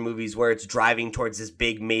these other movies where it's driving towards this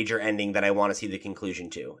big major ending that I want to see the conclusion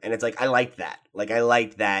to. And it's like I liked that. Like I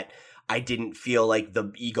liked that I didn't feel like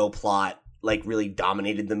the ego plot like really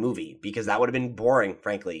dominated the movie because that would have been boring,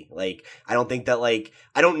 frankly. Like I don't think that like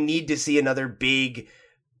I don't need to see another big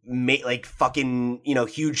like fucking, you know,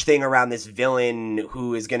 huge thing around this villain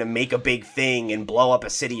who is gonna make a big thing and blow up a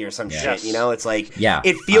city or some shit. You know, it's like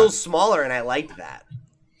it feels smaller, and I liked that.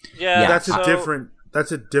 Yeah, that's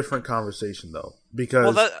a different conversation though,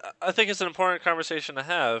 because I think it's an important conversation to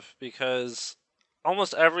have because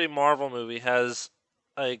almost every Marvel movie has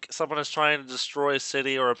like someone is trying to destroy a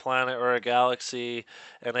city or a planet or a galaxy,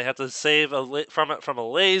 and they have to save from a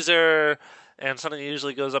laser, and something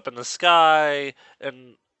usually goes up in the sky,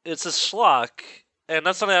 and it's a schlock. And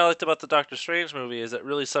that's something I liked about the Doctor Strange movie is it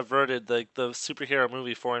really subverted the superhero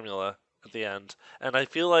movie formula. at the end, and I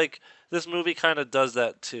feel like this movie kind of does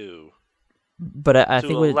that too, But I to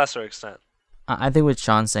think a with lesser extent. I think what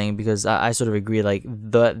Sean's saying, because I sort of agree, like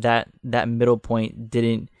that middle point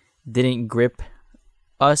didn't grip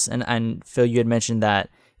us, and Phil, you had mentioned that,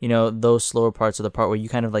 you know, those slower parts are the part where you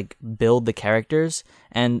kind of like build the characters,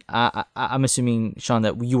 and I'm assuming, Sean,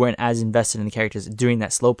 that you weren't as invested in the characters during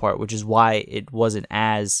that slow part, which is why it wasn't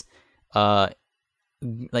as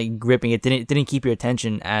like gripping. It didn't keep your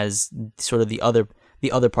attention as sort of the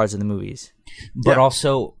other parts of the movies. But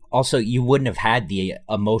also you wouldn't have had the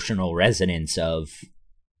emotional resonance of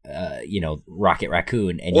Rocket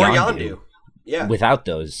Raccoon and Or Yondu, Yondu. Yeah. without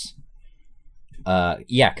those.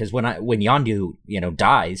 Because when Yondu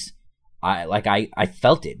dies, I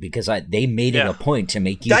felt it, because they made it a point to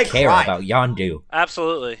make you I care cried. about Yondu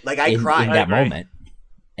Absolutely. Like, I in cried. that agree. moment,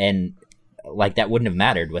 and like that wouldn't have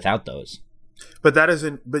mattered without those. But that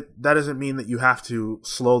doesn't mean that you have to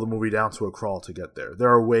slow the movie down to a crawl to get there. There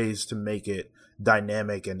are ways to make it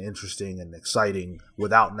dynamic and interesting and exciting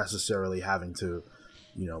without necessarily having to,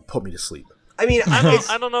 put me to sleep. I mean,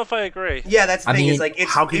 I don't know if I agree. yeah, that's the I thing. mean, Is like,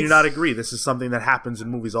 How can you not agree? This is something that happens in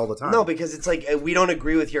movies all the time. No, because it's like we don't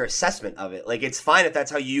agree with your assessment of it. Like, it's fine if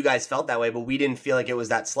that's how you guys felt that way, but we didn't feel like it was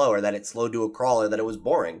that slow, or that it slowed to a crawl, or that it was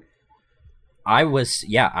boring. I was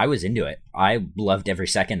into it. I loved every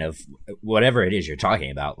second of whatever it is you're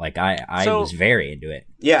talking about. Like I So- was very into it.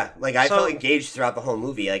 Yeah, like I So- felt engaged throughout the whole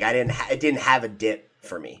movie. Like it didn't have a dip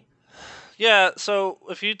for me. Yeah, so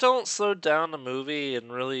if you don't slow down the movie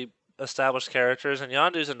and really establish characters, and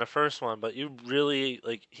Yondu's in the first one, but you really,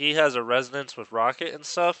 like, he has a resonance with Rocket and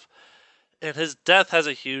stuff, and his death has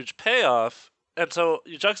a huge payoff. And so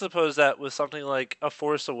you juxtapose that with something like A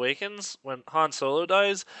Force Awakens, when Han Solo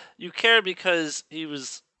dies, you care because he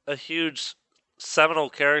was a huge seminal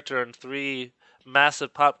character in 3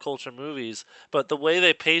 massive pop culture movies, but the way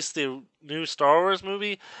they pace the new Star Wars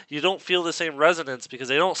movie, you don't feel the same resonance because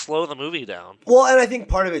they don't slow the movie down. Well, and I think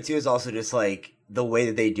part of it too is also just like the way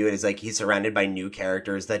that they do it is like he's surrounded by new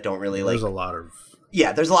characters that don't really like. There's a lot of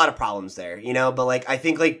Yeah, there's a lot of problems there, but like I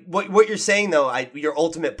think like what you're saying though, your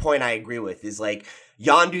ultimate point I agree with is like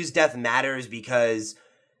Yondu's death matters because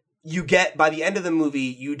you get, by the end of the movie,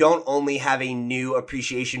 you don't only have a new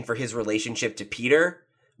appreciation for his relationship to Peter,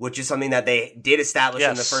 which is something that they did establish in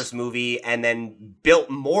the Yes. first movie and then built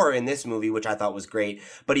more in this movie, which I thought was great.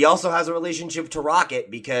 But he also has a relationship to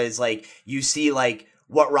Rocket because like you see like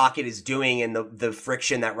what Rocket is doing and the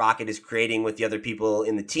friction that Rocket is creating with the other people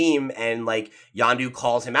in the team, and like Yondu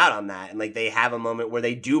calls him out on that, and like they have a moment where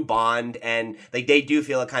they do bond and like they do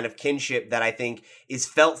feel a kind of kinship that I think is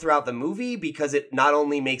felt throughout the movie, because it not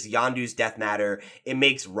only makes Yondu's death matter, it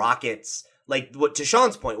makes Rocket's, like what to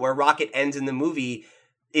Sean's point, where Rocket ends in the movie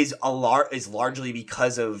is largely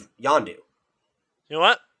because of Yondu. You know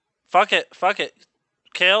what? Fuck it.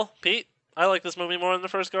 Kale, Pete, I like this movie more than the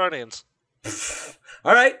first Guardians.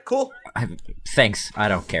 All right, cool. Thanks. I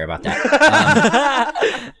don't care about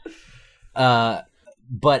that.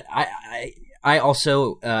 But I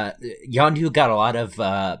also Yondu got a lot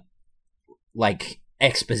of like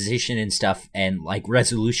exposition and stuff, and like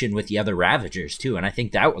resolution with the other Ravagers too, and I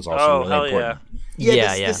think that was also really hell important.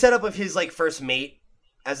 yeah. Yeah. The setup of his like first mate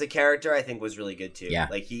as a character, I think, was really good too. Yeah.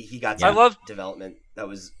 Like he got I some love- development that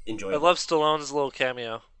was I enjoyable. love Stallone's little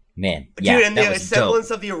cameo. Man, Dude, yeah, and that the was semblance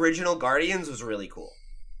dope. of the original Guardians was really cool.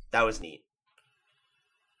 That was neat.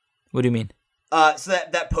 What do you mean? So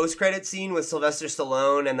that post-credit scene with Sylvester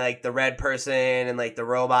Stallone and like the red person and like the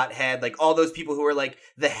robot head, like all those people who were like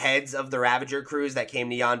the heads of the Ravager crews that came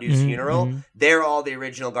to Yondu's Mhm, funeral, mhm. they're all the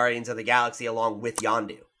original Guardians of the Galaxy along with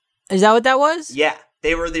Yondu. Is that what that was? Yeah,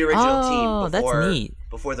 they were the original Oh, team that's before neat.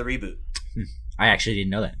 before the reboot. I actually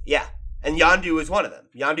didn't know that. Yeah, and Yondu was one of them.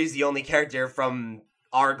 Yondu's the only character from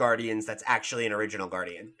our Guardians that's actually an original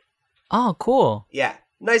Guardian. Oh, cool. Yeah,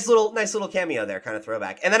 nice little cameo there, kind of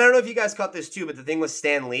throwback. And then I don't know if you guys caught this too, but the thing with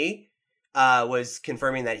Stan Lee was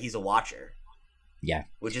confirming that he's a Watcher. Yeah.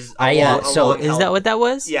 Which is So is that what that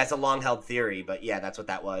was? Yeah, it's a long held theory, but yeah, that's what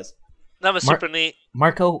that was. That was super neat.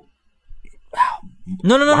 Marco,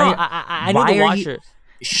 No. Why- I knew why the are Watcher.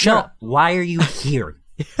 shut up. Why are you here?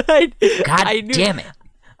 God God damn it.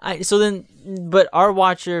 But our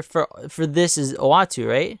Watcher for this is Uatu,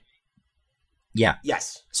 right? Yeah.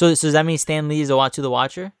 Yes, So does that mean Stan Lee is Uatu the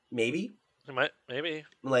Watcher? maybe. Maybe.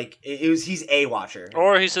 Like he's a Watcher.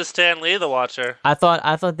 Or he's just Stan Lee, the Watcher. I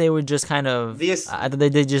thought they would just kind of. I thought they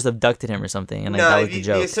just abducted him or something, and like, that was the the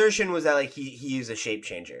joke. assertion was that like he is a shape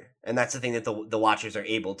changer, and that's the thing that the Watchers are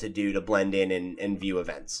able to do to blend in and view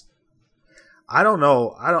events. I don't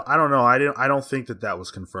know. I don't know. I don't think that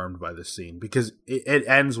was confirmed by this scene, because it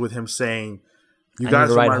ends with him saying You I guys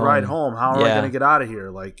need a are ride my ride home. home. How am I Yeah. going to get out of here?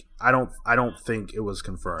 Like, I don't think it was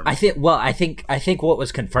confirmed. I think what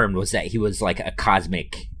was confirmed was that he was like a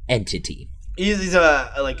cosmic entity. He's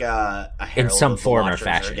a herald In some of the form or Watchers,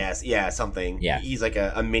 fashion. I guess. Yeah, something. Yeah. He's like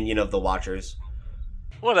a minion of the Watchers.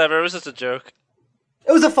 Whatever, it was just a joke.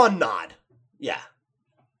 It was a fun nod. Yeah.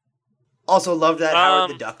 Also loved that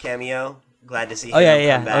Howard the Duck cameo. Glad to see him Oh,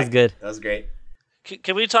 yeah, come that was back. good. That was great.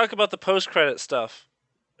 Can we talk about the post-credit stuff?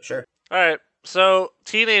 Sure. All right, so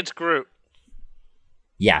teenage Groot.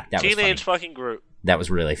 Yeah, that was funny. Teenage fucking Groot. That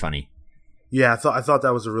was really funny. Yeah, I thought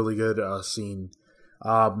that was a really good scene.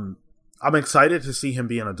 I'm excited to see him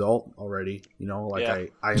be an adult already. You know, like Yeah.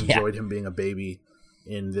 I enjoyed him being a baby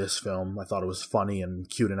in this film. I thought it was funny and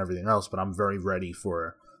cute and everything else, but I'm very ready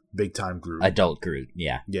for big time Groot. Adult Groot,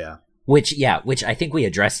 yeah. Yeah. Which I think we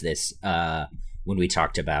addressed this when we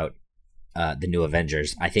talked about the new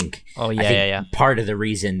Avengers. I think part of the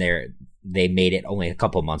reason they made it only a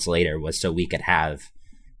couple months later was so we could have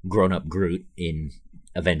grown up Groot in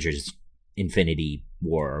Avengers Infinity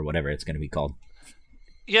War or whatever it's going to be called.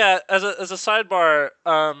 Yeah, as a sidebar,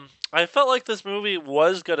 I felt like this movie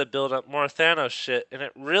was gonna build up more Thanos shit, and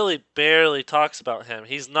it really barely talks about him.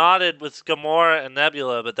 He's nodded with Gamora and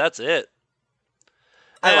Nebula, but that's it.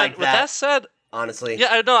 I And like with that said, honestly. yeah,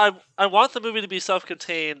 I know I want the movie to be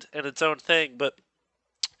self-contained and its own thing, but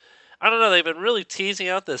I don't know. They've been really teasing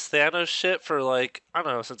out this Thanos shit for like I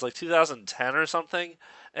don't know since like 2010 or something,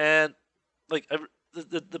 and like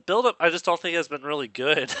the build-up, I just don't think has been really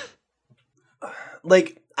good.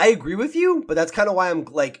 Like, I agree with you, but that's kind of why I'm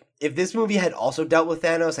like, if this movie had also dealt with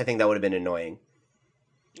Thanos, I think that would have been annoying.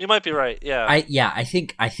 You might be right. Yeah. I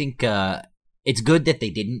think it's good that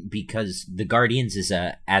they didn't, because the Guardians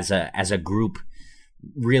as a group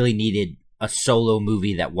really needed a solo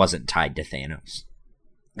movie that wasn't tied to Thanos.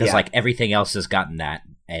 Because Yeah. like everything else has gotten that,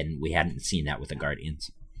 and we hadn't seen that with the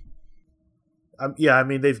Guardians. Yeah, I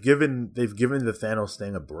mean they've given the Thanos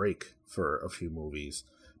thing a break for a few movies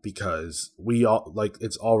because we all like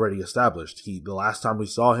it's already established. The last time we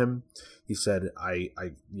saw him, he said, "I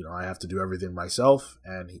have to do everything myself,"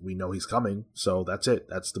 and we know he's coming. So that's it.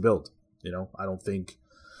 That's the build. You know, I don't think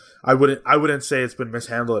I wouldn't say it's been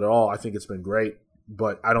mishandled at all. I think it's been great,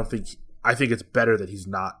 but I think it's better that he's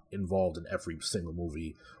not involved in every single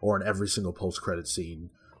movie or in every single post-credit scene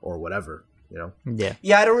or whatever. You know? Yeah.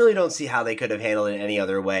 Yeah, I don't see how they could have handled it any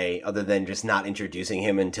other way other than just not introducing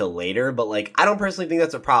him until later. But, like, I don't personally think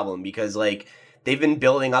that's a problem because, like, they've been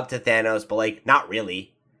building up to Thanos, but, like, not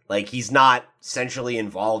really. Like, he's not centrally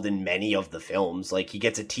involved in many of the films. Like, he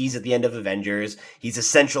gets a tease at the end of Avengers. He's a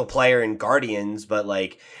central player in Guardians, but,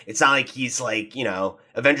 like, it's not like he's, like, you know,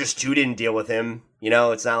 Avengers 2 didn't deal with him. You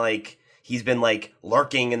know, it's not like he's been, like,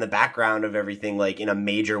 lurking in the background of everything, like, in a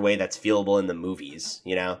major way that's feelable in the movies,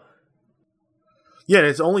 you know? Yeah,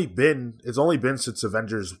 it's only been since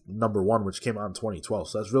Avengers #1, which came out in 2012.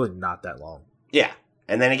 So that's really not that long. Yeah.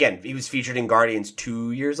 And then again, he was featured in Guardians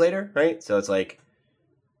 2 years later, right? So it's like,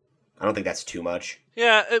 I don't think that's too much.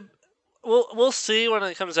 Yeah, we'll see when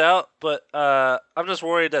it comes out, but I'm just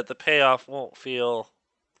worried that the payoff won't feel,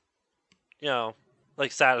 you know,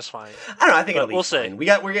 like satisfying. I don't know. I think But it'll be we'll fine.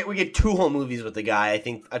 see. We get 2 whole movies with the guy. I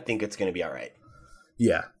think it's going to be all right.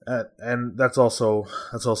 Yeah, and that's also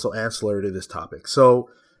ancillary to this topic. So,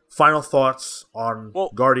 final thoughts on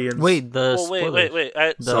Guardians. Wait, the Well, spoilers. wait.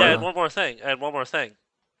 I had one more thing.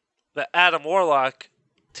 The Adam Warlock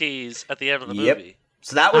tease at the end of the Yep. movie.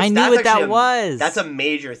 So that was. I knew that's what that actually was. That's a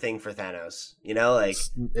major thing for Thanos. You know, like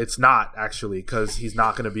It's not actually because he's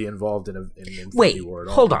not going to be involved in Infinity Wait, War at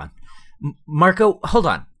all. hold on. Marco, hold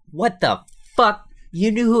on. What the fuck? You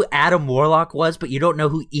knew who Adam Warlock was, but you don't know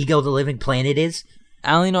who Ego the Living Planet is?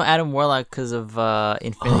 I only know Adam Warlock because of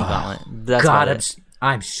Infinity Gauntlet. That's God, about it.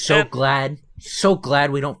 I'm so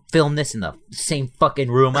glad we don't film this in the same fucking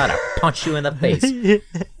room. I'd have punched you in the face.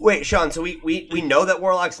 wait, Sean. So we know that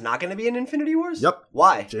Warlock's not going to be in Infinity Wars. Yep.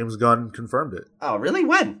 Why? James Gunn confirmed it. Oh, really?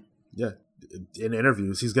 When? Yeah, in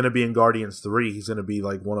interviews, he's going to be in Guardians 3. He's going to be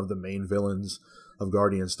like one of the main villains of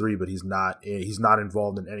Guardians 3, but he's not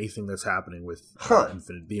involved in anything that's happening with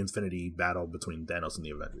the Infinity battle between Thanos and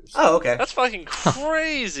the Avengers. Oh, okay. That's fucking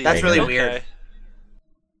crazy. That's really Okay. weird.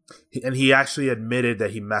 And he actually admitted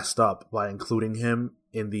that he messed up by including him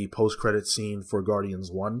in the post-credit scene for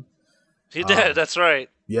Guardians 1. He did. That's right.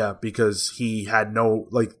 Yeah, because he had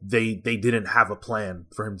they didn't have a plan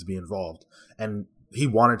for him to be involved. And he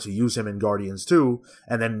wanted to use him in Guardians 2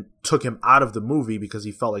 and then took him out of the movie because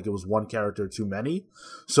he felt like it was one character too many.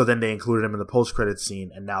 So then they included him in the post-credit scene,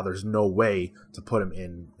 and now there's no way to put him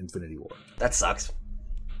in Infinity War. That sucks.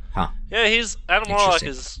 Huh. Yeah, Adam Warlock Interesting.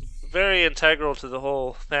 is very integral to the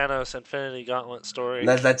whole Thanos Infinity Gauntlet story.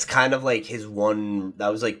 That's kind of like his one. That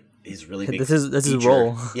was like his really big. This is his feature.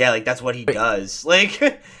 role. Yeah, like that's what he does. Like,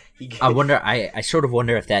 I wonder. I sort of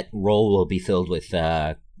wonder if that role will be filled with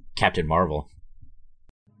Captain Marvel.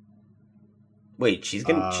 Wait, she's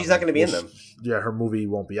not gonna be in them. Yeah, her movie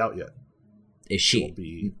won't be out yet. Is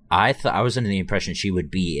she? I was under the impression she would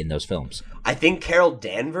be in those films. I think Carol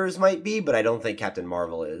Danvers might be, but I don't think Captain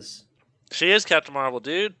Marvel is. She is Captain Marvel,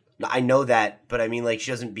 dude. I know that, but I mean, like,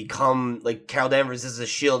 she doesn't become like Carol Danvers is a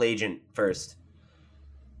Shield agent first.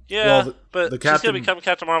 Yeah, Well, but the she's gonna become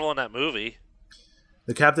Captain Marvel in that movie.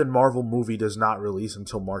 The Captain Marvel movie does not release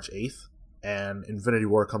until March 8th, and Infinity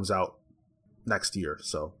War comes out next year.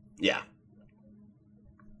 So Yeah.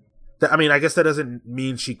 I mean, I guess that doesn't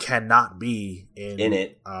mean she cannot be in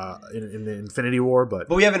it in the Infinity War, but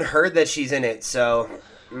we haven't heard that she's in it, so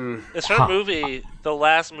Is her movie the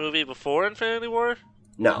last movie before Infinity War?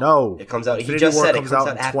 no, it comes out. Infinity He just War said it comes comes out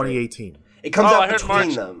out in after. 2018. It comes I out heard between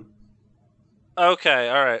March. them. Okay,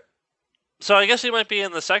 all right. So I guess he might be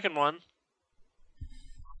in the second one.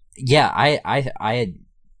 Yeah, I had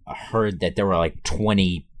heard that there were like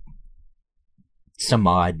 20 some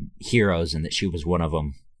odd heroes, and that she was one of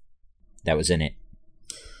them that was in it.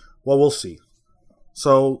 Well, we'll see.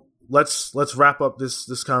 So let's wrap up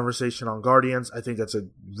this conversation on Guardians. I think that's a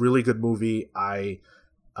really good movie.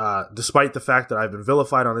 Despite the fact that I've been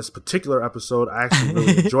vilified on this particular episode, I actually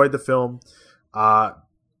really enjoyed the film. I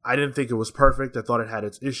didn't think it was perfect. I thought it had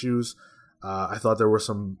its issues. I thought there were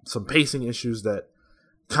some pacing issues that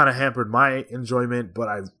kind of hampered my enjoyment, but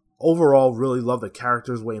I overall really loved the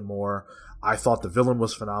characters way more. I thought the villain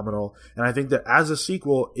was phenomenal, and I think that as a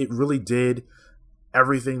sequel, it really did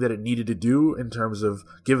everything that it needed to do in terms of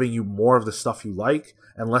giving you more of the stuff you like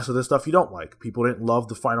and less of the stuff you don't like. People didn't love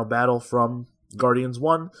the final battle from Guardians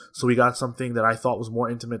 1, so we got something that I thought was more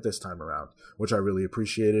intimate this time around, which I really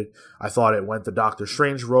appreciated. I thought it went the Doctor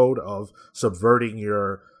Strange road of subverting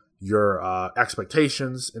your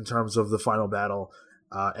expectations in terms of the final battle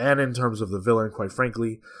and in terms of the villain, quite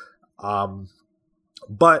frankly.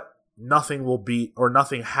 But nothing will beat, or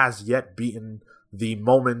nothing has yet beaten, the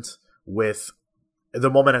moment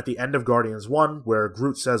at the end of Guardians 1 where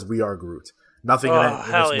Groot says, "We are Groot." Nothing in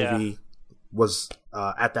this movie was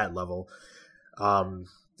at that level.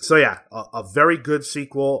 So yeah, a very good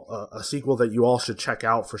sequel, a sequel that you all should check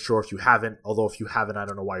out for sure if you haven't. Although if you haven't, I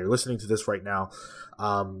don't know why you're listening to this right now.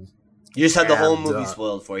 You just had the whole movie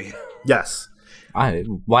spoiled for you. Yes.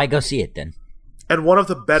 Why go see it then? And one of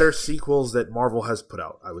the better sequels that Marvel has put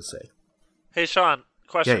out, I would say. Hey, Sean,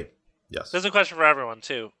 question. Hey, yes. There's a question for everyone,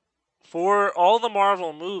 too. For all the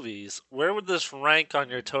Marvel movies, where would this rank on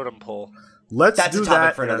your totem pole? Let's do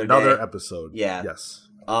that for in another day. episode. Yeah. Yes.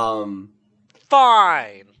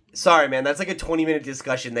 Fine. Sorry, man. That's like a 20-minute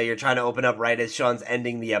discussion that you're trying to open up right as Sean's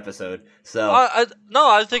ending the episode. So No,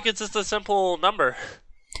 I think it's just a simple number.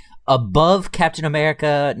 Above Captain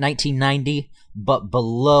America 1990, but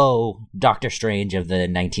below Doctor Strange of the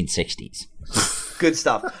 1960s. Good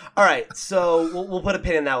stuff. All right, so we'll put a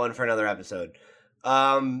pin in that one for another episode. Yeah,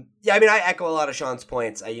 I mean, I echo a lot of Sean's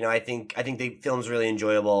points. I think the film's really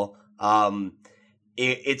enjoyable.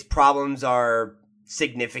 Its problems are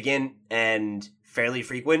significant and fairly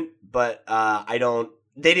frequent, but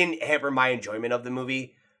they didn't hamper my enjoyment of the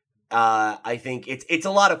movie. I think it's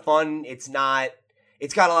a lot of fun. It's got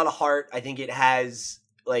a lot of heart. I think it has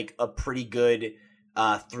like a pretty good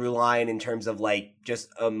through line in terms of like just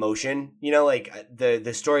emotion. Like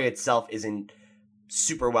the story itself isn't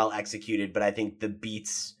super well executed, but I think the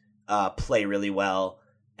beats play really well.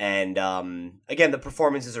 And again, the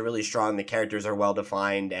performances are really strong. The characters are well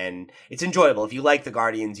defined, and it's enjoyable. If you like the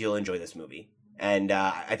Guardians, you'll enjoy this movie. And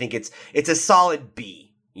I think it's a solid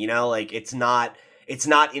B. Like it's not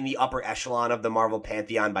in the upper echelon of the Marvel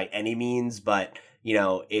pantheon by any means, but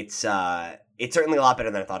it's certainly a lot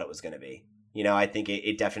better than I thought it was going to be. I think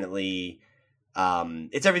it definitely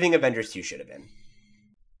it's everything Avengers 2 should have been.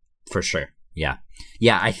 For sure. Yeah.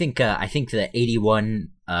 I think the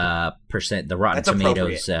 81% the Rotten That's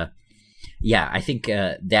Tomatoes. I think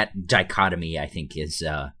that dichotomy I think is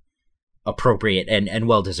appropriate and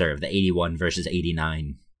well deserved. The 81 versus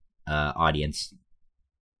 89 audience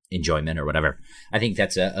enjoyment or whatever. I think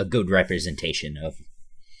that's a good representation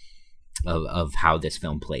of how this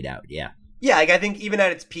film played out. Yeah. Yeah, like I think even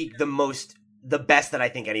at its peak, the best that I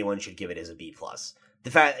think anyone should give it is a B+.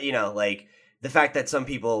 The fact, the fact that some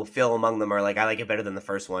people, Phil among them, are like, I like it better than the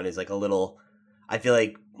first one is like a little, I feel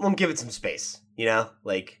like, well, give it some space,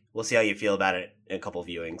 Like, we'll see how you feel about it in a couple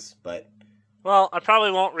viewings, but. Well, I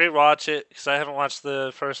probably won't rewatch it because I haven't watched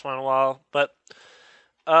the first one in a while, but,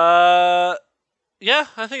 Yeah,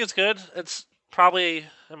 I think it's good. It's probably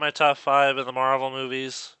in my top 5 of the Marvel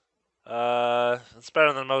movies. It's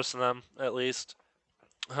better than most of them, at least.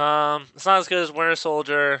 It's not as good as Winter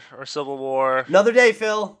Soldier or Civil War, Another day,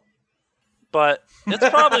 Phil. but it's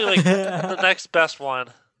probably like the next best one.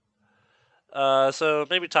 So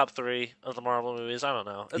maybe top 3 of the Marvel movies. I don't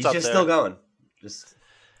know. It's He's up just there. still going. Just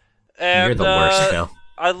And, You're the worst, Phil.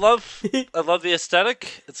 I love the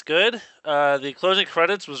aesthetic. It's good. The closing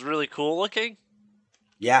credits was really cool looking.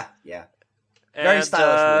 yeah. Very And,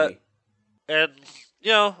 stylish movie. And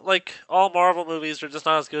you know, like all Marvel movies are just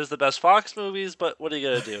not as good as the best Fox movies. But what are you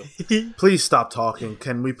gonna do? Please stop talking.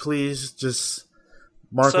 Can we please just...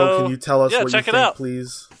 Marco, So, can you tell us yeah, what you check it think, out.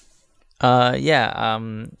 please? I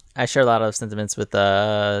share a lot of sentiments with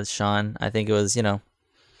Sean. I think it was, it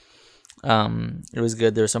was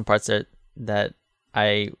good. There were some parts that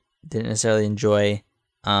I didn't necessarily enjoy,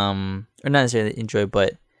 or not necessarily enjoy,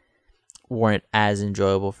 but weren't as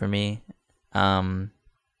enjoyable for me.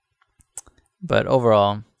 But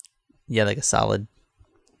overall, yeah, like a solid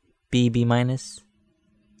B minus.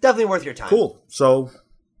 Definitely worth your time. Cool. So,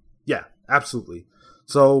 yeah, absolutely.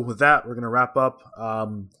 So, with that, we're going to wrap up.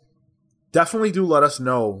 Definitely do let us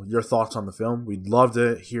know your thoughts on the film. We'd love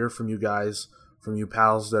to hear from you guys, from you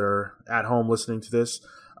pals that are at home listening to this.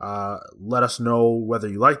 Let us know whether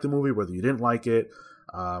you liked the movie, whether you didn't like it.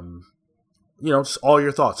 Just all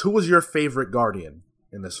your thoughts. Who was your favorite Guardian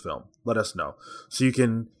in this film? Let us know. So you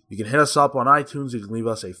can hit us up on iTunes. You can leave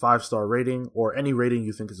us a 5-star rating or any rating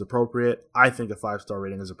you think is appropriate. I think a 5-star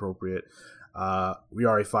rating is appropriate. We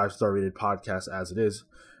are a 5-star rated podcast as it is.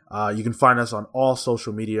 You can find us on all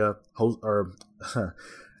social media, you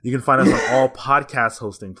can find us on all podcast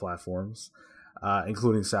hosting platforms,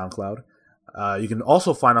 including SoundCloud. You can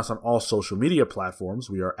also find us on all social media platforms.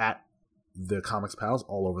 We are at The Comics Pals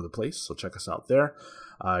all over the place, so check us out there.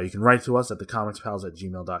 You can write to us at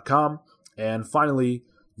thecomicspals@gmail.com. And finally,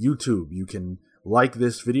 YouTube. You can like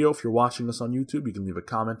this video if you're watching us on YouTube. You can leave a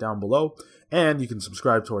comment down below, and you can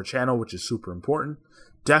subscribe to our channel, which is super important.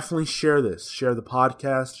 Definitely share this. Share the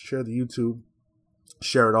podcast. Share the YouTube.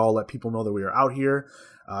 Share it all. Let people know that we are out here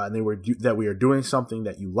and that we are doing something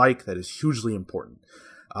that you like that is hugely important.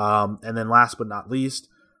 And then last but not least,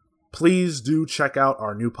 please do check out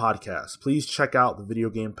our new podcast. Please check out the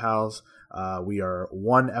Video Game Pals. We are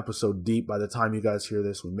 1 episode deep by the time you guys hear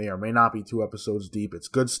this. We may or may not be 2 episodes deep. It's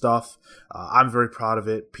good stuff. I'm very proud of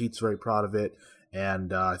it. Pete's very proud of it.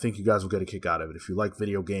 And I think you guys will get a kick out of it. If you like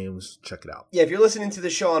video games, check it out. Yeah, if you're listening to the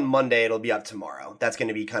show on Monday, it'll be up tomorrow. That's going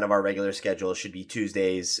to be kind of our regular schedule. It should be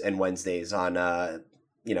Tuesdays and Wednesdays on,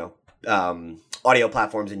 audio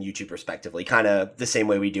platforms and YouTube respectively. Kind of the same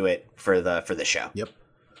way we do it for the show. Yep.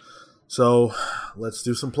 So let's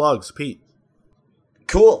do some plugs. Pete.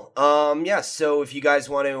 Cool. So if you guys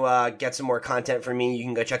want to get some more content from me, you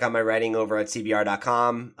can go check out my writing over at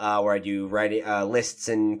cbr.com, where I do writing lists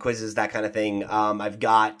and quizzes, that kind of thing. I've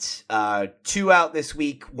got 2 out this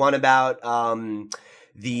week. One about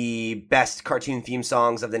the best cartoon theme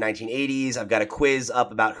songs of the 1980s. I've got a quiz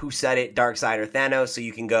up about Who Said It, Darkseid or Thanos, so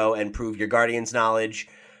you can go and prove your Guardians knowledge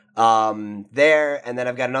there. And then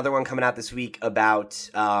I've got another one coming out this week about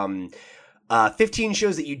 15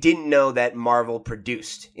 shows that you didn't know that Marvel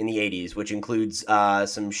produced in the 80s, which includes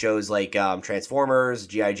some shows like Transformers,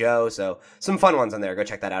 G.I. Joe, so some fun ones on there. Go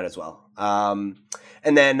check that out as well.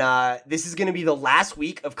 And then this is going to be the last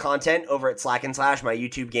week of content over at Slack and Slash, my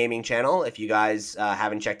YouTube gaming channel. If you guys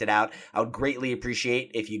haven't checked it out, I would greatly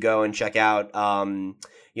appreciate if you go and check out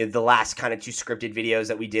the last kind of 2 scripted videos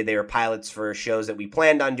that we did. They were pilots for shows that we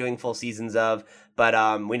planned on doing full seasons of, but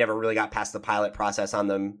we never really got past the pilot process on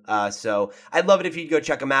them. So I'd love it if you'd go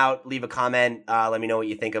check them out, leave a comment, let me know what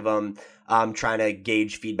you think of them. I'm trying to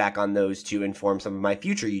gauge feedback on those to inform some of my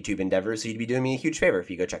future YouTube endeavors, so you'd be doing me a huge favor if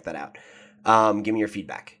you go check that out. Give me your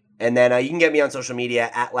feedback. And then you can get me on social media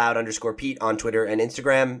at @loud_Pete on Twitter and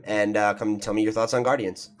Instagram, and come tell me your thoughts on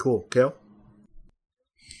Guardians. Cool. Kale?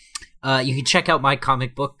 You can check out my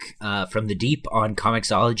comic book From the Deep on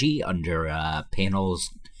Comixology under Panels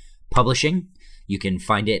Publishing. You can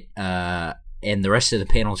find it and the rest of the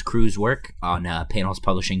Panels crew's work on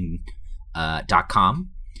panelspublishing.com.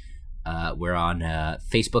 We're on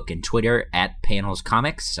Facebook and Twitter at Panels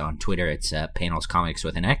Comics. On Twitter, it's Panels Comics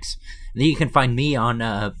with an X. And then you can find me on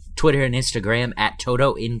Twitter and Instagram at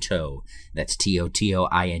TotoInto. That's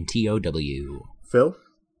TOTOINTOW. Phil?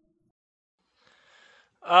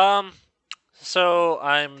 So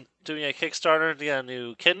I'm doing a Kickstarter to get a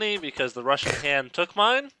new kidney because the Russian hand took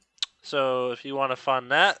mine. So if you want to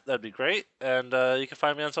fund that, that'd be great. And you can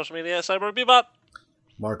find me on social media at Cyborg Bebop.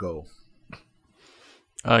 Marco?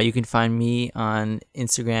 You can find me on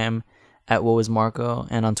Instagram at What Was Marco,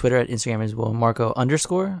 and on Twitter at Instagram as well,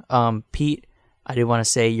 Marco_. Pete, I did want to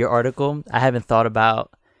say your article. I haven't thought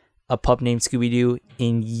about a pup named Scooby-Doo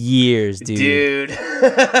in years, dude.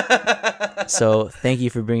 So thank you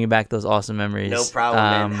for bringing back those awesome memories. No problem,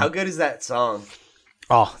 man. How good is that song?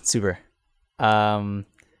 Oh, super. So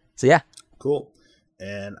yeah. Cool.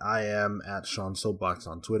 And I am at Sean Soapbox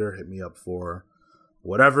on Twitter. Hit me up for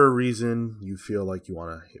whatever reason you feel like you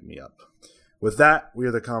want to hit me up. With that, we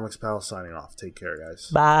are the Comics Pals signing off. Take care,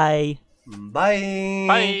 guys. Bye. Bye.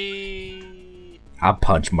 Bye. I'll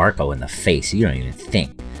punch Marco in the face. You don't even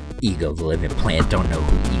think. Ego, the living plant, don't know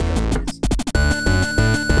who Ego